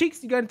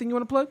 Cheeks, you got anything you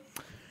want to plug?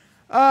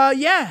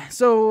 Yeah.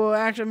 So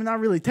actually, I mean, not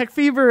really. Tech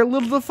Fever, a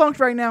little defunct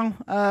right now.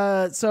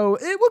 So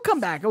it will come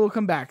back. It will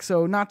come back.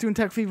 So not doing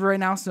Tech Fever right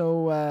now.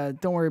 So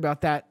don't worry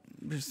about that.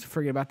 Just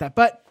forget about that.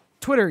 But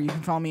Twitter, you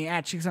can follow me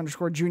at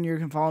Cheeks_Junior. You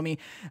can follow me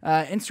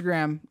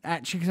Instagram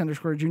at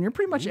Cheeks_Junior.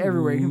 Pretty much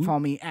everywhere you can follow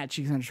me at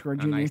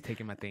Cheeks_Junior. Nice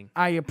taking my thing.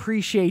 I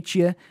appreciate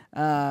you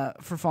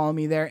for following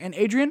me there. And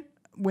Adrian,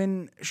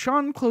 when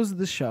Sean closes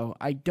the show,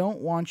 I don't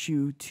want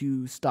you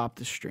to stop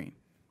the stream.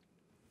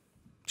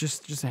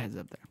 Just a heads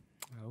up there.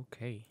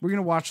 Okay. We're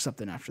gonna watch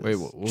something after this.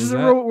 Wait, what was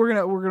that? We're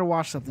gonna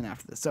watch something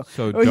after this. So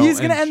don't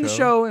he's gonna end end the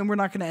show, and we're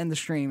not gonna end the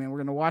stream, and we're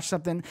gonna watch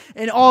something.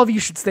 And all of you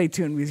should stay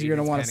tuned because you're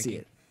gonna want to see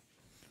it.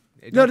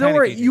 No, don't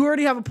worry. You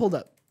already have it pulled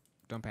up.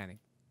 Don't panic.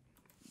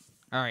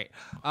 All right.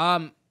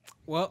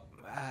 Well,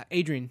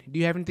 Adrian, do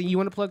you have anything you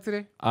want to plug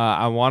today?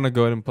 I want to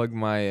go ahead and plug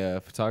my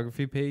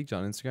photography page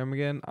on Instagram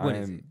again. What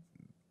is it?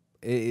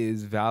 It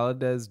is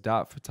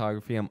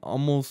Valadez.photography. I'm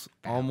almost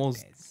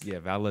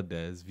Valadez.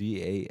 Valadez,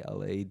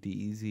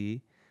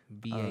 VALADEZ.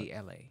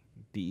 VALA.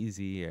 DEZ.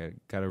 Yeah,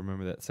 gotta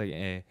remember that second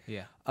A.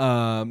 Yeah.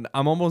 I'm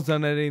almost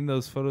done editing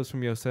those photos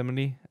from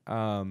Yosemite.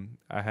 I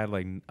had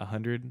like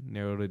 100,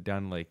 narrowed it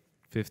down to like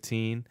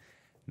 15.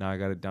 Now I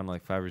got it down to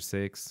like 5 or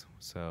 6.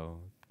 So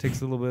it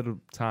takes a little bit of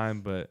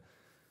time, but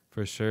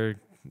for sure,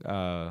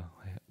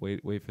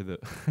 wait for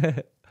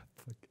the.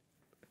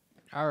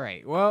 All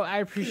right. Well, I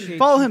appreciate.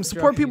 Follow you him.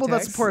 Support dropping people your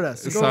that text. support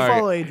us. So go Sorry,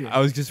 follow Adrian. I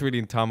was just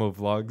reading Tomo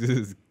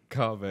Vlogs'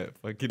 comment.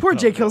 Poor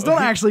J Kills.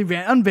 Don't actually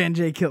unban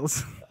J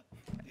Kills.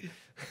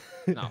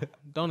 No,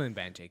 don't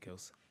unban J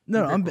Kills.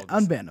 No, You're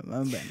unban him.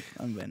 Unban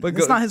him. But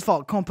It's not his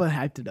fault. Compa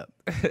hyped it up.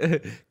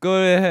 Go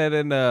ahead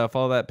and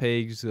follow that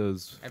page.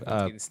 Those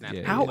Everyone's getting snapped.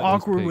 yeah, How like those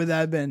awkward would pics. that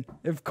have been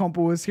if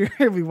Compa was here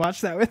and we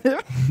watched that with him?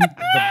 The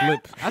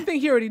blip. I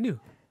think he already knew.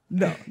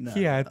 No.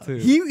 He had to.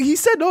 He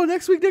said, "No,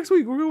 next week.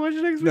 We're gonna watch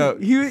it next week." No.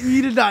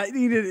 He did not.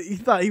 He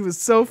thought he was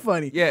so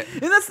funny. Yeah.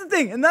 and that's the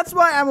thing, and that's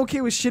why I'm okay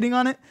with shitting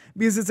on it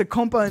because it's a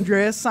Compa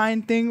Andreas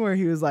sign thing where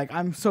he was like,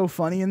 "I'm so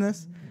funny in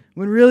this,"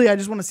 when really I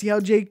just want to see how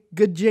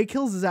good Jay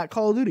Kills is at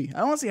Call of Duty. I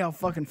don't want to see how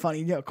fucking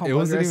funny Compa It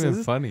wasn't Andreas even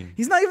is. funny.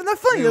 He's not even that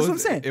funny. That's what I'm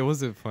saying. It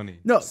wasn't funny.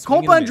 No, Swing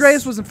and Compa a Andreas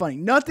miss. wasn't funny.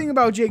 Nothing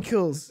about Jay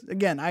Kills.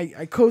 Again,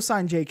 I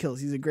co-sign Jay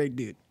Kills. He's a great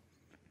dude.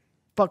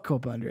 Fuck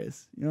Compa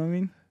Andreas. You know what I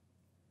mean?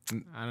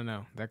 I don't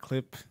know. That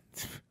clip.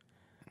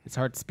 It's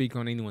hard to speak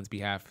on anyone's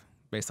behalf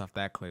based off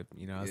that clip.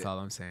 You know, that's all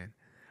I'm saying.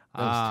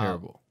 That was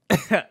terrible.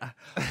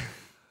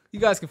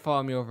 You guys can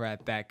follow me over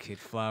at That Kid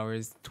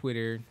Flowers,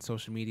 Twitter,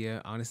 social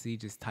media. Honestly,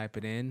 just type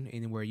it in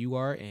anywhere you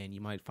are, and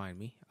you might find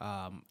me.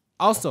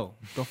 Also,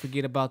 don't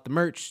forget about the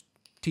merch.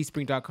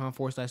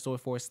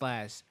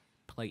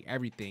 teespring.com/store/play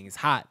everything. It's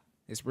hot.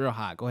 It's real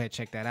hot. Go ahead,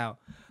 check that out.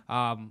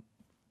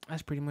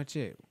 That's pretty much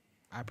it.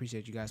 I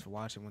appreciate you guys for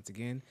watching once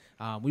again.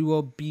 We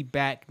will be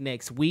back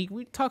next week.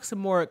 We talk some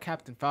more at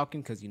Captain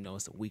Falcon because, you know,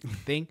 it's a weekly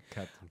thing.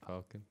 Captain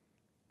Falcon.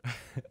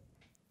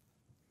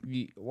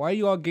 Why are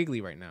you all giggly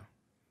right now?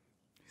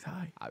 He's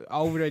high.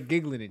 Over there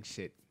giggling and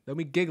shit. Let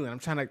me giggling. I'm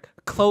trying to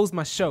close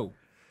my show.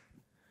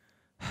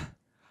 All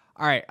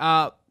right.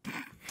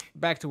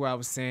 Back to where I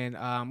was saying.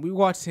 We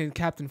watching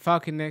Captain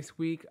Falcon next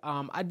week.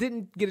 I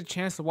didn't get a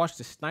chance to watch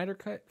the Snyder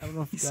cut. I don't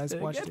know if you guys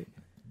watched it.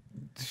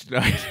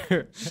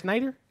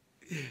 Snyder?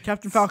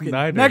 Captain Falcon.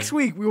 Snyder. Next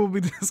week we will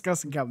be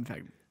discussing Captain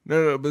Falcon.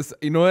 No, but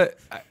you know what?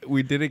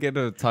 We didn't get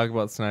to talk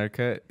about Snyder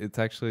Cut. It's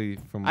actually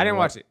from. I didn't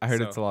watch it, I heard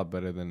so- it's a lot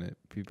better than it.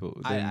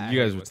 People, I than you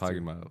heard guys it were was talking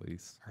too. about at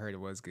least. I heard it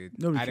was good.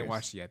 Nobody I didn't cares.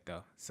 watch it yet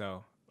though.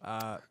 So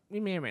we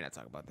may or may not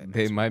talk about that.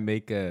 They next might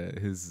make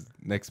his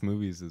next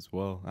movies as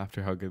well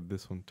after how good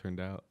this one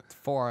turned out.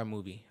 4-hour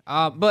movie.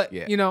 But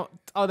Yeah. you know,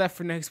 all that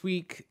for next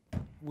week.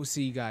 We'll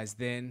see you guys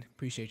then.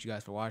 Appreciate you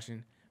guys for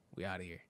watching. We out of here.